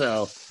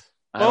 So,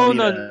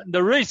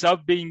 the risk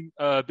of being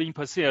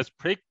perceived as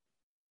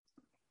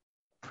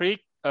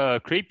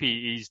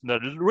creepy is the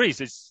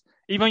risk is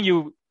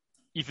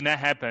if that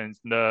happens,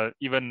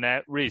 even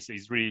that risk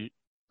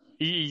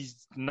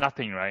is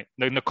nothing, right?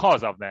 The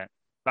cause of that.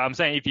 But I'm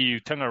saying if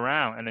you turn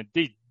around and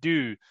they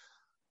do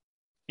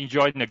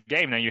enjoy the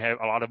game, then you have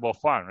a lot more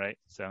fun, right?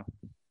 So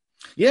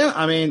yeah,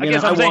 I mean, I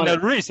guess I'm saying the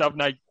risk of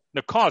like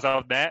the cause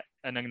of that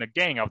and then the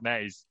gain of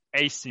that is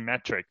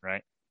asymmetric,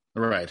 right?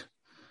 Right.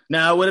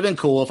 Now it would have been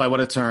cool if I would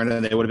have turned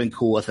and they would have been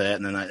cool with it,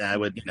 and then I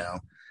would,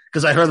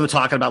 because I heard them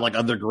talking about like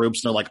other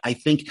groups, and they're like, I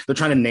think they're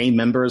trying to name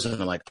members, and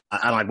I'm like,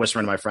 I'm like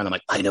whispering to my friend, I'm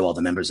like, I know all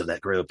the members of that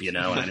group, and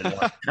I didn't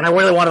and I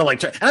really wanted to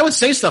like, and I would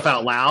say stuff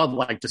out loud,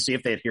 like to see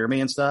if they'd hear me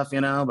and stuff,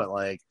 but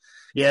like,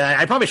 yeah,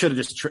 I probably should have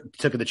just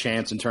took the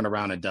chance and turned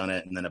around and done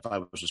it, and then if I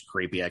was just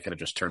creepy, I could have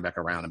just turned back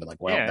around and been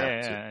like, well,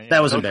 that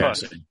was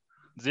embarrassing.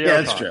 Zero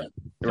that's true.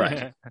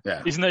 Right.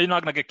 Yeah. You're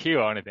not gonna get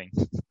killed or anything.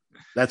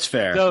 That's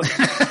fair. So,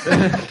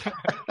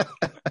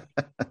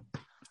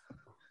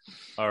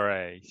 all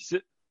right. So,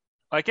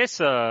 I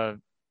guess, I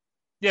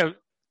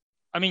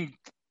mean,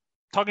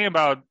 talking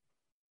about,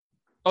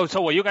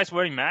 so were you guys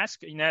wearing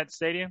masks in that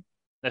stadium?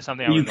 That's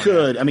something you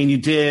could. I mean, you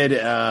did.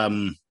 I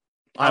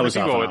was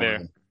over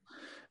there.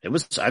 I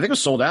think it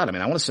was sold out. I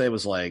mean, I want to say it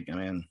was like,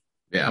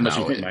 how much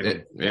you think,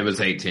 Michael? It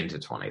was 18 to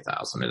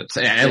 20,000.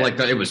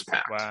 It was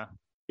packed. Wow.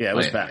 Yeah, it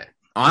was packed.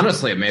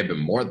 Honestly, it may have been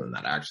more than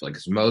that actually,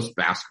 because most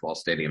basketball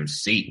stadiums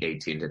seat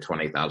 18 to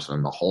 20,000,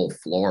 and the whole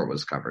floor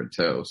was covered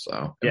too.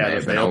 So it may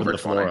have been over the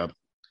floor up.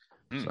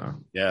 So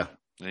yeah,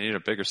 they need a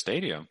bigger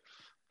stadium.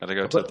 Got to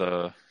go to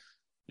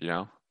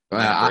the,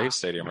 Brave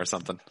Stadium or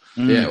something.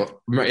 Yeah,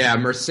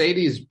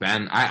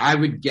 Mercedes-Benz. I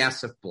would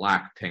guess if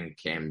Blackpink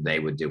came, they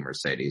would do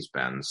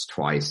Mercedes-Benz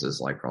twice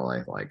as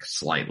probably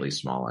slightly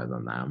smaller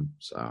than them.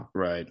 So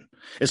right,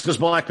 it's because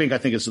Blackpink, I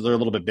think, they're a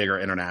little bit bigger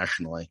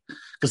internationally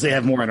because they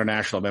have more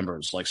international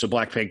members. So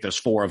Blackpink, there's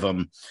 4 of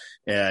them.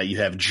 You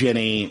have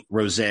Jennie,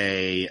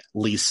 Rosé,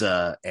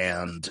 Lisa,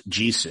 and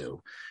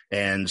Jisoo.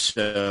 And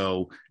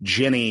so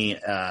Jennie,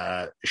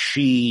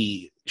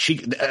 she,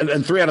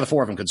 and 3 out of the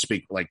 4 of them could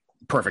speak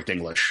perfect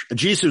English.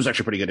 Jisoo is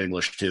actually pretty good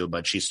English too,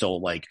 but she's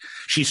still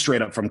she's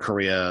straight up from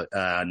Korea.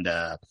 And,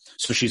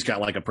 so she's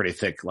got a pretty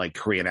thick,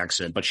 Korean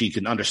accent, but she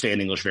can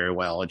understand English very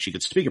well and she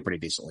could speak it pretty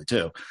decently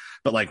too.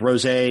 But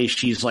Rosé,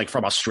 she's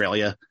from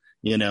Australia,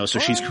 so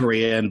she's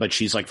Korean, but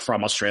she's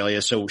from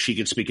Australia. So she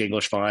can speak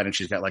English fine. And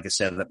she's got, like I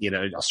said,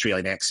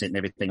 Australian accent and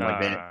everything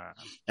like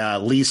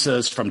that.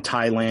 Lisa's from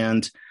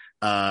Thailand.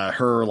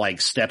 Her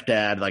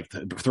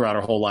stepdad, throughout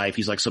her whole life,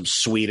 he's some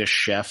Swedish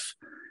chef.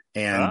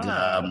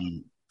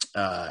 And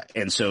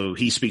so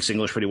he speaks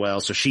English pretty well.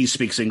 So she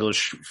speaks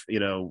English,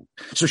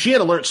 so she had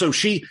to learn. So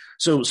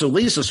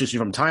Lisa, she's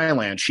from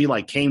Thailand. She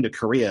came to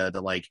Korea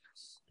to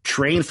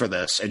train for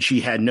this, and she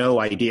had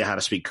no idea how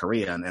to speak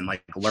Korean and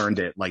learned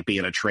it,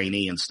 being a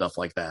trainee and stuff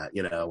like that,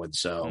 and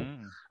so,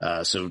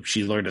 so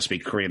she learned to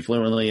speak Korean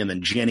fluently. And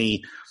then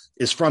Jennie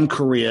is from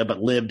Korea, but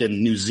lived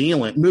in New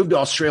Zealand, moved to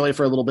Australia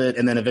for a little bit,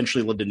 and then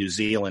eventually lived in New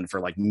Zealand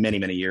for many,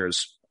 many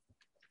years,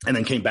 and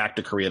then came back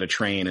to Korea to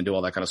train and do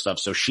all that kind of stuff.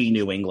 So she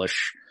knew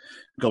English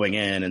going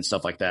in and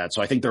stuff like that.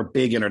 So I think they're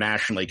big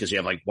internationally because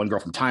you have 1 girl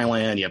from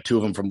Thailand, you have 2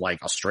 of them from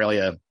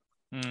Australia,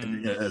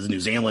 New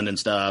Zealand and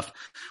stuff,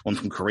 one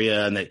from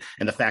Korea, and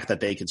the fact that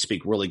they could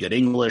speak really good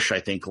English, I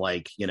think,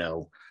 like,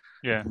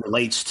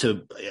 relates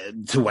to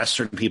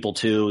Western people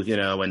too,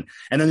 and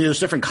then there's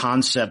different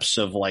concepts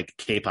of like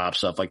K-pop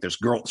stuff. Like there's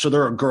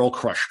there are girl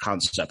crush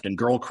concept, and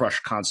girl crush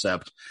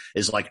concept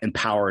is like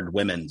empowered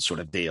women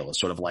sort of deal. It's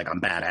sort of like I'm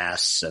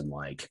badass and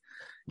like,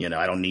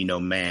 I don't need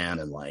no man,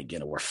 and like,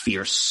 we're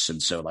fierce.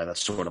 And so like,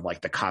 that's sort of like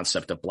the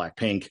concept of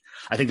Blackpink.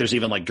 I think there's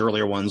even like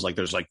girlier ones, like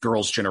there's like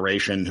Girls'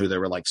 Generation, who they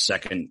were like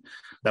second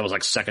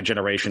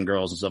generation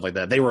girls and stuff like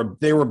that. They were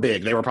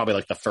big. They were probably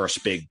like the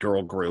first big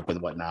girl group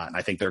and whatnot. And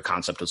I think their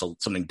concept was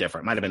something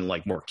different. Might have been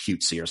like more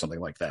cutesy or something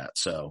like that.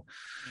 So,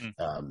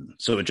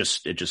 so it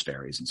just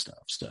varies and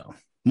stuff. So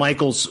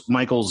Michael's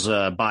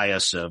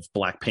bias of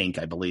Blackpink,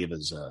 I believe,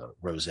 is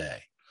Rosie.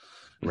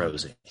 All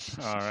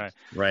right.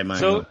 Right,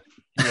 Michael. So,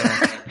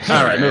 yeah.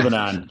 All right, moving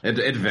on.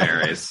 It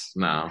varies.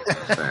 No, it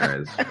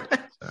varies. So.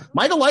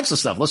 Michael likes the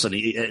stuff. Listen,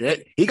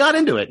 he got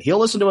into it. He'll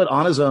listen to it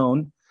on his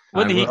own.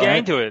 When did he get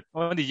into it?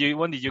 When did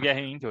you get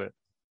him into it?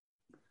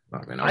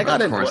 I mean, I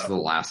got in the course of the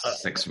last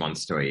 6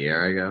 months to a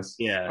year, I guess.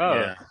 Yeah. Oh.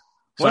 Yeah.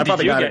 So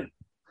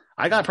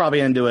I got probably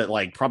into it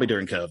like probably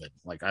during COVID.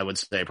 Like I would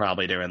say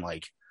probably during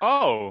like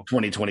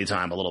 2020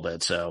 time a little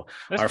bit. So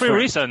that's pretty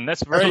recent.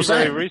 That's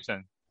very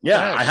recent. Yeah,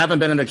 nice. I haven't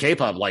been into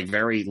K-pop like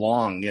very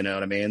long, you know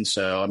what I mean?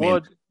 So I mean,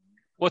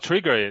 what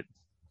triggered it?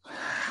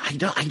 I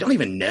don't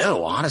even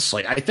know,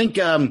 honestly. I think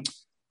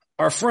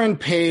our friend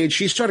Paige,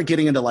 she started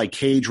getting into like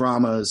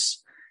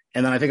K-dramas,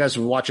 and then I think I was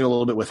watching a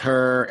little bit with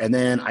her, and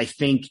then I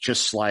think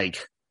just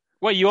like,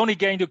 wait, you only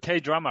get into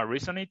K-drama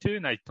recently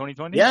too, like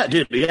 2020? Yeah,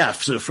 dude. Yeah,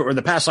 so for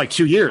the past like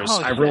 2 years,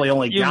 I really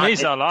only got. You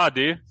miss a lot,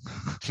 dude.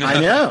 I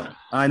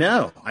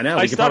know.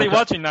 I started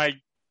watching like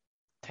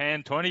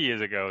 10, 20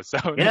 years ago.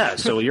 So yeah,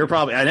 so you're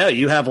probably,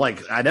 you have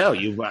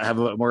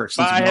a more extensive.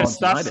 But I have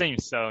stuff seen,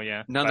 so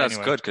yeah. No, that's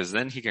good, because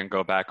then he can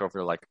go back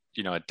over like,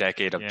 a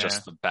decade of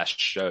just the best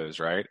shows,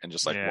 right? And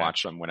just like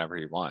watch them whenever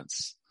he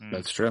wants.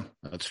 That's true.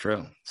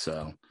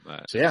 So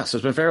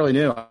it's been fairly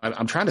new.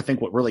 I'm trying to think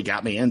what really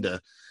got me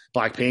into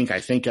Blackpink. I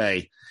think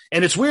and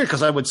it's weird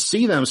because I would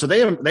see them. So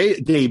they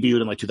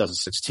debuted in like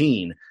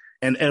 2016.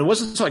 And it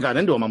wasn't until I got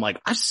into them, I'm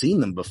like, I've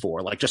seen them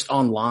before, like just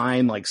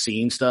online, like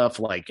seeing stuff,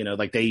 like,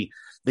 like they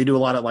do a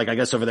lot of like, I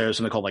guess over there is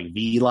something called like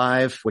V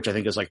Live, which I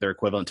think is like their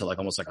equivalent to like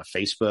almost like a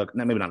Facebook,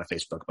 maybe not a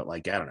Facebook, but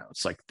like, I don't know.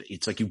 It's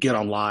like you get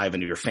on live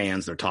and your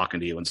fans, they're talking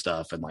to you and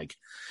stuff. And like,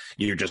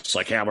 you're just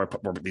like, hey, we're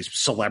these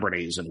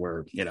celebrities and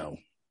we're,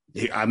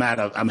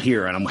 I'm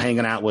here and I'm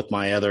hanging out with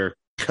my other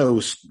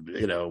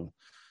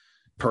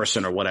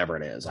person or whatever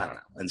it is. I don't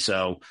know. And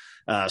so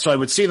I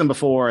would see them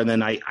before, and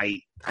then I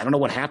don't know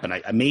what happened.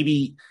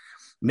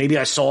 Maybe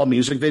I saw a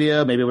music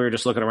video. Maybe we were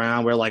just looking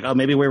around. We're like,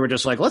 maybe we were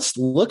just like, let's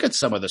look at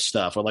some of this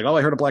stuff. We're like,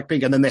 I heard of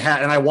Blackpink. And then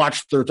and I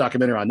watched their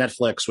documentary on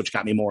Netflix, which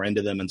got me more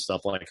into them and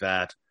stuff like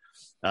that.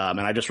 And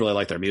I just really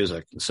like their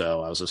music.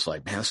 So I was just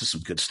like, man, this is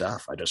some good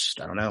stuff. I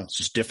don't know. It's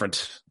just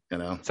different,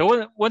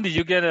 So when did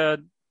you get a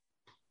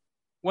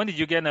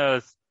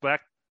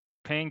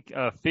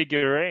Blackpink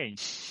figurine?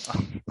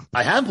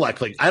 I have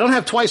Blackpink. I don't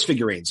have twice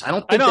figurines. I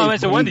don't think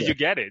so when did you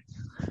get it?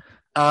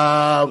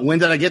 When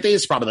did I get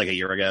these? Probably like a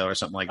year ago or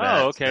something like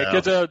that. Oh, okay.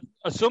 Because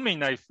assuming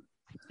like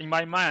in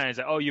my mind, it's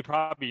like, you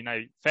probably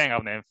like fan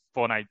of them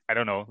for like, I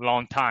don't know,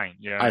 long time.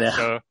 Yeah. I know.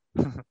 So...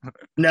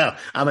 No,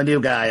 I'm a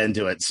new guy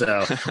into it.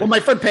 So, well,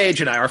 my friend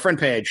Paige and I,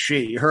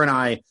 her and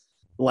I,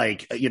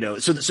 like,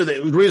 so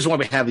the reason why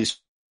we have these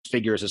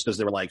figures is because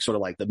they were like sort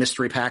of like the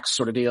mystery packs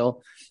sort of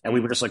deal, and we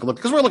were just like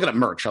because we're looking at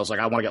merch. I was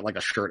like, I want to get like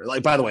a shirt.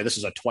 Like, by the way, this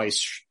is a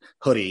Twice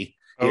hoodie.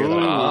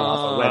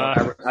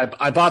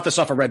 I bought this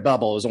off of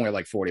Redbubble. It was only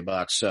like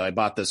 $40, so I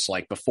bought this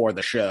like before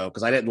the show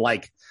because I didn't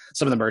like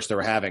some of the merch they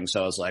were having.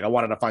 So I was like, I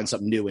wanted to find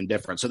something new and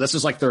different. So this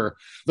is like their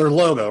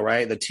logo,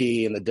 right? The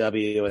T and the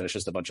W, and it's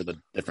just a bunch of the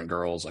different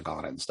girls like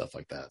on it and stuff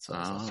like that.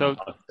 So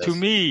to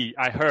me,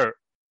 I heard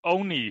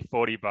only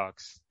 $40.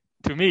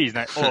 To me, it's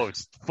like,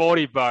 it's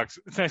 $40.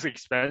 That's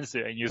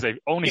expensive, and you say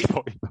only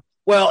 $40.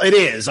 Well, it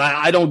is.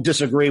 I don't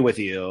disagree with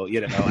you.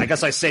 I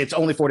guess I say it's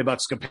only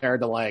 $40 compared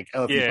to like,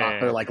 if you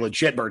bought their like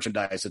legit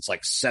merchandise, it's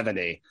like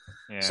 $70.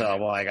 Yeah. So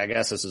like, I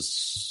guess this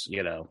is,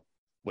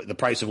 the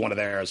price of one of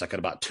theirs. I could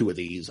have bought two of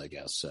these, I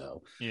guess.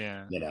 So,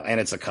 and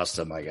it's a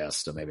custom, I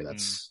guess. So maybe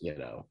that's,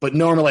 but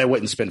normally I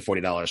wouldn't spend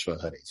 $40 for a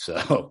hoodie.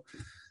 So,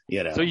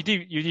 So you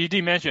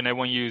did mention that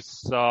when you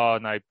saw,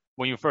 like,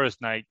 when you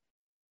first like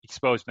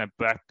exposed like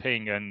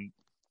Blackpink and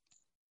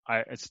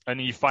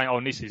you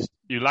find this is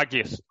you like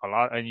this a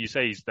lot, and you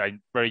say it's like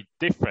very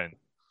different,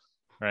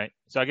 right?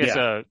 So I guess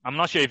I'm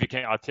not sure if you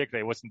can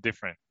articulate what's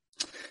different.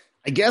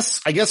 I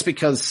guess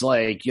because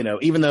like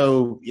even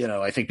though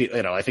I think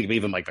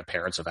even like the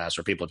parents have asked,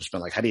 or people have just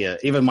been like, how do you?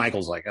 Even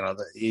Michael's like,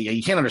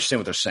 you can't understand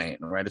what they're saying,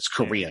 right? It's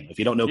Korean if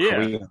you don't know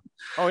Korean.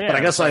 Oh yeah, but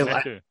I guess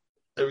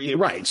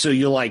Right. So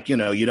you're like, you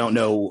don't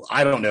know.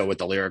 I don't know what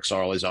the lyrics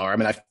always are. I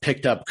mean, I've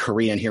picked up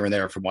Korean here and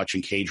there from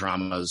watching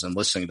K-dramas and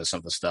listening to some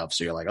of the stuff.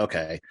 So you're like,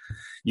 okay,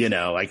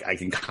 I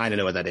can kind of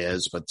know what that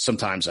is, but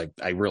sometimes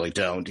I really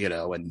don't,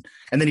 and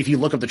then if you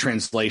look up the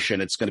translation,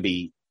 it's going to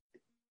be,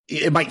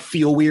 it might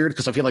feel weird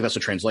because I feel like that's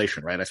a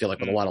translation, right? I feel like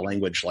with a lot of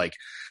language, like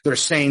they're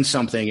saying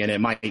something and it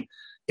might,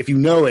 if you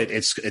know it,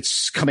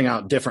 it's coming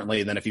out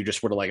differently than if you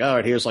just were to like,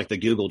 oh, here's like the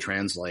Google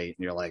Translate.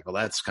 And you're like, well,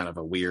 that's kind of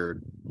a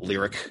weird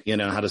lyric.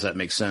 How does that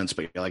make sense?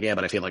 But you're like, yeah,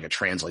 but I feel like it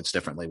translates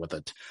differently with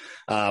it.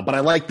 But I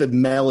like the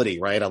melody,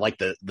 right? I like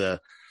the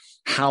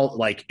how,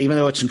 like, even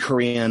though it's in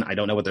Korean, I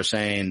don't know what they're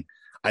saying.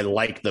 I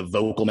like the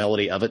vocal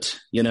melody of it.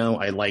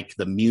 I like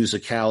the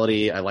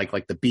musicality. I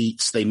like the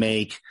beats they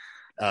make.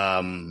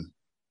 And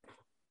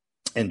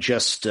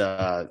just,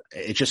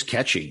 it's just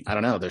catchy. I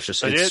don't know.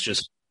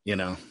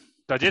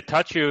 Does it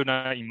touch you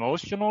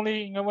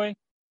emotionally in a way?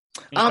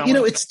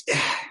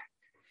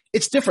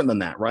 It's different than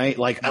that, right?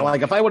 Like,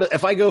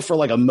 if I go for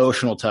like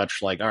emotional touch,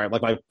 like, all right,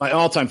 like my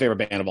all-time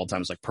favorite band of all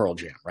time is like Pearl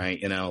Jam, right?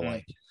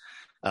 Like,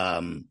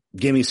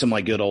 give me some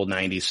like good old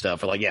 90s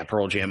stuff or like, yeah,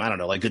 Pearl Jam. I don't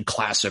know, like good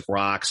classic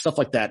rock, stuff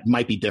like that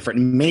might be different.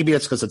 Maybe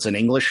it's because it's in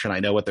English and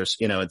I know what there's,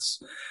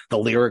 it's the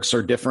lyrics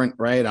are different,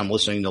 right? I'm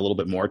listening a little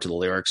bit more to the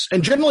lyrics.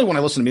 And generally when I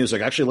listen to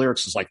music, actually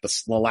lyrics is like the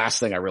last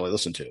thing I really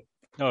listen to.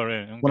 Oh,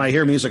 really? Okay. When I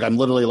hear music, I'm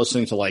literally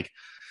listening to like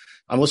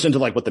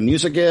what the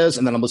music is,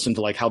 and then I'm listening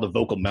to like how the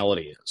vocal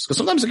melody is. Because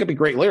sometimes it could be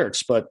great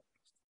lyrics, but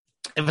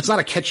if it's not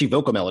a catchy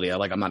vocal melody,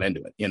 I'm not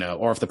into it,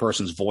 or if the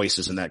person's voice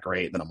isn't that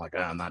great, then I'm like,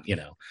 I'm not,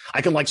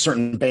 I can like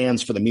certain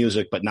bands for the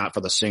music, but not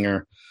for the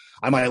singer.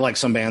 I might like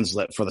some bands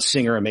that for the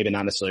singer and maybe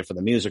not necessarily for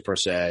the music per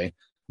se,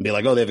 and be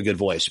like, oh, they have a good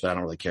voice, but I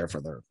don't really care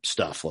for their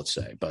stuff, let's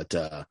say. But,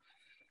 I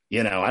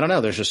don't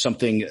know. There's just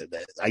something,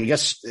 I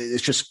guess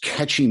it's just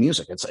catchy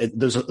music.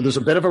 There's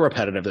a bit of a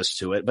repetitiveness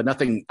to it, but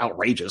nothing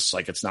outrageous.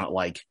 Like, it's not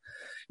like,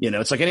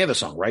 it's like any other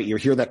song, right? You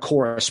hear that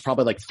chorus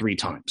probably like 3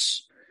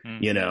 times,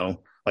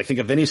 like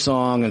think of any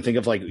song and think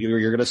of like, you're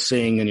going to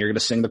sing and you're going to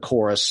sing the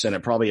chorus and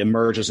it probably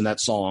emerges in that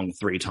song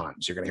 3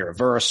 times. You're going to hear a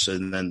verse.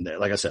 And then,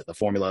 like I said, the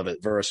formula of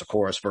it, verse, a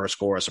chorus,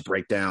 a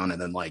breakdown,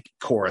 and then like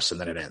chorus, and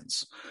then it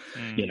ends,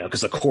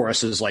 cause the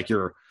chorus is like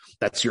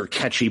that's your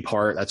catchy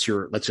part. That's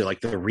your, let's say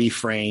like the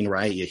refrain,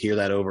 right? You hear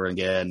that over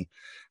again.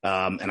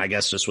 And I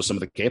guess just with some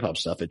of the K-pop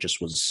stuff, it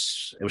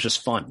was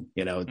just fun.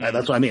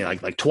 That's what I mean.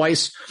 Like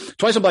Twice and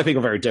Blackpink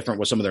are very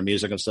different with some of their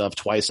music and stuff.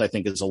 Twice, I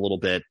think, is a little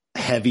bit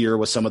heavier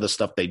with some of the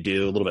stuff they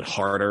do, a little bit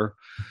harder.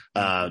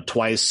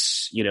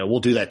 Twice, we'll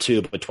do that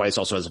too, but Twice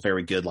also has a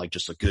very good, like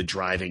just a good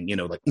driving,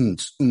 like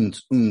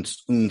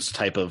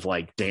type of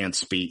like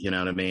dance beat. You know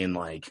what I mean?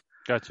 Like,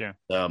 gotcha.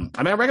 I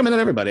recommend it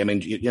to everybody. I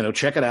mean,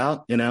 check it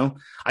out.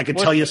 I could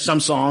tell you some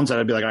songs that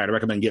I'd be like, all right, I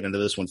recommend getting into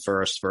this one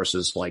first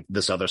versus like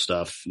this other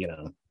stuff.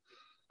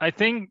 I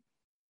think,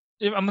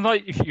 I'm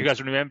not if you guys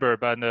remember,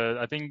 but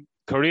I think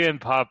Korean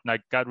pop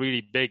like got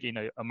really big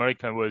in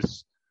America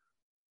was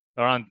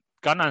around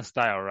Gangnam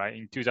Style, right?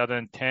 In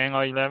 2010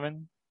 or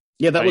 11.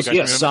 Yeah, that was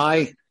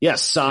Psy. Yeah,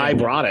 Psy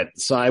brought it.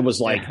 Psy was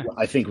like,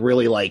 I think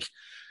really like.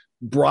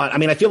 I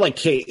mean, I feel like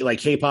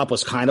K-pop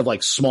was kind of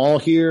like small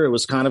here. It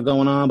was kind of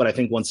going on, but I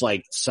think once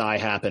like Psy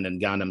happened and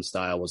Gangnam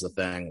Style was the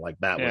thing, like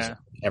that was,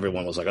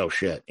 everyone was like, oh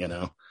shit,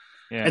 Yeah.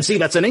 And see,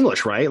 that's in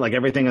English, right? Like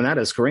everything in that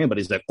is Korean, but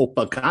he's like,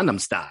 Oppa Gangnam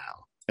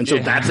Style. And so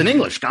that's in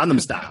English,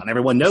 Gangnam Style. And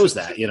everyone knows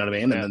that, you know what I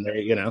mean? And then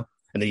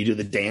and then you do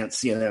the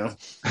dance,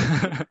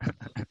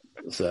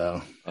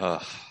 so.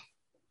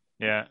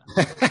 Yeah.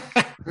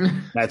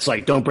 That's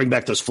like, don't bring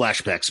back those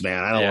flashbacks,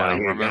 man. I don't want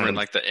to remember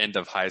like the end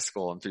of high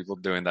school and people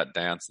doing that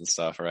dance and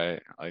stuff,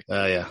 right? Like,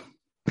 yeah.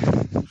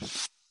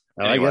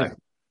 Anyway.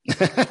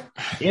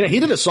 He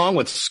did a song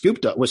with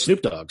Snoop Dogg.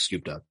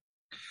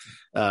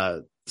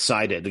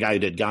 Psy did, the guy who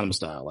did Gangnam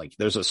Style. Like,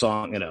 there's a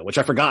song, which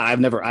I forgot. I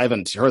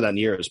haven't heard that in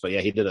years, but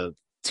yeah, he did a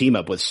team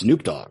up with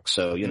Snoop Dogg.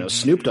 So,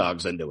 Snoop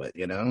Dogg's into it,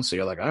 so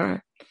you're like, all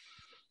right.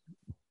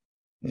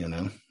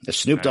 If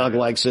Snoop Dogg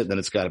likes it, then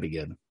it's got to be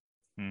good.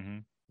 Mm-hmm.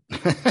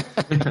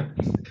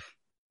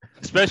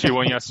 Especially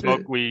when you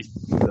smoke weed.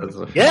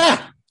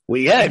 Yeah. Well,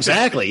 yeah,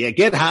 exactly. Yeah,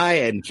 get high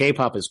and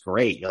K-pop is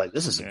great. You're like,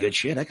 this is good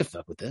shit. I could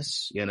fuck with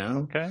this,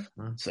 Okay.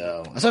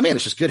 So that's what I mean.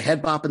 It's just good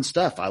head bop and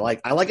stuff. I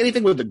like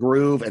anything with the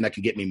groove and that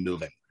can get me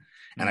moving.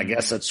 And I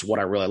guess that's what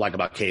I really like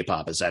about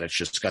K-pop is that it's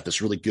just got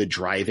this really good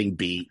driving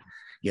beat,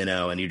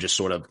 and you just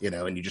sort of,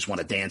 and you just want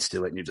to dance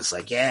to it and you're just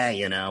like, yeah,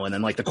 and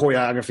then like the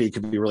choreography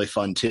could be really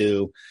fun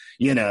too,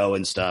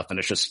 and stuff. And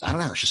it's just, I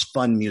don't know, it's just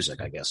fun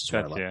music, I guess is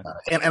what I like about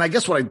it. And I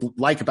guess what I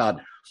like about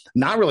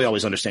not really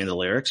always understanding the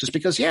lyrics is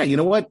because, you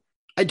know what?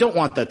 I don't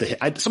want that to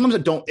hit. Sometimes I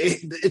don't.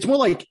 It's more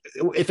like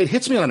if it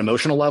hits me on an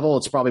emotional level,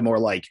 it's probably more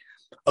like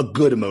a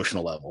good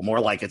emotional level, more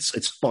like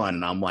it's fun.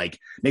 And I'm like,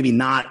 maybe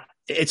not.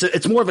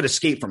 It's more of an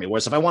escape for me.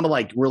 Whereas if I want to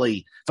like really,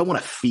 if I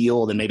want to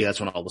feel, then maybe that's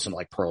when I'll listen to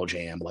like Pearl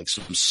Jam, like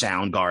some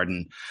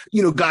Soundgarden,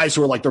 guys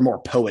who are like, they're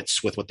more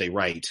poets with what they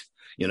write,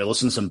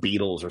 listen to some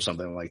Beatles or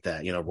something like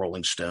that,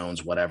 Rolling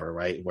Stones, whatever,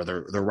 right? Where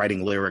they're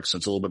writing lyrics.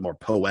 It's a little bit more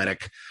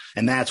poetic.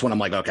 And that's when I'm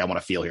like, okay, I want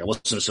to feel here.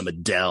 Listen to some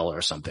Adele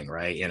or something,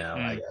 right?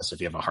 I guess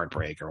if you have a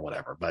heartbreak or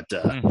whatever, but,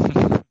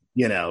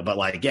 but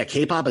like, yeah,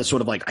 K-pop is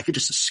sort of like, I could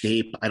just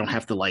escape. I don't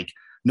have to like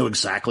know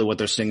exactly what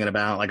they're singing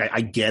about. Like,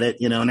 I get it,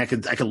 and I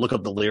could look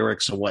up the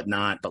lyrics and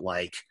whatnot, but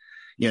like,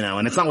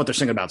 and it's not what they're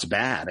singing about. It's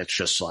bad. It's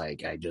just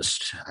like,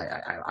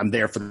 I'm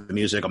there for the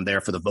music. I'm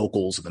there for the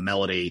vocals and the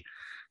melody.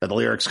 But the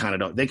lyrics kind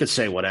of don't, they could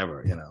say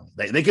whatever,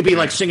 they could be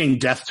like singing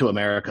Death to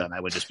America. And I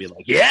would just be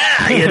like,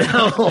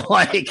 yeah,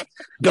 like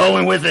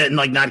going with it and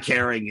like not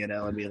caring,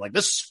 and be like,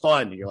 this is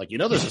fun. And you're like,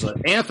 this is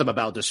an anthem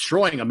about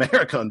destroying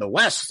America in the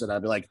West. And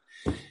I'd be like,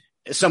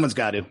 someone's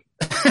got to,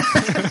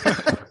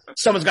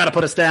 someone's got to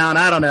put us down.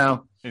 I don't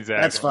know.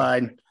 Exactly. That's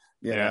fine.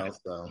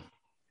 So.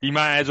 You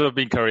might as well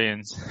be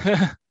Koreans.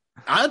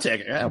 I'll take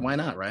it. Yeah, why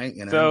not? Right?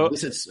 So, at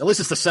least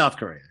it's the South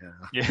Korea.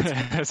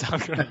 Yeah,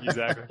 South Korea,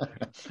 exactly.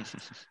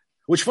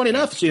 Which, funny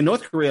enough, see in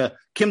North Korea,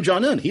 Kim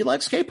Jong-un, he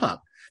likes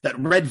K-pop. That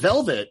Red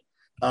Velvet,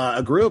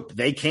 a group,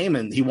 they came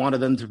and he wanted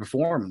them to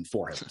perform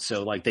for him.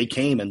 So like they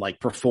came and like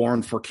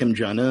performed for Kim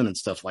Jong-un and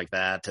stuff like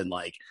that. And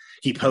like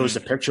he posed a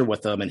picture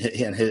with them, and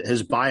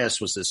his bias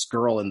was this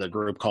girl in the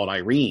group called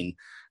Irene.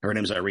 Her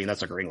name's Irene.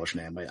 That's like her English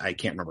name. I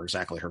can't remember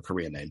exactly her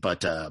Korean name,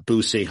 but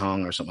Boo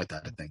Se-hung or something like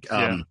that, I think.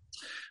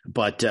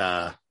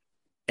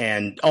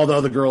 And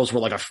although the girls were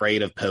like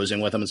afraid of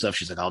posing with him and stuff,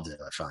 she's like, I'll do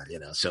it, fine,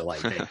 So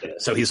like,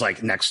 so he's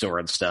like next to her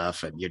and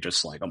stuff, and you're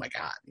just like, oh my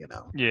God,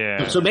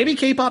 Yeah. So maybe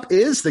K-pop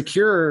is the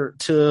cure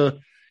to,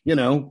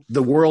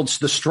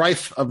 the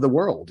strife of the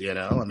world.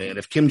 I mean,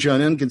 if Kim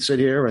Jong-un can sit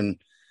here and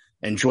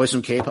enjoy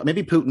some K-pop,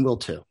 maybe Putin will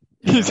too.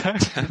 That's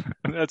what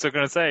I'm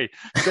gonna say.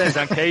 Send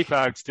some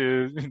K-pop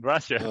to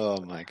Russia.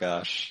 Oh my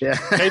gosh. Yeah.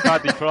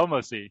 K-pop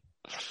diplomacy.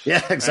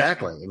 Yeah,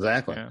 exactly.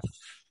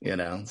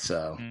 Yeah.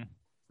 So.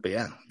 But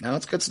yeah, no,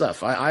 it's good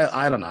stuff.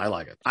 I don't know. I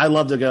like it. I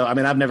love to go. I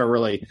mean, I've never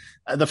really,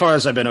 the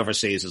farthest I've been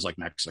overseas is like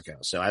Mexico.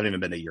 So I haven't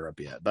even been to Europe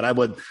yet, but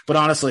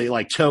honestly,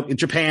 like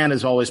Japan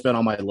has always been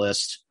on my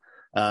list.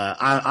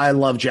 I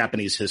love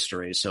Japanese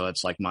history. So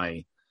it's like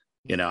I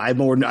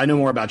know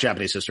more about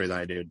Japanese history than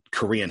I do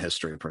Korean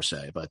history per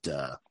se, but,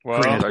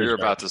 you're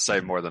about to say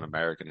more than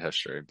American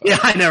history. But. Yeah,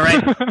 I know,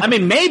 right? I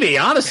mean, maybe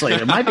honestly,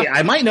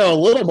 I might know a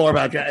little more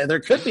about, there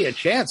could be a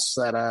chance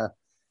that,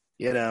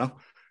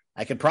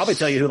 I could probably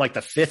tell you who like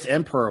the fifth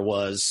emperor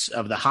was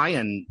of the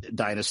Heian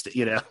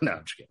dynasty. No,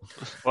 I'm just kidding.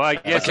 Well, I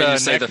guess can you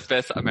say the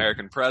fifth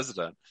American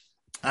president?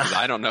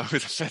 I don't know who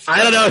the fifth.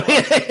 I don't know.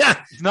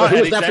 Yeah. Not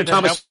he was after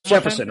Thomas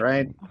Jefferson,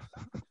 right?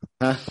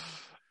 Huh?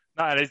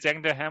 Not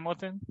Alexander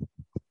Hamilton.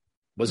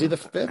 Was he the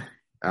fifth?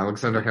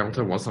 Alexander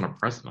Hamilton wasn't a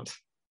president.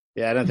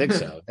 Yeah, I don't think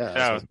so.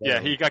 Yeah,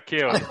 he got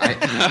killed.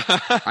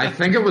 I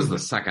think it was the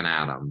second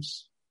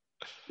Adams.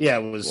 Yeah,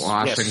 it was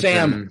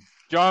Washington.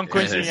 John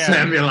Quincy Adams.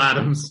 Samuel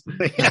Adams.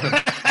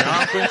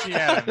 John Quincy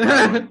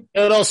Adams.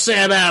 Good old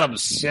Sam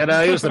Adams. He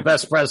was the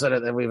best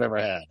president that we've ever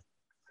had.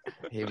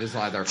 He was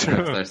either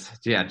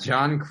fifth or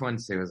John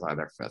Quincy was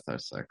either fifth or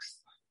sixth.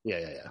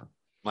 Yeah.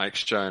 Mike's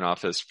showing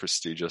off his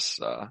prestigious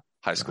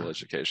high school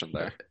education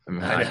there.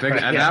 I think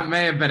that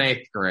may have been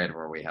eighth grade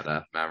where we had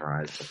to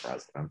memorize the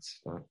presidents.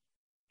 But.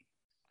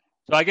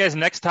 So I guess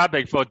next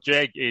topic for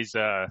Jake is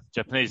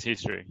Japanese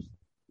history.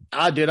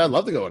 Dude, I'd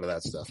love to go into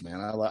that stuff,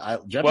 man. I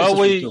did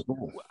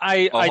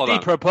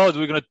propose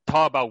we're going to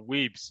talk about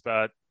weeps,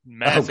 but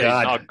Matt said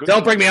not good.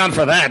 Don't bring me on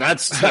for that.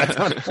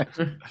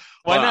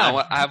 Why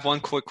not? I have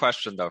one quick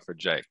question though for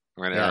Jake.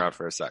 I'm going to interrupt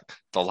for a sec.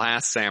 The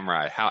Last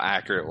Samurai, how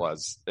accurate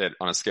was it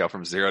on a scale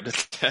from 0 to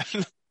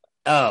 10?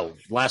 Oh,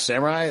 Last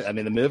Samurai? I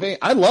mean, the movie?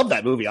 I love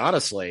that movie,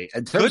 honestly.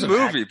 Good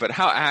movie, but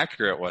how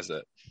accurate was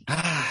it?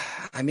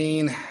 I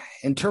mean,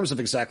 in terms of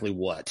exactly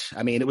what?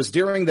 I mean, it was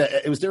during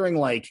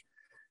like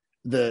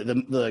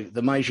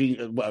the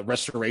Meiji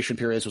restoration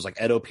periods. Was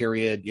like Edo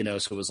period,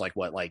 so it was like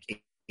what, like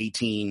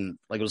 18,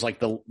 like it was like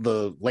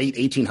the late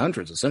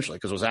 1800s essentially,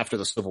 because it was after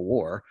the Civil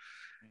War.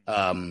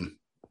 I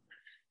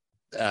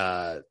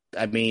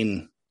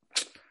mean,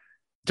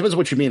 depends on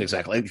what you mean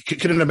exactly.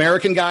 Could an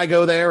American guy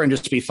go there and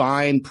just be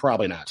fine?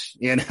 Probably not.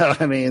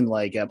 I mean,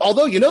 like,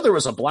 although there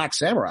was a black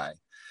samurai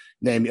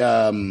named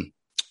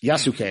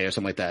Yasuke or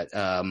something like that,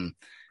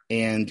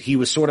 and he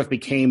was sort of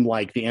became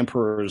like the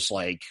emperor's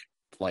like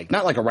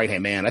not like a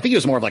right-hand man. I think he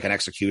was more of like an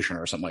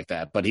executioner or something like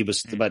that, but he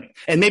was,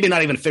 and maybe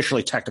not even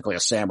officially technically a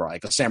samurai,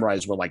 because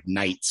samurais were like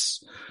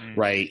knights,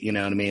 right? You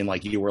know what I mean?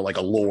 Like you were like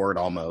a lord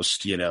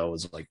almost,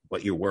 was like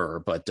what you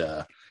were. But,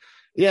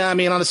 yeah, I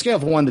mean, on a scale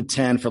of 1 to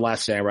 10 for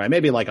Last Samurai,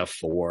 maybe like a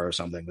 4 or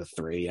something to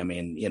 3. I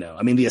mean,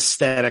 the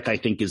aesthetic I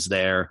think is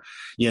there,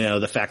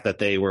 the fact that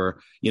they were,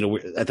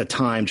 at the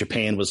time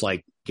Japan was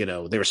like, they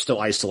were still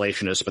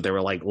isolationist, but they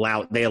were like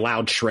they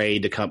allowed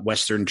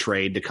Western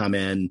trade to come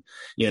in,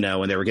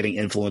 and they were getting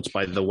influenced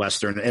by the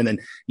Western, and then,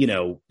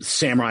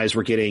 samurais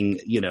were getting,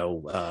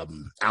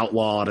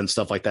 outlawed and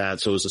stuff like that.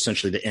 So it was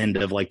essentially the end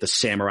of like the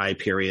samurai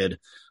period,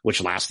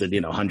 which lasted,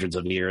 hundreds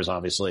of years,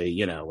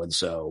 obviously, and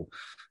so,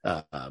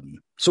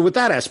 So with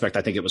that aspect,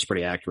 I think it was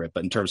pretty accurate.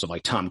 But in terms of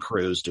like Tom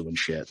Cruise doing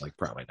shit, like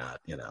probably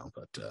not,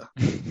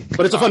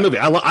 but it's a fun movie.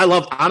 I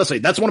love, honestly,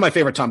 that's one of my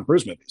favorite Tom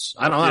Cruise movies.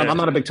 I'm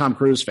not a big Tom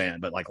Cruise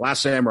fan, but like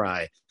Last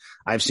Samurai,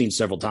 I've seen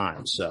several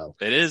times. So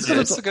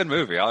it's a good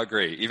movie. I'll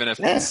agree. Even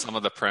if some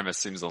of the premise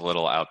seems a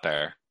little out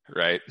there,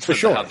 right? For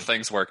sure. How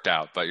things worked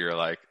out, but you're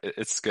like,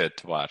 it's good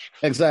to watch.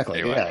 Exactly.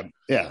 Anyway.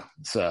 Yeah.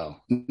 So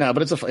no,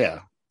 but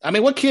I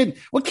mean, what kid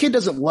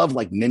doesn't love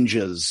like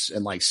ninjas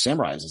and like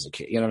samurais as a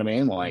kid? You know what I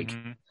mean? Like,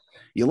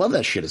 you love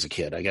that shit as a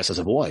kid. I guess as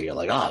a boy, you're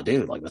like, oh,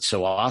 dude, like that's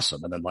so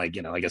awesome. And then like,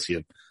 I guess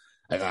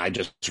I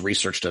just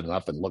researched it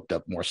enough and looked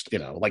up more,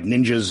 like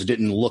ninjas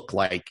didn't look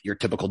like your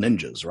typical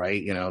ninjas,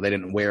 right? They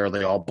didn't wear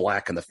the all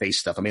black in the face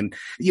stuff. I mean,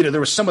 there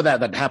was some of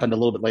that happened a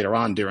little bit later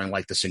on during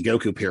like the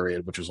Sengoku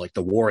period, which was like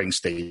the Warring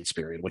States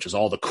period, which is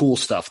all the cool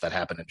stuff that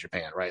happened in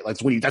Japan, right? Like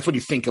that's what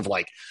you think of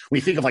like, when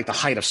you think of like the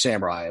height of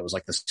samurai, it was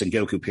like the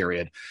Sengoku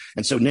period.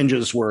 And so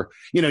ninjas were,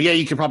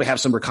 you could probably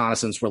have some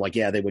reconnaissance where like,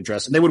 they would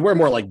dress and they would wear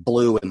more like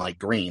blue and like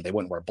green. They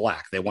wouldn't wear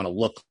black. They want to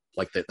look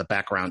like the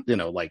background,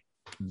 like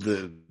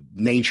the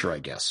nature, I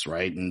guess,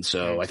 right? And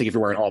so I think if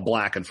you're wearing all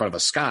black in front of a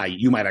sky,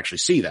 you might actually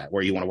see that,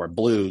 where you want to wear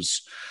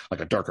blues, like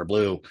a darker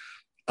blue.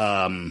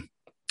 And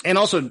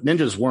also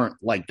ninjas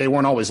they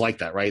weren't always like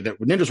that, right?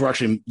 Ninjas were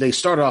actually, they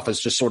started off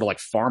as just sort of like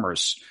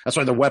farmers. That's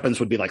why their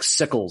weapons would be like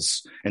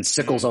sickles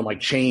on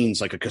like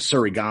chains, like a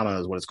kasurigama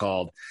is what it's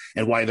called.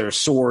 And why their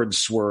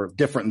swords were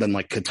different than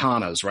like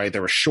katanas, right? They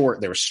were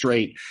short, they were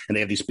straight, and they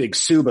have these big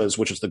subas,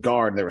 which is the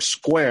guard, and they were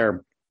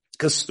square.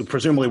 Because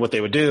presumably what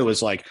they would do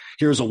is like,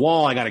 here's a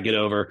wall I got to get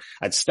over.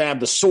 I'd stab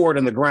the sword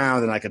in the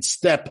ground and I could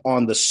step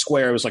on the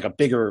square. It was like a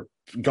bigger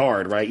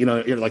guard, right?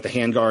 Like the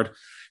hand guard.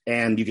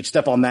 And you could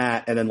step on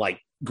that and then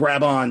like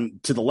grab on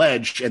to the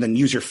ledge and then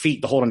use your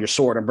feet to hold on your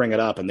sword and bring it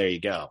up. And there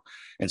you go.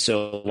 And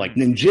so like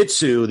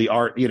ninjutsu, the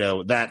art,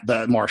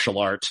 that martial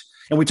art.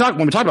 And when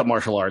we talk about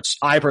martial arts,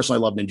 I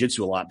personally love ninjutsu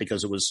a lot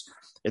because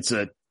it's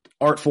a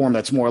art form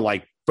that's more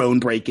like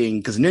bone breaking,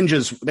 because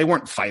ninjas, they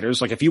weren't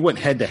fighters. Like if you went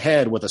head to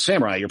head with a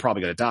samurai, you're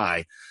probably going to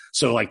die.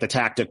 So like the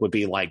tactic would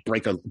be like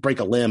break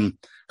a limb,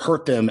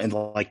 hurt them, and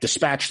like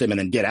dispatch them and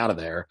then get out of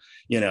there,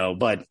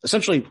 but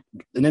essentially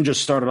the ninjas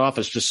started off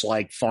as just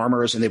like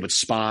farmers and they would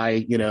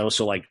spy,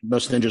 so like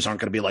most ninjas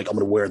aren't going to be like, I'm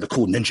going to wear the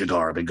cool ninja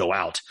garb and go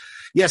out.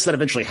 Yes, that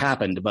eventually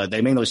happened, but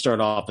they mainly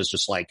started off as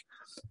just like,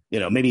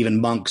 maybe even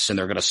monks, and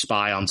they're going to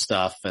spy on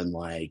stuff and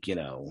like,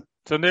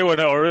 So they were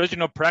the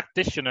original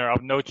practitioner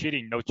of no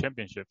cheating, no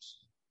championships.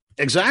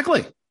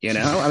 Exactly.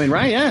 I mean,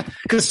 right. Yeah.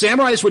 Cause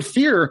samurais would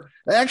fear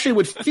that.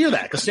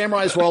 Cause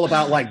samurais were all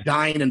about like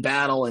dying in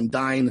battle and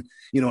dying,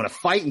 in a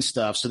fight and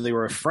stuff. So they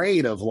were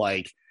afraid of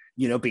like,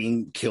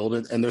 being killed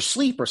in their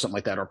sleep or something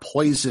like that, or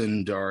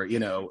poisoned, or,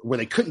 where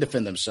they couldn't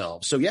defend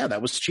themselves. So yeah,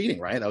 that was cheating,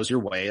 right? That was your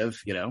way of,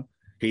 here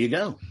you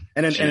go.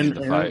 And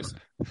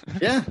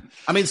yeah.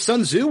 I mean,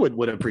 Sun Tzu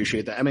would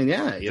appreciate that. I mean,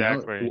 yeah,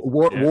 exactly.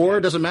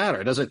 War doesn't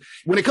matter. It doesn't,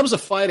 when it comes to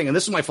fighting, and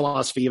this is my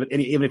philosophy,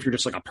 even if you're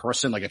just like a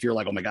person, like if you're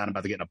like, oh my God, I'm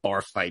about to get in a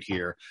bar fight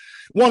here.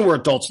 One, we're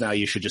adults now.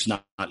 You should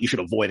you should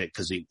avoid it,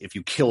 because if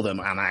you kill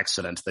them on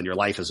accident, then your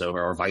life is over,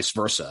 or vice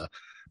versa.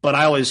 But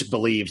I always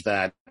believed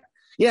that,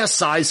 yeah,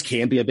 size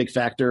can be a big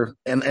factor.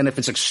 And if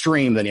it's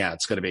extreme, then yeah,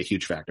 it's going to be a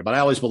huge factor. But I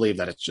always believe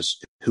that it's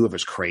just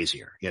whoever's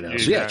crazier, Exactly.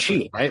 So yeah,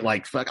 cheat, right?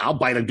 Like, fuck, I'll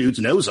bite a dude's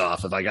nose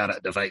off I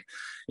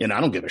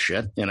don't give a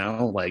shit,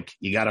 like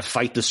you got to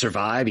fight to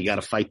survive. You got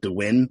to fight to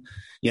win,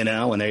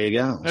 and there you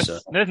go.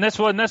 That's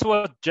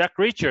what Jack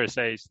Reacher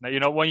says.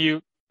 When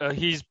you,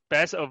 his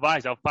best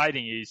advice of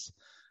fighting is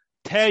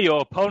tell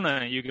your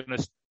opponent you're going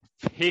to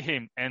hit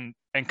him and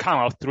count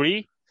off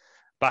 3,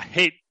 but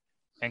hit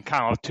and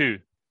count off 2.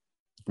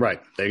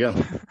 Right. There you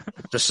go.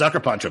 Just sucker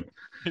punch them,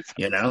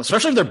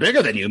 especially if they're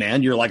bigger than you,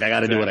 man. You're like, I got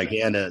to do what I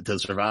can to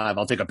survive.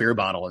 I'll take a beer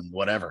bottle and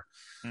whatever,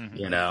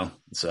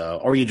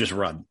 or you just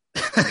run.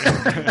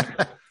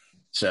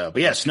 So,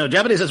 but yes, no,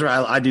 Japanese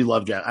samurai, I do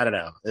love I don't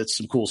know. It's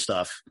some cool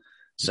stuff.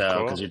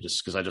 So,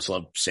 because I just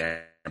love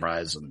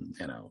samurais and,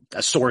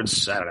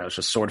 swords. I don't know. It's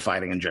just sword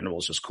fighting in general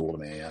is just cool to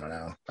me. I don't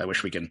know. I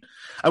wish we can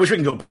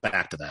go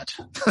back to that.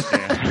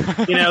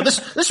 Yeah.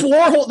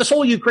 This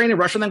whole Ukraine and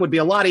Russia thing would be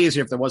a lot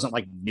easier if there wasn't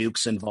like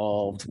nukes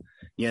involved,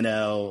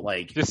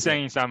 like just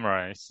saying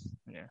samurais.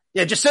 Yeah.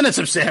 Yeah. Just send in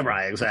some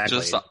samurai. Exactly.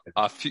 Just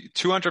a few,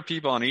 200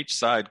 people on each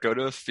side, go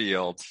to a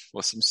field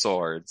with some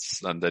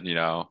swords, and then,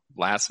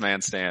 last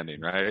man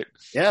standing, right?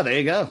 Yeah. There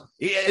you go.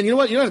 Yeah, and you know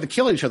what? You don't have to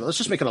kill each other. Let's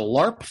just make it a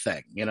LARP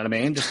thing. You know what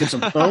I mean? Just get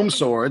some foam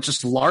swords,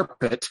 just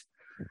LARP it,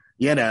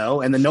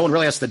 and then no one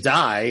really has to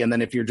die. And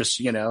then if you're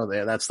just,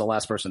 that's the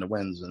last person that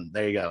wins, and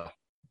there you go.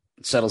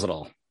 It settles it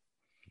all.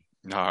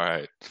 All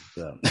right.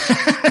 So.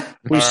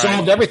 We've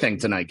solved everything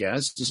tonight,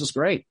 guys. This is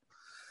great.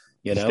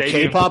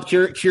 K-pop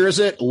cures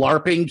it.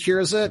 LARPing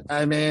cures it.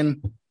 I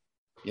mean,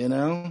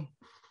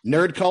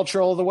 nerd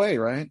culture all the way,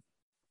 right?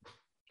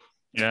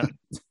 Yeah.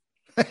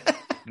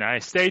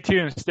 Nice. Stay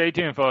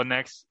tuned for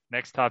next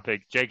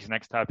topic. Jake's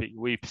next topic,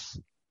 weeps.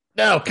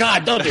 No,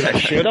 God, don't do that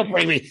shit.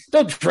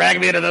 Don't drag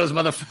me into those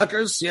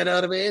motherfuckers. You know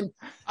what I mean?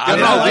 You're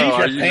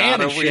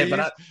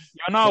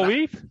not a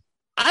weep?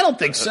 I don't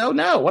think so.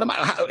 No. What am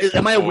I?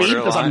 Am I a weeb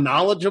because I'm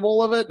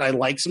knowledgeable of it and I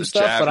like some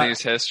stuff?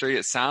 Japanese history.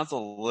 It sounds a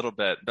little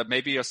bit, but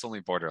maybe it's only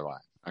borderline.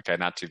 Okay,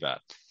 not too bad.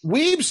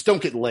 Weebs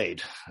don't get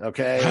laid.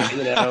 Okay,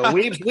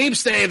 weebs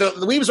stay. The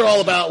weebs are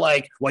all about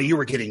like, while you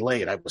were getting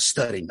laid, I was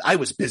studying. I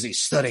was busy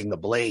studying the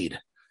blade.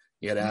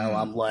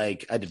 I'm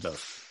like, I did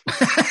both.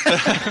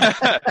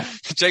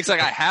 Jake's like,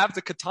 I have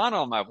the katana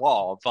on my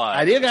wall, but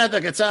I do got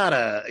the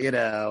katana.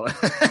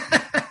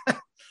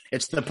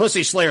 It's the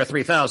Pussy Slayer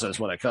 3000 is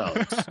what I call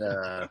it.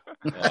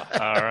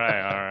 All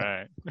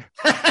right.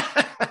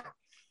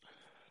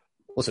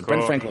 Listen, cool.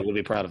 Ben Franklin will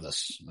be proud of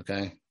this.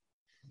 Okay.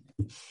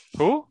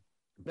 Who?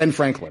 Ben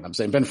Franklin. I'm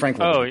saying Ben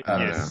Franklin. Oh,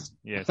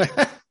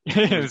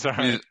 yes.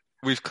 Sorry.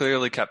 We've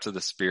clearly kept to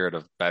the spirit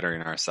of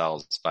bettering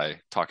ourselves by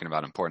talking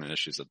about important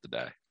issues of the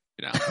day.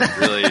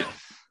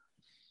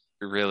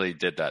 We really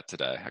did that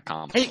today.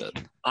 Accomplished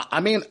it. I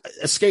mean,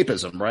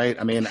 escapism, right?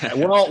 I mean,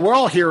 we're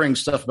all hearing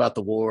stuff about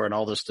the war and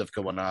all this stuff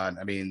going on.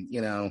 I mean,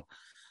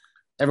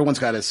 everyone's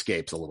got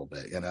escapes a little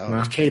bit.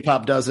 If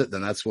K-pop does it,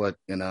 then that's what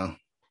if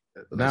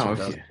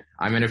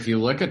you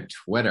look at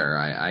Twitter,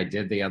 I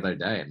did the other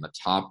day, and the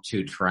top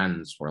 2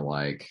 trends were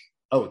like,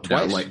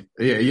 twice.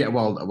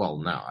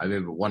 Well, no. I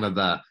mean, one of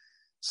the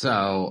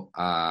so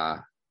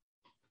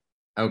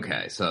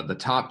the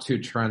top 2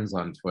 trends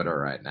on Twitter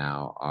right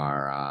now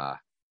are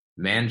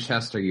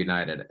Manchester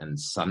United and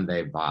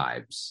Sunday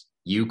vibes.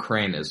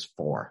 Ukraine is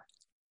 4.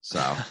 So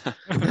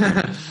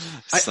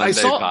Sunday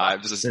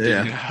vibes is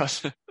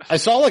out. I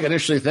saw like an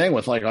interesting thing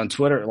with like on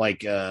Twitter,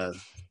 like the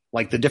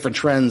different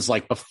trends,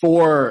 like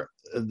before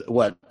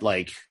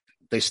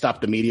they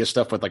stopped the media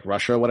stuff with like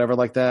Russia or whatever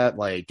like that.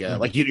 Like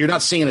you're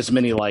not seeing as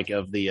many like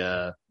of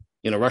the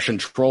Russian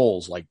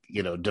trolls, like,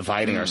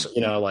 dividing our,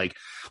 like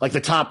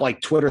the top,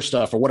 like Twitter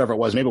stuff or whatever it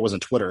was. Maybe it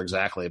wasn't Twitter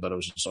exactly, but it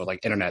was just sort of like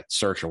internet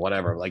search or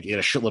whatever. Like you had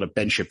a shitload of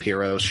Ben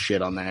Shapiro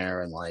shit on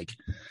there and like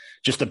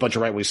just a bunch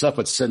of right wing stuff.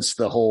 But since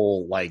the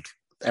whole, like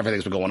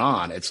everything's been going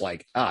on, it's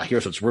like,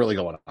 here's what's really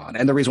going on.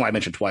 And the reason why I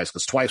mentioned Twice,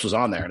 because Twice was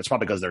on there, and it's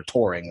probably because they're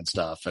touring and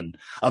stuff, and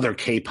other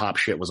K-pop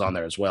shit was on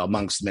there as well,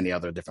 amongst many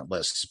other different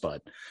lists.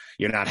 But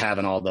you're not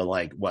having all the,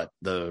 like,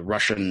 the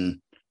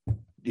Russian,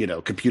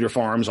 computer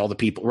farms, all the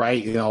people,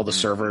 right? All the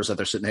servers that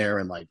they're sitting there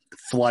and like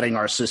flooding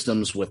our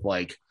systems with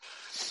like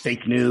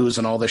fake news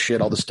and all this shit,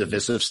 all this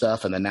divisive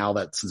stuff. And then now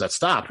since that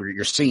stopped,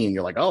 you're seeing,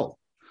 you're like, oh,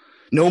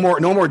 no more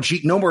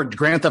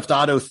Grand Theft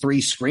Auto 3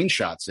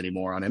 screenshots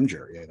anymore on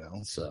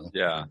Imgur, So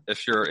yeah,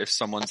 if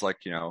someone's like,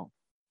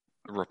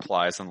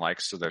 replies and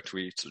likes to their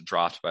tweets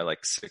dropped by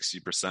like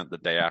 60% the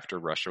day after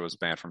Russia was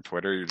banned from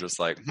Twitter, you're just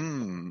like,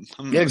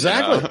 yeah,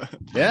 exactly.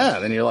 Yeah,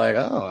 then you're like,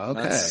 oh,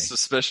 okay, that's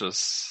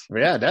suspicious.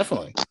 Yeah,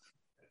 definitely.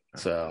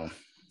 So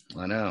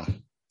I know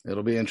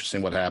it'll be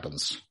interesting what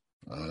happens.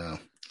 I don't know.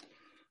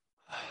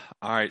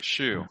 All right,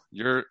 Shu,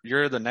 you're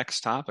the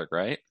next topic,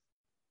 right?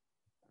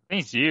 I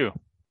think it's you.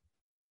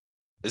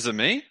 Is it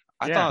me?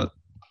 I yeah. thought.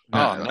 No.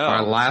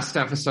 Our last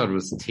episode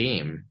was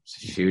team.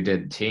 Shu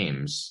did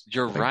teams.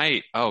 You're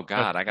right. Oh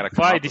God, I gotta.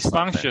 5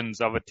 dysfunctions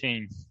of a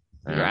team.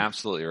 Yeah. You're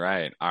absolutely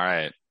right. All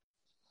right.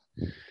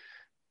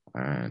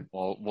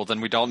 Well, then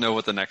we don't know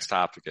what the next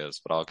topic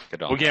is, but I'll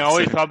get on. We can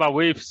always talk about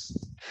weeps.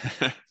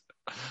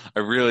 I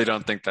really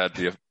don't think that'd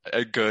be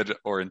a good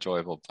or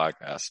enjoyable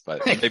podcast,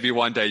 but maybe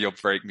one day you'll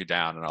break me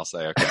down and I'll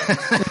say, okay.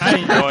 I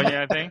enjoy it,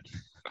 I think.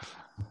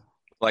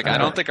 Like, I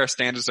don't think our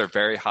standards are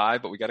very high,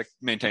 but we got to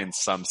maintain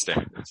some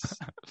standards.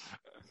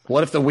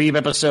 What if the Weeb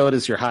episode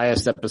is your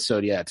highest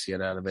episode yet? You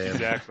know what I mean?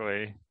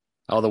 Exactly.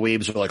 All the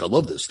Weebs are like, I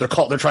love this. They're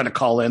trying to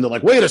call in. They're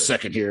like, wait a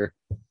second here.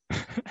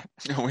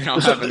 We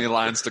don't have any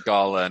lines to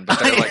call in, but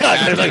they're like,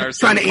 they're like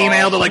trying to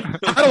email. They're like,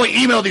 how do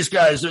we email these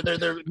guys?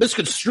 They're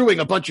misconstruing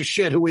a bunch of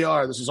shit. Who we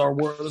are. This is our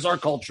world. This is our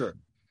culture.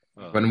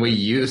 When we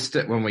used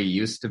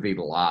to be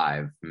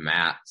live,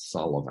 Matt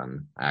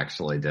Sullivan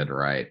actually did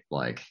write,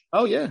 like,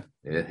 oh yeah,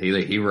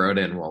 he wrote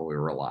in while we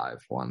were live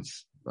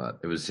once, but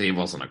he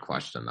wasn't a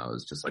question though. It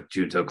was just like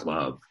Junto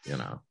Club,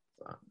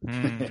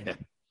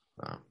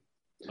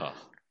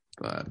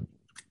 But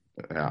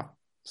yeah.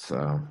 So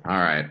all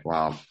right,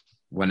 well,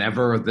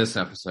 whenever this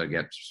episode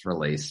gets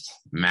released,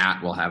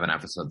 Matt will have an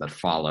episode that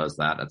follows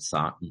that at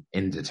some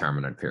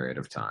indeterminate period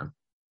of time.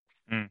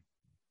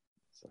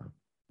 So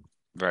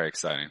very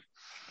exciting.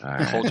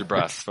 Right. Hold your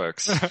breath,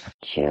 folks.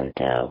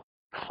 Junto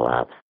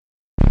Club.